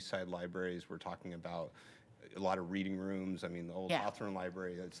Inner East Side libraries, we're talking about a lot of reading rooms. I mean, the old Hawthorne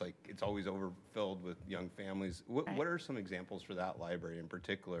Library, it's always overfilled with young families. What are some examples for that library in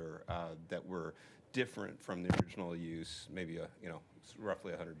particular that were different from the original use, maybe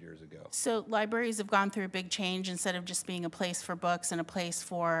roughly 100 years ago? So libraries have gone through a big change. Instead of just being a place for books and a place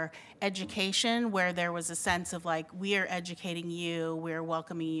for education, where there was a sense of we are educating you, we're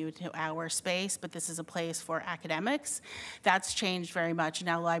welcoming you to our space, but this is a place for academics. That's changed very much.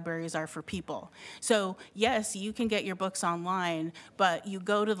 Now libraries are for people. So yes, you can get your books online, but you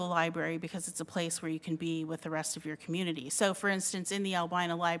go to the library because it's a place where you can be with the rest of your community. So for instance, in the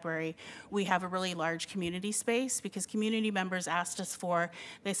Albina Library, we have a really large community space because community members asked us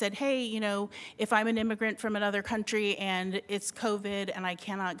they said, hey, if I'm an immigrant from another country and it's COVID and I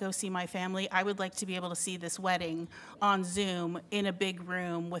cannot go see my family, I would like to be able to see this wedding on Zoom in a big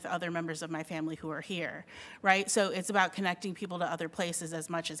room with other members of my family who are here, right? So it's about connecting people to other places as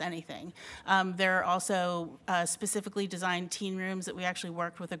much as anything. There are also specifically designed teen rooms that we actually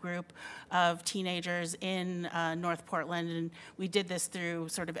worked with a group of teenagers in North Portland, and we did this through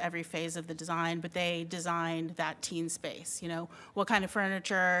sort of every phase of the design, but they designed that teen space, what kind of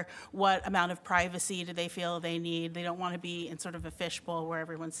furniture, what amount of privacy do they feel they need. They don't want to be in sort of a fishbowl where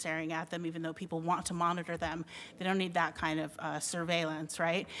everyone's staring at them, even though people want to monitor them. They don't need that kind of surveillance,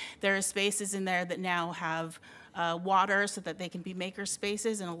 right? There are spaces in there that now have water so that they can be maker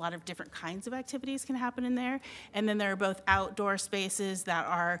spaces, and a lot of different kinds of activities can happen in there. And then there are both outdoor spaces that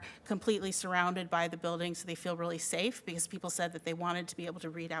are completely surrounded by the building, so they feel really safe, because people said that they wanted to be able to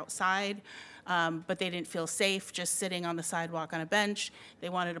read outside, but they didn't feel safe just sitting on the sidewalk on a bench. They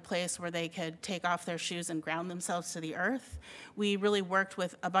wanted a place where they could take off their shoes and ground themselves to the earth. We really worked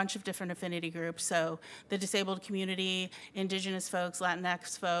with a bunch of different affinity groups, so the disabled community, Indigenous folks,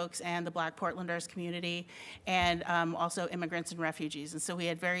 Latinx folks, and the Black Portlanders community, and also immigrants and refugees. And so we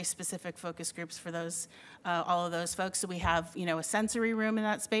had very specific focus groups for those, all of those folks. So we have, a sensory room in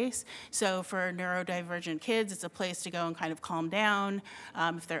that space. So for neurodivergent kids, it's a place to go and kind of calm down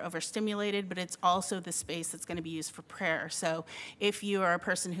if they're overstimulated, but it's also the space that's going to be used for prayer. So if you are a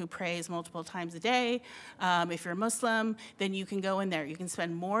person who prays multiple times a day, if you're Muslim, then you can go in there. You can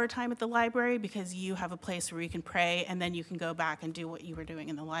spend more time at the library because you have a place where you can pray, and then you can go back and do what you were doing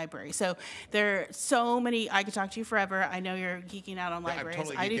in the library. So there are so many, I could talk to you forever. I know you're geeking out on libraries. I'm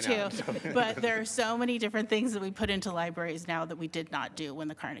totally I do geeking too. But there are so many different things that we put into libraries now that we did not do when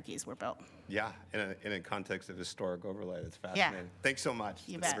the Carnegies were built. Yeah, in a context of historic overlay, that's fascinating. Thanks so much.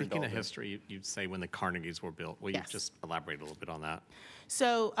 You bet. Speaking of history, you'd say when the Carnegies were built. Will you just elaborate a little bit on that?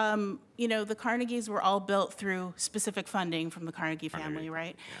 So, the Carnegies were all built through specific funding from the Carnegie family,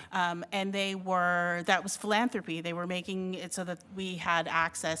 right? And that was philanthropy. They were making it so that we had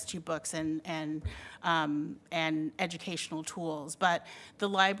access to books and educational tools. But the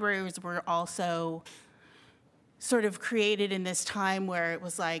libraries were also sort of created in this time where it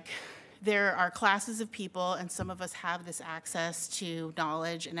was like, there are classes of people, and some of us have this access to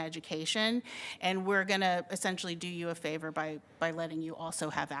knowledge and education, and we're going to essentially do you a favor by letting you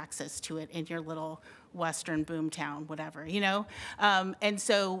also have access to it in your little Western boomtown, whatever, And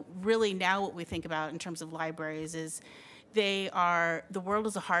so really now what we think about in terms of libraries is the world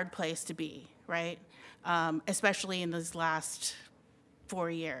is a hard place to be, right? Especially in these last 4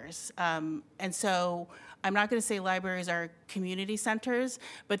 years. And so I'm not going to say libraries are community centers,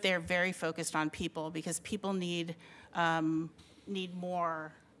 but they're very focused on people, because people need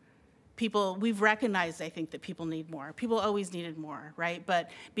more. We've recognized, I think, that people need more. People always needed more, right? But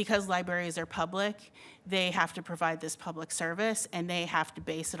because libraries are public, they have to provide this public service, and they have to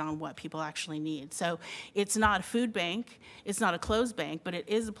base it on what people actually need. So it's not a food bank, it's not a clothes bank, but it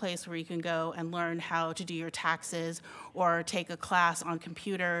is a place where you can go and learn how to do your taxes, or take a class on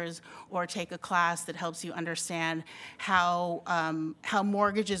computers, or take a class that helps you understand how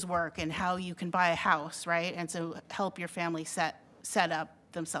mortgages work and how you can buy a house, right? And so help your family set up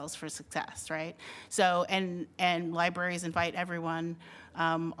themselves for success, right? So, and libraries invite everyone.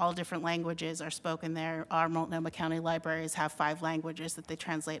 All different languages are spoken there. Our Multnomah County libraries have 5 languages that they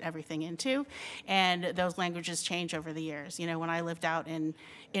translate everything into, and those languages change over the years. You know, when I lived out in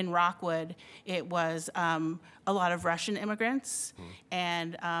Rockwood, it was a lot of Russian immigrants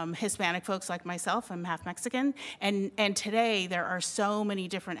and Hispanic folks like myself. I'm half Mexican, and today there are so many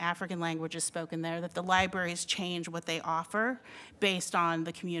different African languages spoken there that the libraries change what they offer based on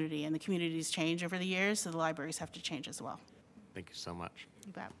the community, and the communities change over the years, so the libraries have to change as well. Thank you so much.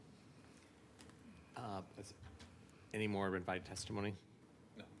 You bet. Any more invited testimony?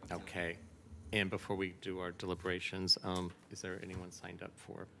 No. Okay. And before we do our deliberations, is there anyone signed up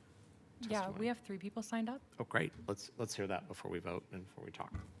for testimony? Yeah, we have 3 people signed up. Oh, great. Let's hear that before we vote and before we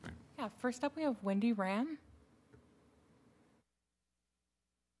talk. All right. Yeah, first up we have Wendy Ran.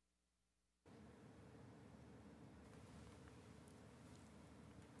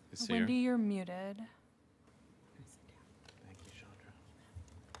 Wendy, you're muted.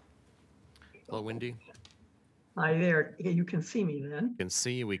 Hello, Wendy. Hi there. You can see me then. We can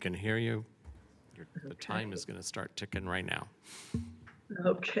see you. We can hear you. The time is going to start ticking right now.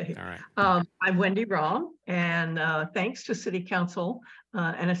 Okay. All right. I'm Wendy Rahm, and thanks to City Council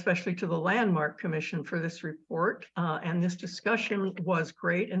and especially to the Landmark Commission for this report. And this discussion was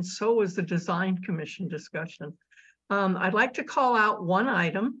great, and so was the Design Commission discussion. I'd like to call out one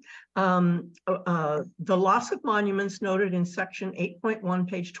item, the loss of monuments noted in section 8.1,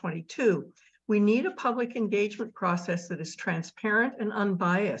 page 22. We need a public engagement process that is transparent and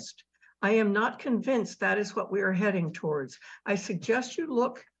unbiased. I am not convinced that is what we are heading towards. I suggest you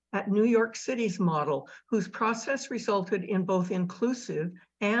look at New York City's model, whose process resulted in both inclusive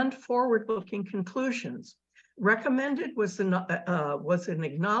and forward-looking conclusions. Recommended was an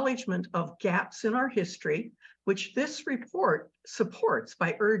acknowledgement of gaps in our history, which this report supports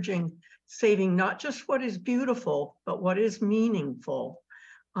by urging saving not just what is beautiful, but what is meaningful.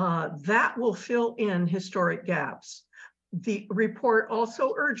 That will fill in historic gaps. The report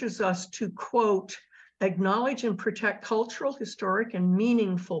also urges us to, quote, acknowledge and protect cultural, historic, and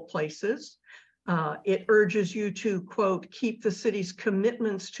meaningful places. It urges you to, quote, keep the city's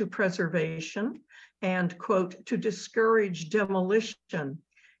commitments to preservation and, quote, to discourage demolition.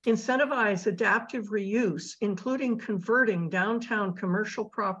 Incentivize adaptive reuse, including converting downtown commercial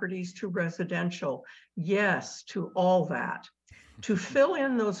properties to residential. Yes, to all that. To fill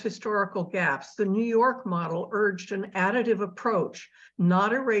in those historical gaps, the New York model urged an additive approach,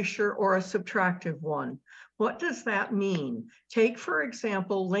 not erasure or a subtractive one. What does that mean? Take, for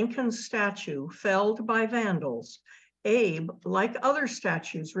example, Lincoln's statue felled by vandals. Abe, like other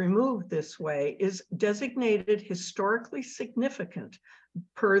statues removed this way, is designated historically significant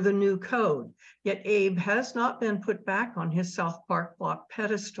per the new code. Yet Abe has not been put back on his South Park block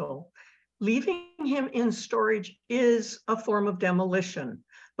pedestal. Leaving him in storage is a form of demolition,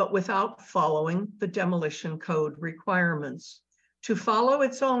 but without following the demolition code requirements. To follow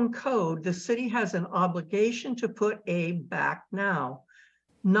its own code, the city has an obligation to put Abe back now.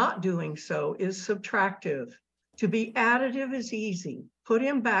 Not doing so is subtractive. To be additive is easy. Put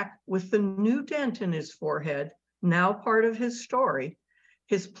him back with the new dent in his forehead, now part of his story.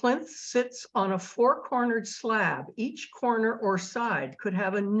 His plinth sits on a 4-cornered slab. Each corner or side could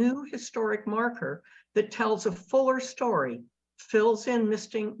have a new historic marker that tells a fuller story, fills in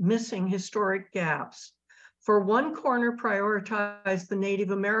missing historic gaps. For one corner, prioritize the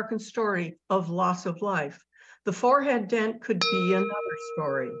Native American story of loss of life. The forehead dent could be another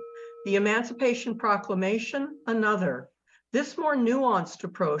story. The Emancipation Proclamation, another. This more nuanced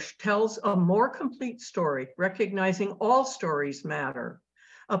approach tells a more complete story, recognizing all stories matter.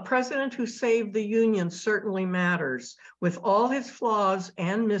 A president who saved the Union certainly matters, with all his flaws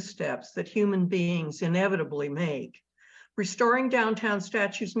and missteps that human beings inevitably make. Restoring downtown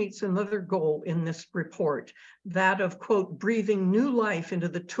statues meets another goal in this report, that of, quote, breathing new life into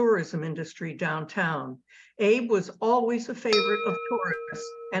the tourism industry downtown. Abe was always a favorite of tourists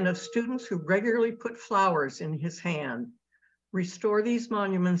and of students who regularly put flowers in his hand. Restore these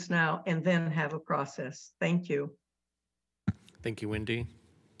monuments now and then have a process. Thank you. Thank you, Wendy.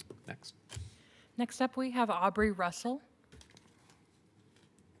 Next. Next up, we have Aubrey Russell.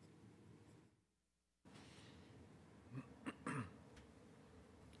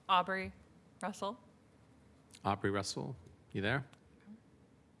 Aubrey Russell. Aubrey Russell, you there?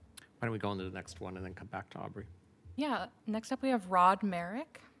 Why don't we go on to the next one and then come back to Aubrey? Yeah, next up we have Rod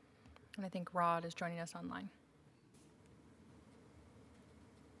Merrick, and I think Rod is joining us online.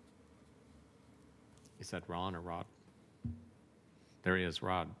 You said Ron or Rod? There he is,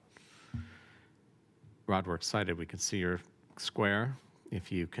 Rod. Rod, we're excited. We can see your square If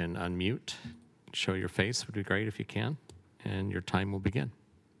you can unmute, show your face would be great if you can, and your time will begin.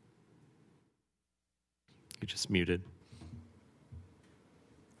 You just muted.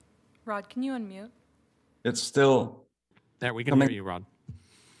 Rod, can you unmute? It's still. There, we can hear you, Rod.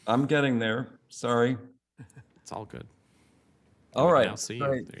 I'm getting there. Sorry. It's all good. All We can right. now see you.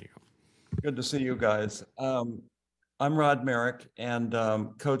 Great. There you go. Good to see you guys. I'm Rod Merrick and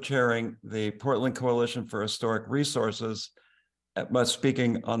co-chairing the Portland Coalition for Historic Resources, but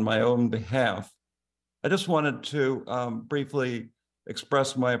speaking on my own behalf. I just wanted to briefly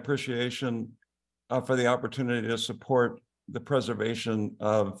express my appreciation for the opportunity to support the preservation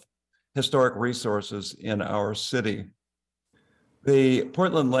of historic resources in our city. The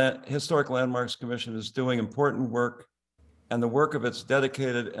Portland Historic Landmarks Commission is doing important work, and the work of its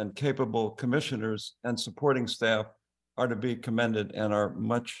dedicated and capable commissioners and supporting staff are to be commended and are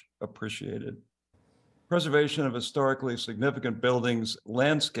much appreciated. Preservation of historically significant buildings,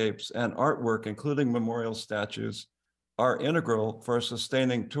 landscapes, and artwork, including memorial statues, are integral for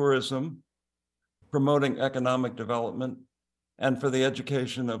sustaining tourism, promoting economic development, and for the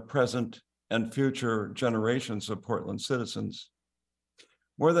education of present and future generations of Portland citizens.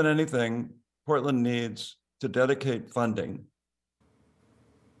 More than anything, Portland needs to dedicate funding,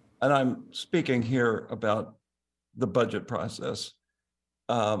 and I'm speaking here about the budget process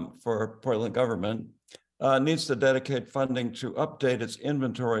for Portland government, needs to dedicate funding to update its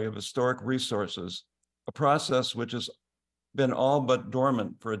inventory of historic resources, a process which has been all but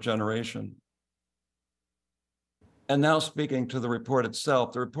dormant for a generation. And now speaking to the report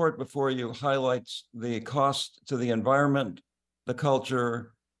itself, the report before you highlights the cost to the environment, the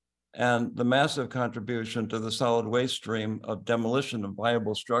culture, and the massive contribution to the solid waste stream of demolition of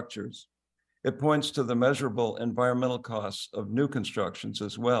viable structures. It points to the measurable environmental costs of new constructions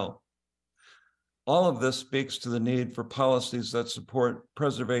as well. All of this speaks to the need for policies that support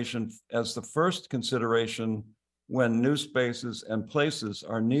preservation as the first consideration when new spaces and places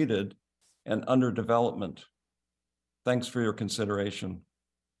are needed and under development. Thanks for your consideration.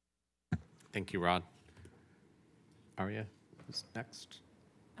 Thank you, Rod. Aria, who's next?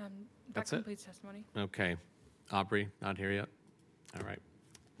 That That's it? completes testimony. Okay. Aubrey, not here yet? All right,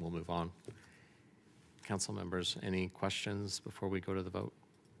 we'll move on. Council members, any questions before we go to the vote?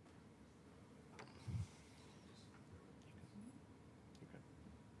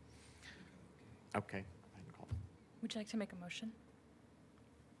 Okay. Would you like to make a motion?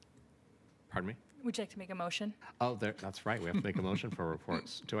 Pardon me? Would you like to make a motion? Oh, that's right. We have to make a motion for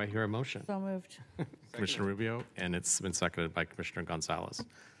reports. Do I hear a motion? So moved. Commissioner Rubio, and it's been seconded by Commissioner Gonzalez.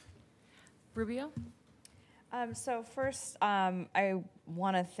 Rubio? So first, I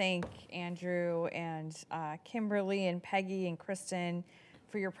want to thank Andrew and Kimberly and Peggy and Kristen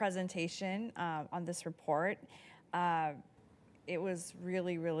for your presentation on this report. It was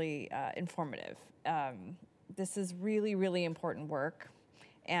really, really informative. This is really, really important work,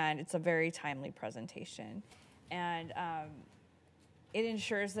 and it's a very timely presentation. And it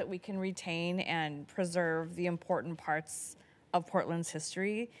ensures that we can retain and preserve the important parts of Portland's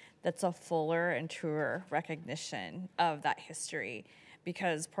history that's a fuller and truer recognition of that history,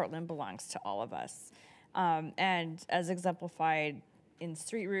 because Portland belongs to all of us. And as exemplified in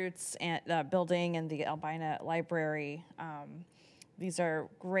Street Roots and the building and the Albina Library, these are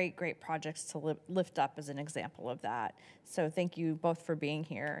great, great projects to lift up as an example of that. So thank you both for being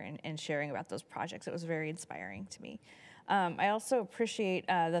here and sharing about those projects. It was very inspiring to me. I also appreciate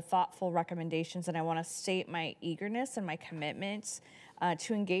the thoughtful recommendations, and I want to state my eagerness and my commitment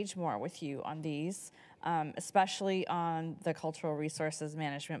to engage more with you on these, especially on the Cultural Resources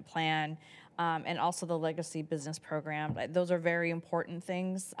Management Plan and also the Legacy Business Program. Those are very important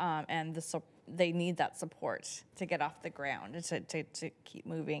things, and they need that support to get off the ground and to keep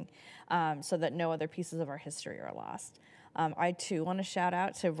moving so that no other pieces of our history are lost. I too want to shout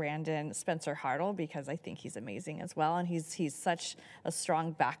out to Brandon Spencer Hartle, because I think he's amazing as well, and he's such a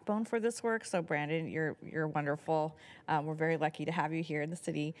strong backbone for this work. So Brandon, you're wonderful. We're very lucky to have you here in the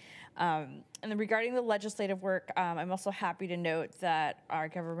city. And then regarding the legislative work, I'm also happy to note that our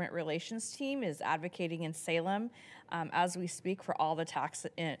government relations team is advocating in Salem as we speak for all the tax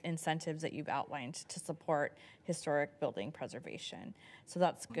incentives that you've outlined to support historic building preservation. So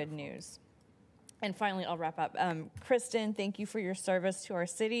that's good news. And finally, I'll wrap up. Kristen, thank you for your service to our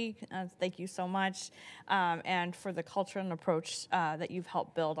city. Thank you so much. And for the culture and approach that you've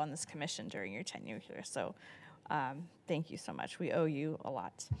helped build on this commission during your tenure here. So thank you so much. We owe you a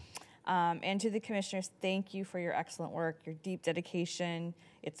lot. And to the commissioners, thank you for your excellent work, your deep dedication.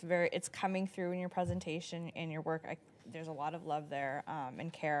 It's coming through in your presentation and your work. There's a lot of love there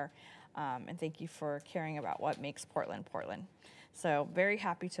and care. And thank you for caring about what makes Portland, Portland. So very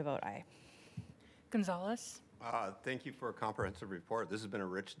happy to vote aye. Gonzalez? Thank you for a comprehensive report. This has been a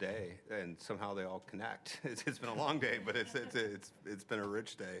rich day, and somehow they all connect. It's been a long day, but it's been a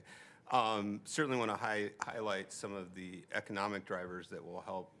rich day. Certainly want to highlight some of the economic drivers that will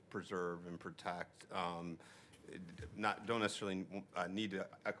help preserve and protect. Don't necessarily need to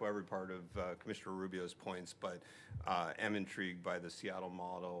echo every part of Commissioner Rubio's points, but am intrigued by the Seattle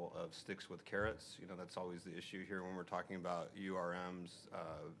model of sticks with carrots. You know, that's always the issue here when we're talking about URMs,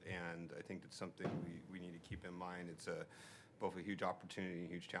 and I think that's something we need to keep in mind. It's both a huge opportunity and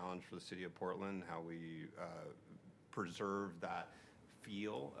a huge challenge for the city of Portland, how we preserve that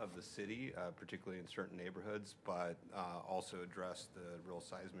feel of the city, particularly in certain neighborhoods, but also address the real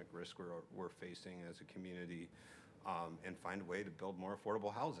seismic risk we're facing as a community, and find a way to build more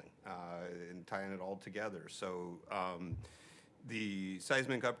affordable housing and tying it all together. So the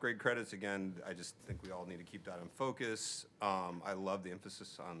seismic upgrade credits, again, I just think we all need to keep that in focus. I love the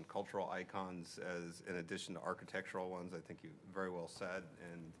emphasis on cultural icons as in addition to architectural ones. I think you very well said.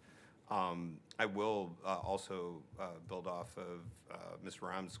 And I will also build off of Ms.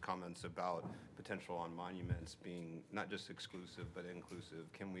 Ram's comments about potential on monuments being not just exclusive but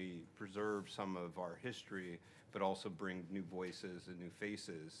inclusive. Can we preserve some of our history but also bring new voices and new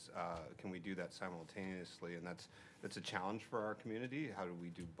faces? Can we do that simultaneously? And that's a challenge for our community. How do we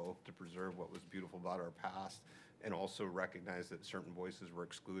do both to preserve what was beautiful about our past and also recognize that certain voices were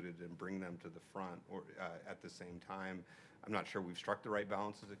excluded and bring them to the front or at the same time? I'm not sure we've struck the right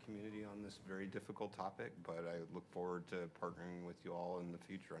balance as a community on this very difficult topic, but I look forward to partnering with you all in the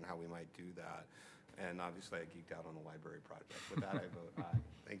future on how we might do that. And obviously, I geeked out on the library project. With that, I vote aye.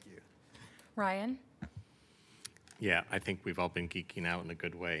 Thank you. Ryan? Yeah, I think we've all been geeking out in a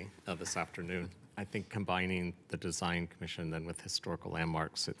good way this afternoon. I think combining the Design Commission then with historical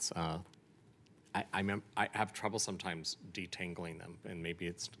landmarks, it's I have trouble sometimes detangling them, and maybe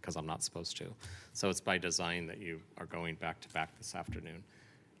it's because I'm not supposed to. So it's by design that you are going back to back this afternoon.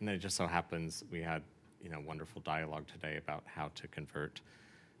 And then it just so happens we had, wonderful dialogue today about how to convert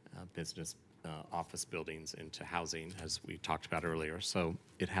business office buildings into housing, as we talked about earlier. So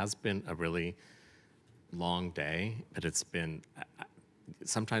it has been a really long day, but it's been,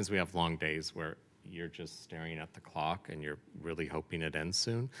 sometimes we have long days where you're just staring at the clock and you're really hoping it ends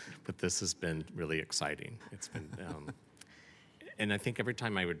soon. But this has been really exciting. It's been, and I think every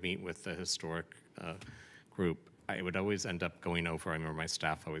time I would meet with the historic group, I would always end up going over, I remember my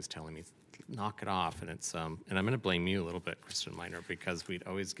staff always telling me, knock it off. And it's, and I'm gonna blame you a little bit, Kristen Miner, because we'd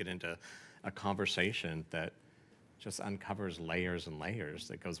always get into a conversation that just uncovers layers and layers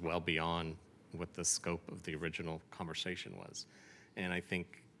that goes well beyond what the scope of the original conversation was. And I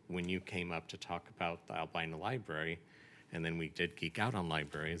think when you came up to talk about the Albina Library, and then we did geek out on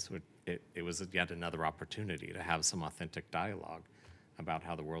libraries, it was yet another opportunity to have some authentic dialogue about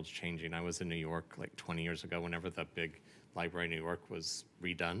how the world's changing. I was in New York like 20 years ago whenever the big library in New York was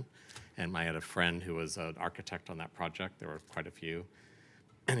redone, and I had a friend who was an architect on that project. There were quite a few.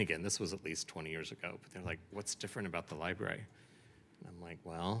 And again, this was at least 20 years ago, but they're like, what's different about the library? And I'm like,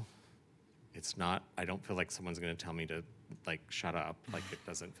 well, it's not, I don't feel like someone's gonna tell me to like shut up. Like it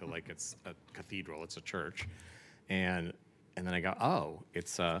doesn't feel like it's a cathedral, it's a church. And then I go, oh,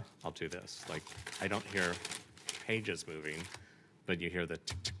 it's I'll do this. Like I don't hear pages moving, but you hear the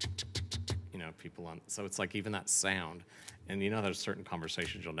tick, tick, tick, tick, tick, tick, people on, so it's like even that sound. And there's certain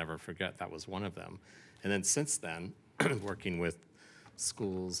conversations you'll never forget. That was one of them. And then since then, working with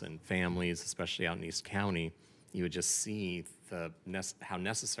schools and families, especially out in East County, you would just see how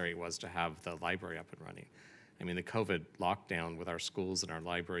necessary it was to have the library up and running. I mean, the COVID lockdown with our schools and our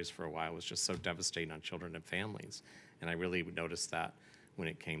libraries for a while was just so devastating on children and families. And I really noticed that when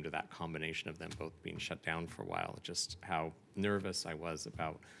it came to that combination of them both being shut down for a while, just how nervous I was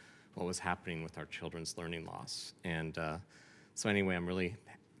about what was happening with our children's learning loss. And so anyway, I'm really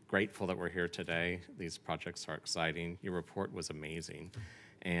grateful that we're here today. These projects are exciting. Your report was amazing.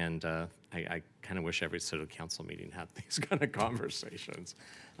 And I kind of wish every city council meeting had these kind of conversations.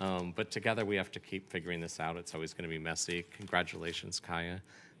 But together we have to keep figuring this out. It's always going to be messy. Congratulations, Kaya.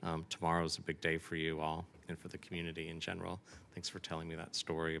 Tomorrow's a big day for you all and for the community in general. Thanks for telling me that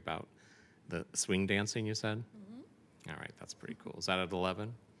story about the swing dancing you said? Mm-hmm. All right, that's pretty cool. Is that at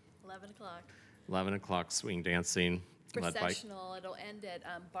 11? 11 o'clock. 11 o'clock swing dancing. Processional. It'll end at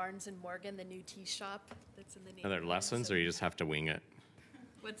Barnes and Morgan, the new tea shop that's in the neighborhood. Are there lessons or you just have to wing it?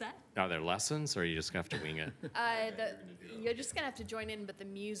 What's that? Are there lessons or you just have to wing it? You're just going to have to join in, but the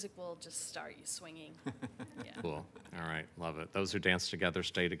music will just start you swinging. Yeah. Cool. All right. Love it. Those who dance together,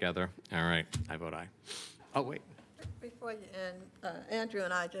 stay together. All right. I vote aye. Oh, wait. Before you end, Andrew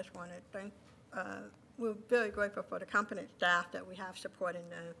and I just want to thank we're very grateful for the competent staff that we have supporting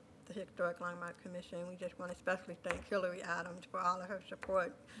the Historic Landmark Commission. We just want to especially thank Hillary Adams for all of her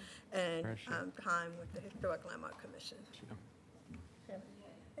support and time with the Historic Landmark Commission.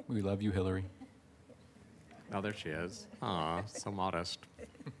 We love you, Hillary. Oh, there she is. Aw, so modest.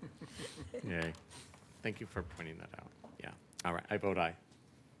 Yay. Thank you for pointing that out. Yeah. All right, I vote aye.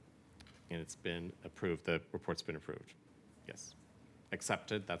 And it's been approved. The report's been approved. Yes.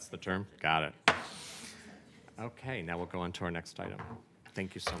 Accepted, that's the term. Got it. Okay, now we'll go on to our next item.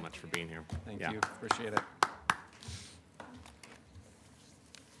 Thank you so much for being here. Thank you. Appreciate it.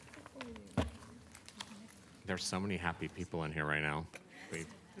 There's so many happy people in here right now.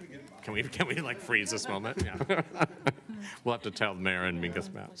 Can we like freeze this moment? Yeah. We'll have to tell the mayor and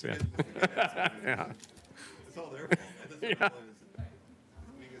Mingus Maps. Yeah. Yeah. It's all their fault. Yeah.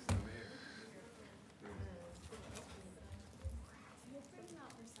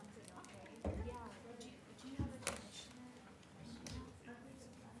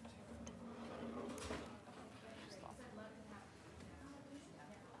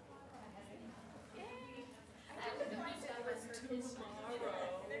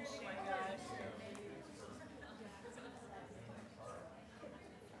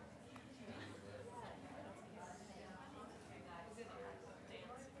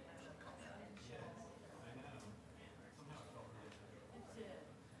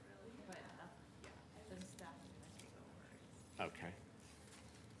 Okay.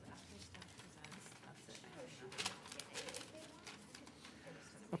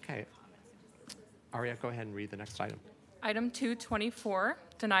 Okay. Aria, go ahead and read the next item. Item 224,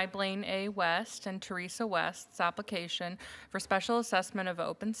 deny Blaine A. West and Teresa West's application for special assessment of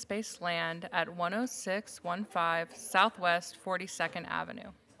open space land at 10615 Southwest 42nd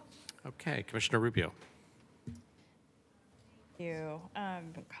Avenue. Okay, Commissioner Rubio. Thank you.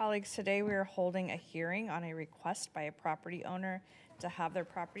 Colleagues, today we are holding a hearing on a request by a property owner to have their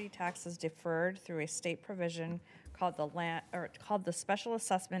property taxes deferred through a state provision called the Special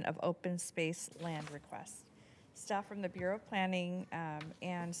Assessment of Open Space Land Request. Staff from the Bureau of Planning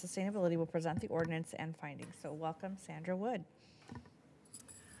and Sustainability will present the ordinance and findings. So welcome, Sandra Wood.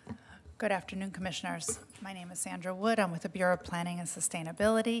 Good afternoon, Commissioners. My name is Sandra Wood. I'm with the Bureau of Planning and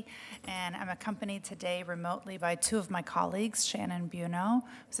Sustainability, and I'm accompanied today remotely by two of my colleagues, Shannon Buno,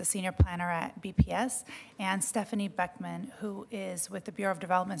 who's a senior planner at BPS, and Stephanie Beckman, who is with the Bureau of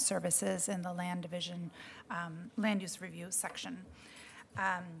Development Services in the Land Division Land Use Review section.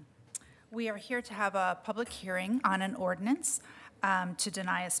 We are here to have a public hearing on an ordinance to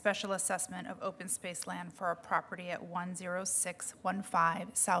deny a special assessment of open space land for a property at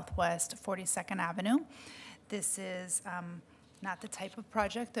 10615 Southwest 42nd Avenue. This is not the type of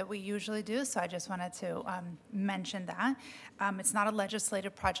project that we usually do, so I just wanted to mention that. It's not a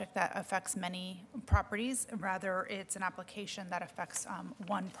legislative project that affects many properties. Rather, it's an application that affects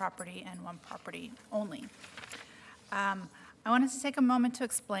one property and one property only. I wanted to take a moment to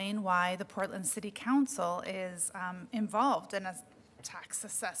explain why the Portland City Council is involved in a tax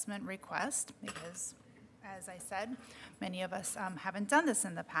assessment request, because, as I said, many of us haven't done this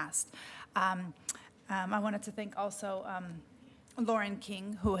in the past. I wanted to thank also Lauren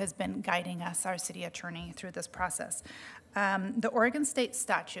King, who has been guiding us, our city attorney, through this process. The Oregon state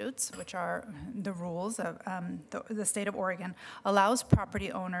statutes, which are the rules of the state of Oregon, allows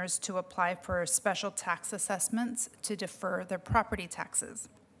property owners to apply for special tax assessments to defer their property taxes.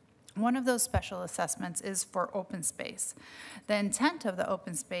 One of those special assessments is for open space. The intent of the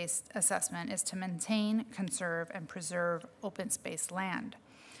open space assessment is to maintain, conserve, and preserve open space land.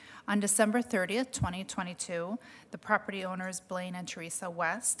 On December 30th, 2022, the property owners Blaine and Teresa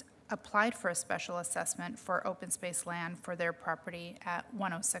West applied for a special assessment for open space land for their property at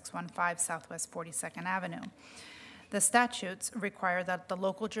 10615 Southwest 42nd Avenue. The statutes require that the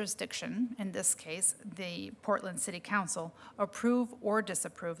local jurisdiction, in this case, the Portland City Council, approve or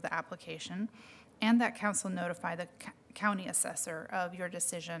disapprove the application, and that council notify the county assessor of your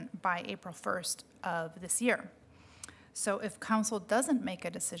decision by April 1st of this year. So if council doesn't make a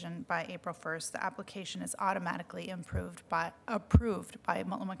decision by April 1st, the application is automatically approved by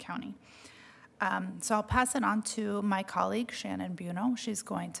Multnomah County. So I'll pass it on to my colleague, Shannon Buno. She's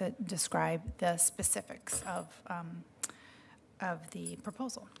going to describe the specifics of the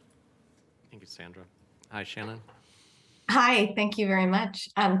proposal. Thank you, Sandra. Hi, Shannon. Hi, thank you very much.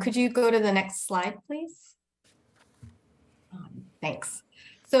 Could you go to the next slide, please? Thanks.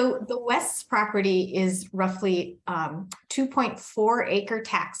 So the West's property is roughly 2.4 acre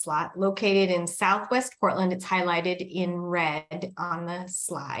tax lot located in Southwest Portland. It's highlighted in red on the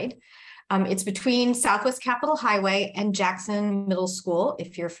slide. It's between Southwest Capitol Highway and Jackson Middle School,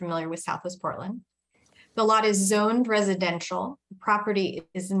 if you're familiar with Southwest Portland. The lot is zoned residential. The property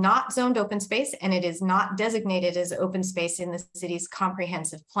is not zoned open space, and it is not designated as open space in the city's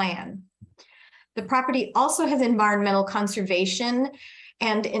comprehensive plan. The property also has environmental conservation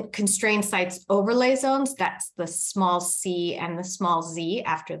and constrained sites overlay zones. That's the small c and the small z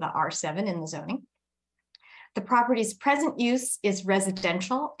after the R7 in the zoning. The property's present use is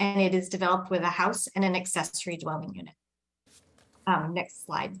residential, and it is developed with a house and an accessory dwelling unit. Next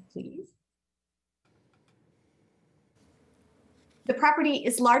slide, please. The property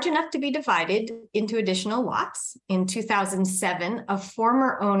is large enough to be divided into additional lots. In 2007, a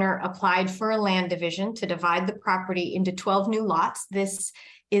former owner applied for a land division to divide the property into 12 new lots. This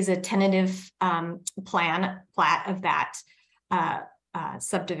is a tentative plat of that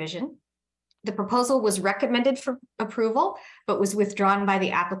subdivision. The proposal was recommended for approval, but was withdrawn by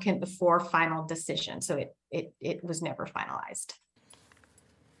the applicant before final decision. So it was never finalized.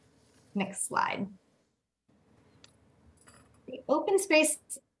 Next slide. The open space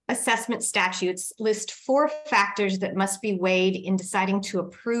assessment statutes list 4 factors that must be weighed in deciding to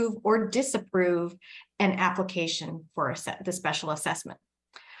approve or disapprove an application for the special assessment.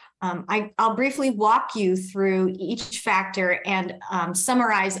 I'll briefly walk you through each factor and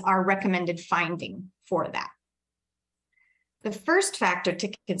summarize our recommended finding for that. The first factor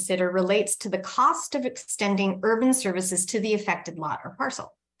to consider relates to the cost of extending urban services to the affected lot or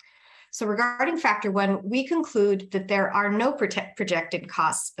parcel. So regarding factor 1, we conclude that there are no projected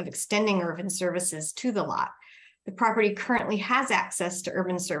costs of extending urban services to the lot. The property currently has access to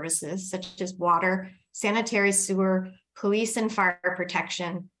urban services such as water, sanitary sewer, police and fire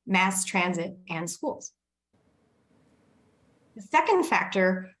protection, mass transit, and schools. The second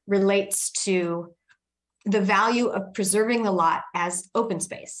factor relates to the value of preserving the lot as open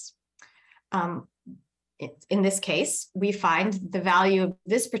space. In this case, we find the value of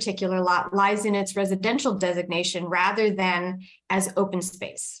this particular lot lies in its residential designation rather than as open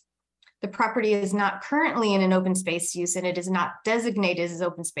space. The property is not currently in an open space use, and it is not designated as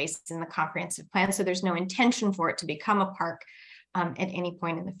open space in the comprehensive plan, so there's no intention for it to become a park at any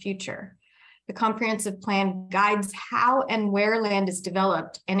point in the future. The comprehensive plan guides how and where land is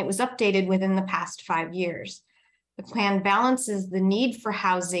developed, and it was updated within the past 5 years. The plan balances the need for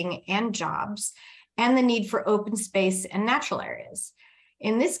housing and jobs and the need for open space and natural areas.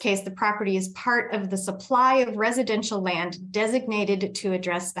 In this case, the property is part of the supply of residential land designated to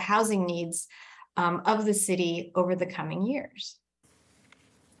address the housing needs of the city over the coming years.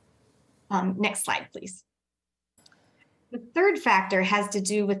 Next slide, please. The third factor has to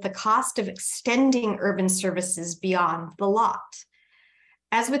do with the cost of extending urban services beyond the lot.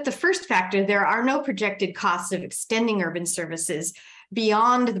 As with the first factor, there are no projected costs of extending urban services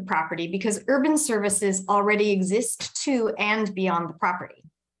beyond the property because urban services already exist to and beyond the property.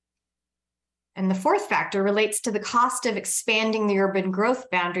 And the fourth factor relates to the cost of expanding the urban growth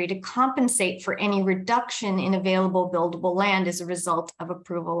boundary to compensate for any reduction in available buildable land as a result of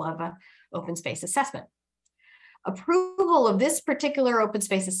approval of an open space assessment. Approval of this particular open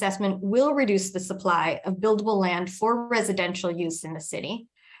space assessment will reduce the supply of buildable land for residential use in the city.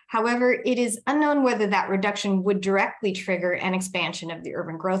 However, it is unknown whether that reduction would directly trigger an expansion of the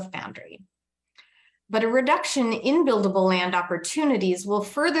urban growth boundary. But a reduction in buildable land opportunities will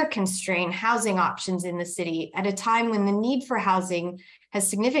further constrain housing options in the city at a time when the need for housing has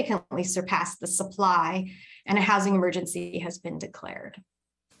significantly surpassed the supply and a housing emergency has been declared.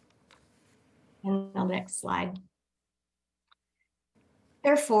 And on the next slide.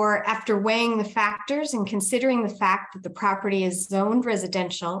 Therefore, after weighing the factors and considering the fact that the property is zoned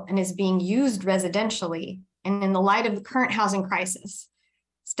residential and is being used residentially, and in the light of the current housing crisis,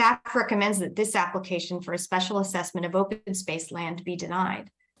 staff recommends that this application for a special assessment of open space land be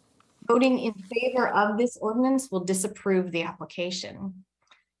denied. Voting in favor of this ordinance will disapprove the application.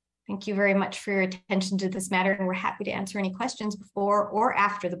 Thank you very much for your attention to this matter, and we're happy to answer any questions before or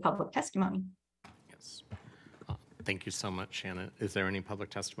after the public testimony. Yes. Thank you so much, Shannon. Is there any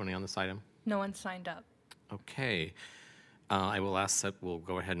public testimony on this item? No one signed up. Okay. I will ask that we'll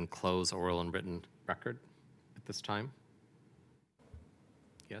go ahead and close oral and written record at this time.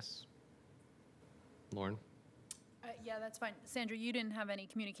 Yes? Lauren? Yeah, that's fine. Sandra, you didn't have any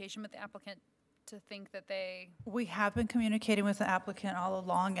communication with the applicant to think that they... We have been communicating with the applicant all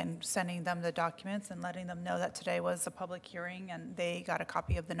along and sending them the documents and letting them know that today was a public hearing and they got a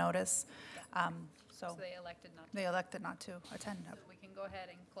copy of the notice. So they elected not to. They elected not to attend. So we can go ahead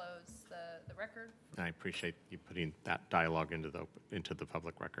and close the record. I appreciate you putting that dialogue into the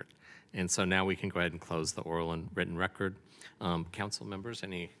public record. And so now we can go ahead and close the oral and written record. Council members,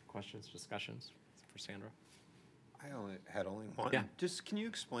 any questions, discussions for Sandra? I had only one. Yeah. Just can you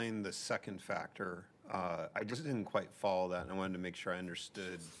explain the second factor I just didn't quite follow that, and I wanted to make sure I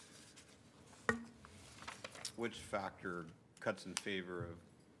understood which factor cuts in favor of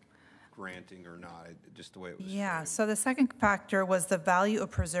granting or not, just the way it was. Yeah, so the second factor was the value of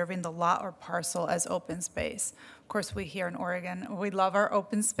preserving the lot or parcel as open space. Of course, we here in Oregon, we love our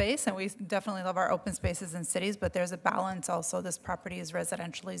open space, and we definitely love our open spaces in cities, but there's a balance also. This property is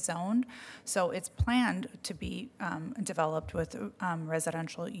residentially zoned, so it's planned to be developed with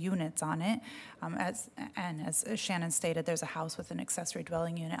residential units on it. As Shannon stated, there's a house with an accessory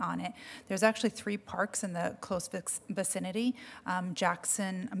dwelling unit on it. There's actually 3 parks in the close vicinity.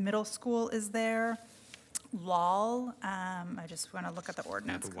 Jackson Middle School is there. Lowell, I just want to look at the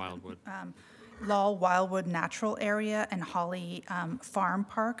ordinance. The Wildwood. Lowell Wildwood Natural Area and Holly Farm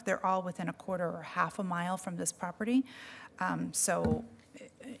Park. They're all within a quarter or half a mile from this property. So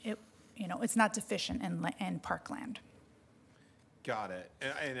it's not deficient in parkland. Got it.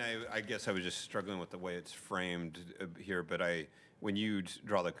 And I guess I was just struggling with the way it's framed here, but when you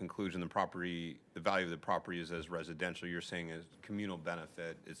draw the conclusion the value of the property is as residential, you're saying as communal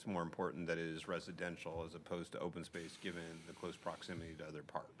benefit, it's more important that it is residential as opposed to open space given the close proximity to other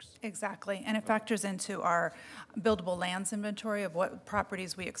parks. Exactly, and it factors into our buildable lands inventory of what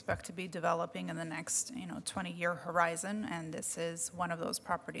properties we expect to be developing in the next 20-year horizon, and this is one of those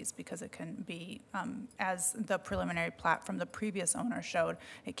properties because it can be, as the preliminary plat from the previous owner showed,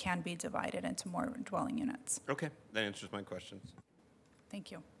 it can be divided into more dwelling units. Okay, that answers my questions. Thank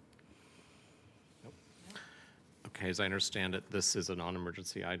you. Okay, as I understand it, this is a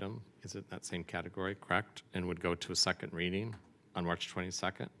non-emergency item. Is it that same category, correct? And would go to a second reading on March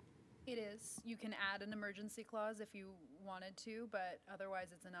 22nd? It is. You can add an emergency clause if you wanted to, but otherwise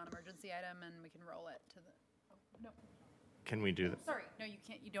it's a non-emergency item and we can roll it to the, no. Can we do that? Sorry, no, you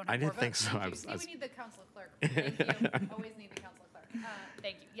can't, you don't have I didn't 4 think votes. so. Thank you. See, we need the council clerk. Thank you. Always need the council clerk.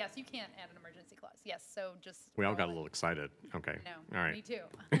 Thank you. Yes, you can't add an emergency clause. Yes, so just. We all got a roll it. little excited. Okay. No, All right. me too.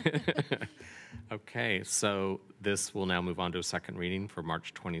 Okay, so this will now move on to a second reading for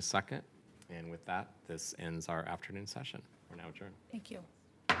March 22nd. And with that, this ends our afternoon session. We're now adjourned. Thank you.